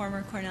here and a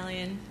former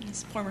Cornellian,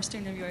 former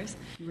student of yours.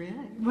 Really?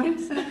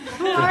 What's that?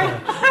 Who are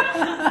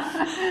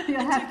you?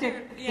 You'll have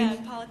to...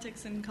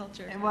 politics and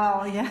culture.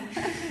 Well, yeah.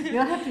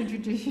 You'll have to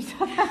introduce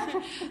yourself.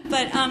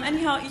 But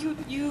anyhow,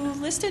 you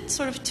listed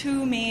sort of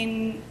 2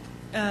 main,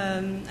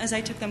 as I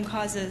took them,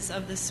 causes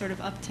of this sort of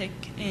uptick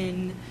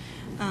in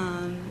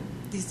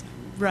these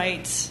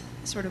right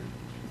sort of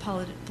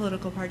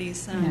political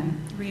parties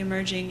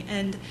reemerging,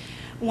 and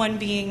one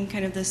being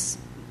kind of this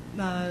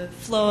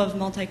flow of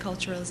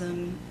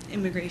multiculturalism,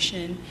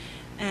 immigration,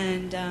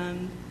 and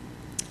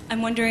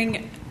I'm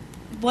wondering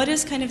what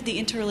is kind of the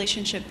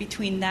interrelationship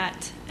between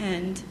that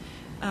and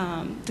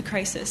the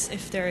crisis,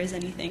 if there is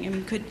anything. I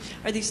mean,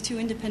 are these 2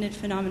 independent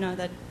phenomena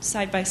that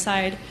side by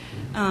side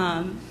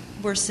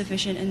were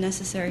sufficient and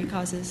necessary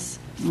causes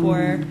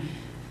for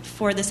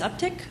this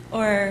uptick,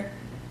 or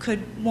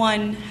could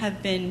one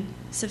have been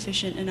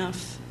sufficient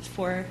enough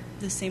for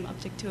the same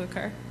uptick to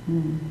occur?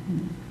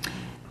 Mm-hmm.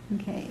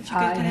 Okay. If you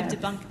could kind of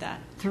debunk that.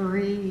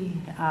 3.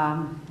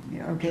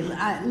 Okay.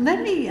 I'm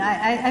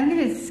going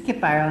to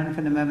skip Ireland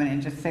for the moment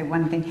and just say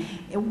one thing.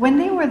 When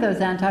there were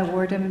those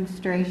anti-war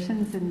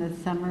demonstrations in the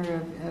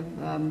summer of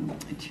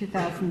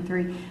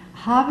 2003,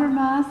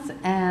 Habermas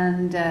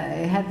and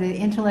had the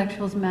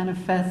Intellectuals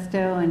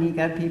Manifesto, and he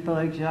got people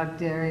like Jacques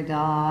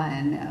Derrida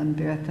and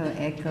Umberto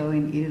Eco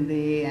in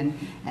Italy, and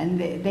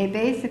they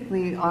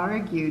basically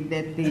argued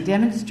that the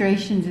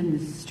demonstrations in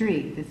the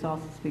street, this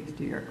also speaks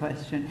to your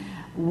question,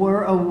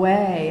 were a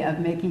way of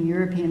making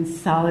Europeans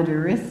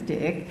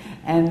solidaristic,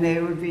 and they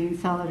were being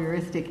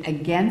solidaristic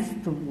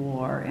against the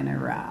war in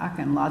Iraq,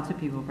 and lots of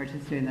people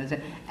participated in those,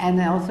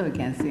 and also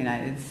against the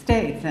United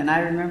States. And I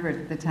remember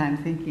at the time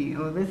thinking,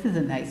 oh, this is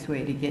a nice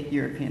way to get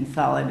European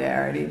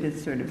solidarity, to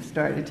sort of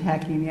start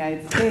attacking the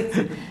United States.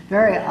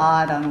 Very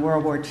odd on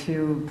World War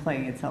II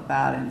playing itself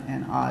out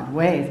in odd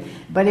ways.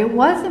 But it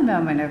was a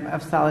moment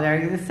of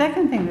solidarity. The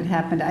second thing that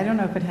happened, I don't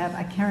know if it happened,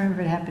 I can't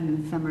remember if it happened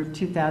in the summer of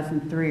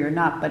 2003 or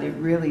not, but it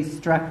really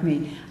struck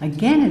me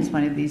again as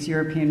one of these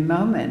European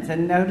moments.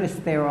 And notice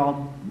they were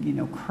all,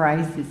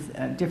 crisis,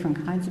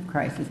 different kinds of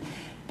crisis.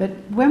 But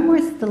when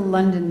was the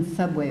London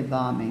subway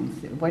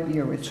bombings? What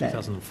year was that?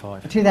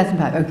 2005.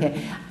 2005,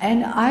 okay.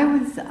 And I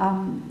was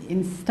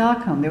in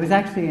Stockholm. There was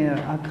actually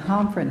a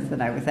conference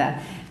that I was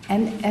at.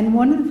 And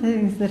one of the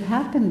things that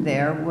happened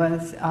there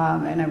was,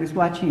 and I was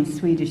watching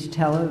Swedish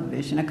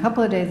television, a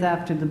couple of days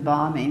after the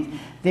bombings,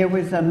 there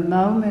was a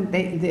moment,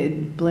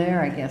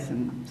 Blair, I guess,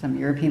 and some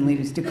European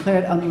leaders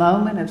declared a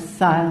moment of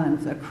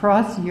silence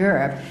across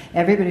Europe.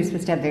 Everybody's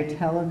supposed to have their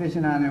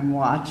television on and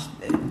watch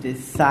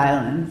this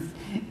silence.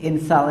 in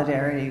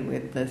solidarity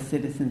with the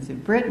citizens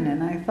of Britain.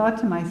 And I thought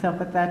to myself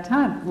at that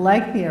time,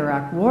 like the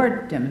Iraq War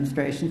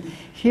demonstrations,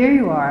 here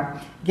you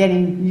are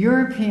getting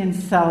European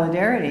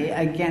solidarity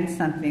against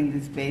something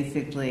that's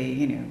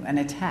basically, an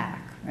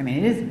attack. I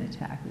mean, it is an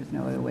attack. There's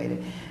no other way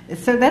to.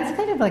 So that's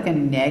kind of like a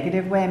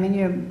negative way. I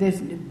mean,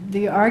 there's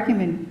the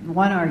argument.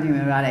 One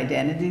argument about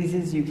identities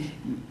is you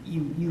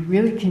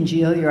really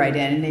congeal your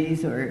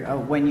identities, or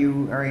when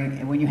you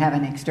have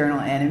an external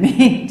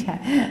enemy,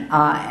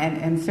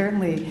 and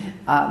certainly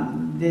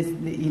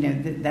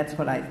that's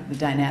what the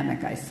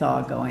dynamic I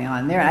saw going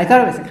on there. I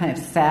thought it was a kind of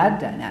sad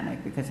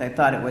dynamic because I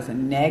thought it was a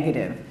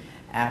negative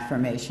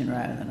affirmation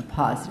rather than a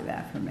positive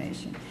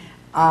affirmation.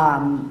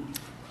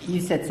 You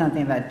said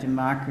something about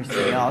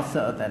democracy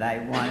also that I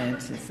wanted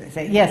to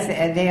say. Yes,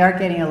 they are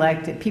getting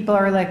elected. People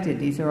are elected.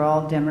 These are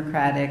all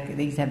democratic.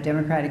 These have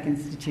democratic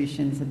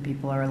institutions and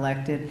people are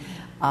elected.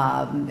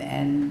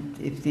 And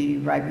if the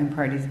right-wing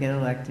parties get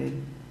elected,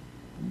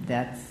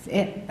 that's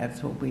it.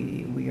 That's what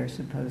we are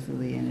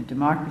supposedly in a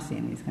democracy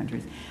in these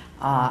countries.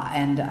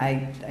 And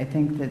I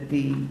think that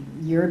the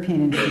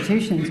European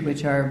institutions,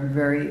 which are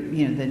very,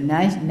 the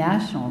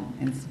national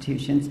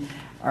institutions,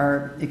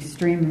 are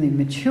extremely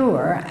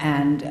mature,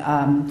 and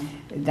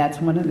that's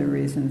one of the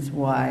reasons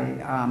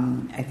why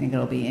I think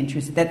it'll be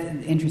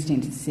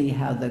interesting to see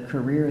how the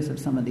careers of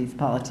some of these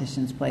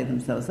politicians play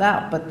themselves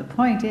out. But the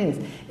point is,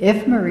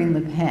 if Marine Le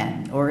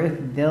Pen or if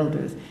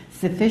Wilders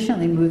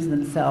sufficiently moves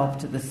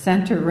themselves to the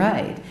center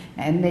right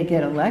and they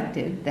get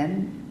elected,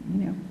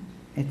 then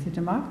it's a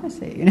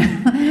democracy.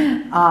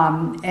 And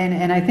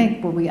I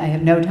think I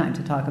have no time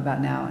to talk about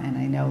now, and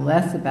I know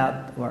less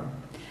about, or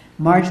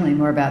marginally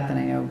more about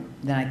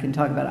than I can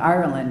talk about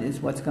Ireland,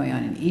 is what's going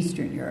on in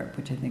Eastern Europe,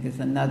 which I think is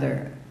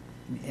another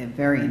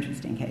very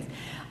interesting case.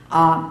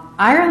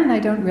 Ireland I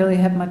don't really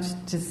have much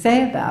to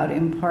say about,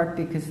 in part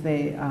because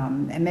they,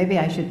 and maybe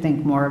I should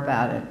think more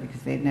about it,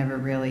 because they've never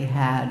really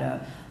had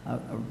a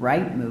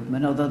right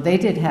movement, although they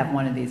did have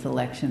one of these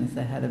elections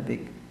that had a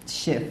big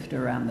shift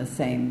around the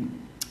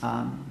same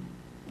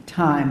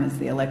time as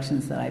the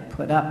elections that I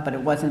put up, but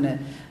it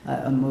wasn't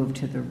a move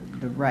to the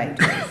right,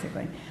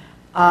 basically.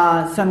 So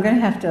I'm going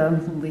to have to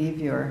leave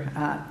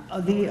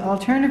the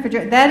alternative for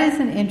Germany. That is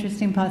an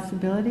interesting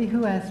possibility.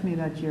 Who asked me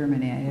about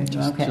Germany?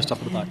 Just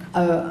up at the back.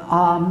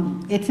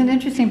 It's an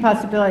interesting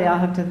possibility. I'll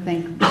have to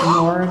think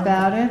more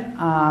about it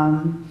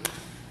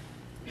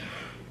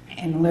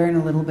and learn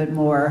a little bit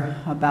more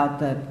about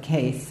the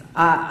case.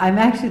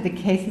 The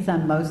cases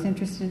I'm most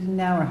interested in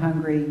now are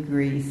Hungary,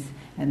 Greece,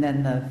 and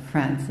then the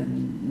France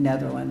and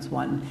Netherlands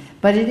one.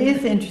 But it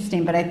is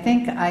interesting. But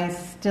I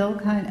still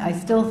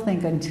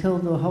think until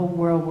the whole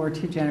World War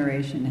II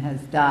generation has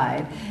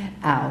died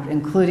out,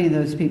 including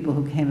those people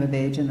who came of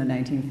age in the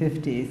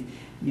 1950s,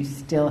 you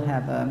still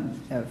have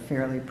a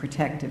fairly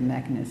protective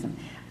mechanism.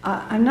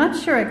 I'm not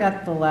sure I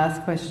got the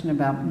last question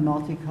about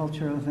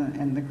multiculturalism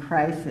and the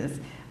crisis,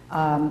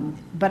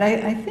 but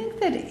I think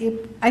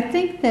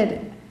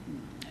that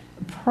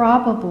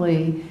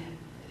probably.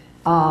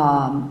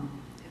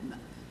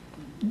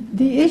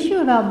 The issue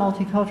about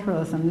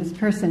multiculturalism, this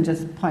person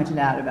just pointed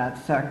out about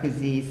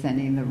Sarkozy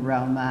sending the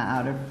Roma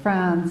out of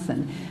France,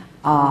 and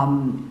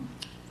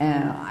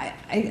I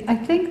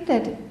think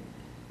that,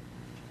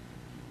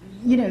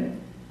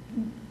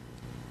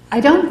 I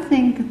don't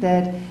think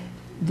that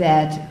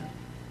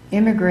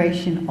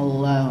immigration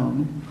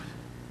alone,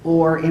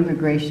 or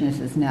immigration as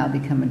has now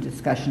become a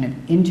discussion of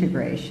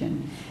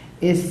integration,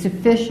 is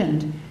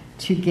sufficient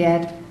to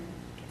get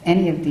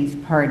any of these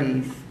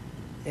parties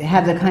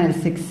have the kind of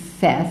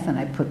success, and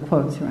I put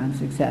quotes around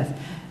success,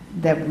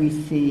 that we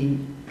see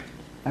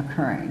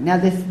occurring. Now,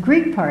 this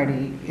Greek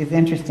party is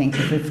interesting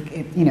because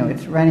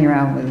it's running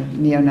around with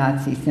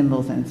neo-Nazi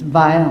symbols and it's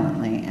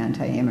violently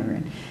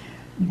anti-immigrant.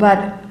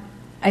 But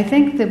I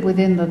think that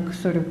within the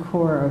sort of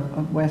core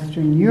of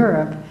Western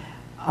Europe,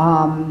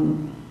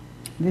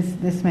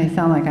 this may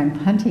sound like I'm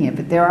punting it,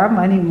 but there are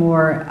many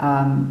more,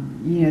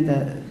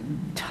 the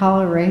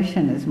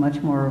toleration is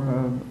much more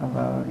of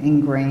a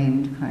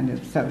ingrained kind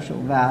of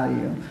social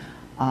value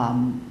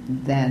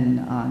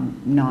than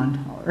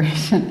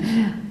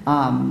non-toleration.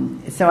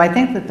 So I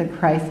think that the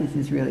crisis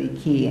is really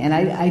key, and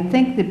I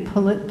think that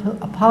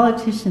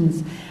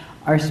politicians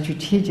are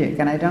strategic,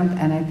 and I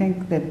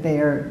think that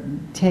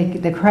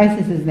the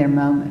crisis is their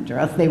moment, or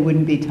else they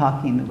wouldn't be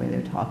talking the way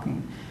they're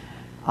talking,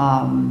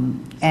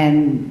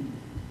 and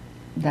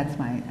that's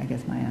my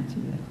answer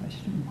to that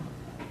question.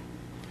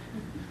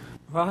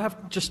 Well, I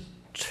have just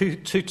two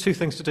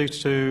things to do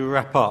to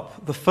wrap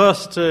up. The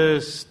first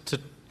is to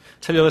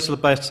tell you a little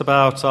bit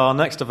about our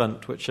next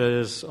event, which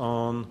is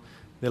on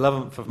the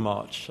 11th of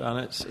March. And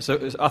I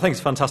think it's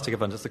a fantastic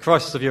event. It's the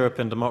Crisis of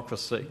European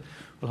Democracy.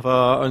 We'll have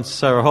our own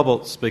Sarah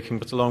Hobbolt speaking,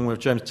 but along with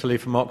James Tilley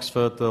from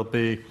Oxford, there'll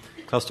be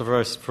Klaus de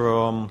Vries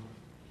from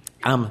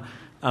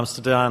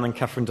Amsterdam and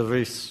Catherine de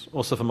Vries,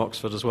 also from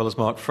Oxford, as well as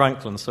Mark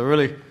Franklin. So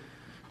really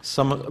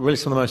some of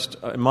the most,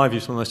 in my view,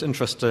 some of the most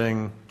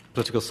interesting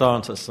political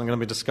scientists. I'm going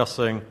to be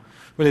discussing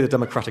really the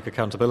democratic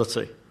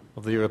accountability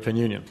of the European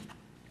Union.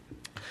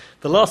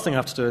 The last thing I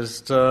have to do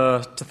is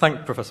to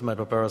thank Professor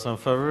Mabel Berezin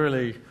for a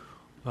really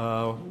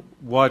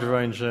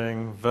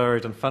wide-ranging,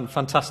 varied and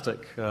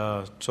fantastic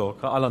talk.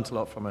 I learnt a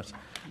lot from it,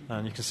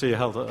 and you can see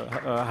how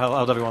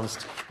held everyone's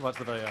right to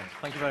the very end.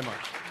 Thank you very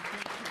much.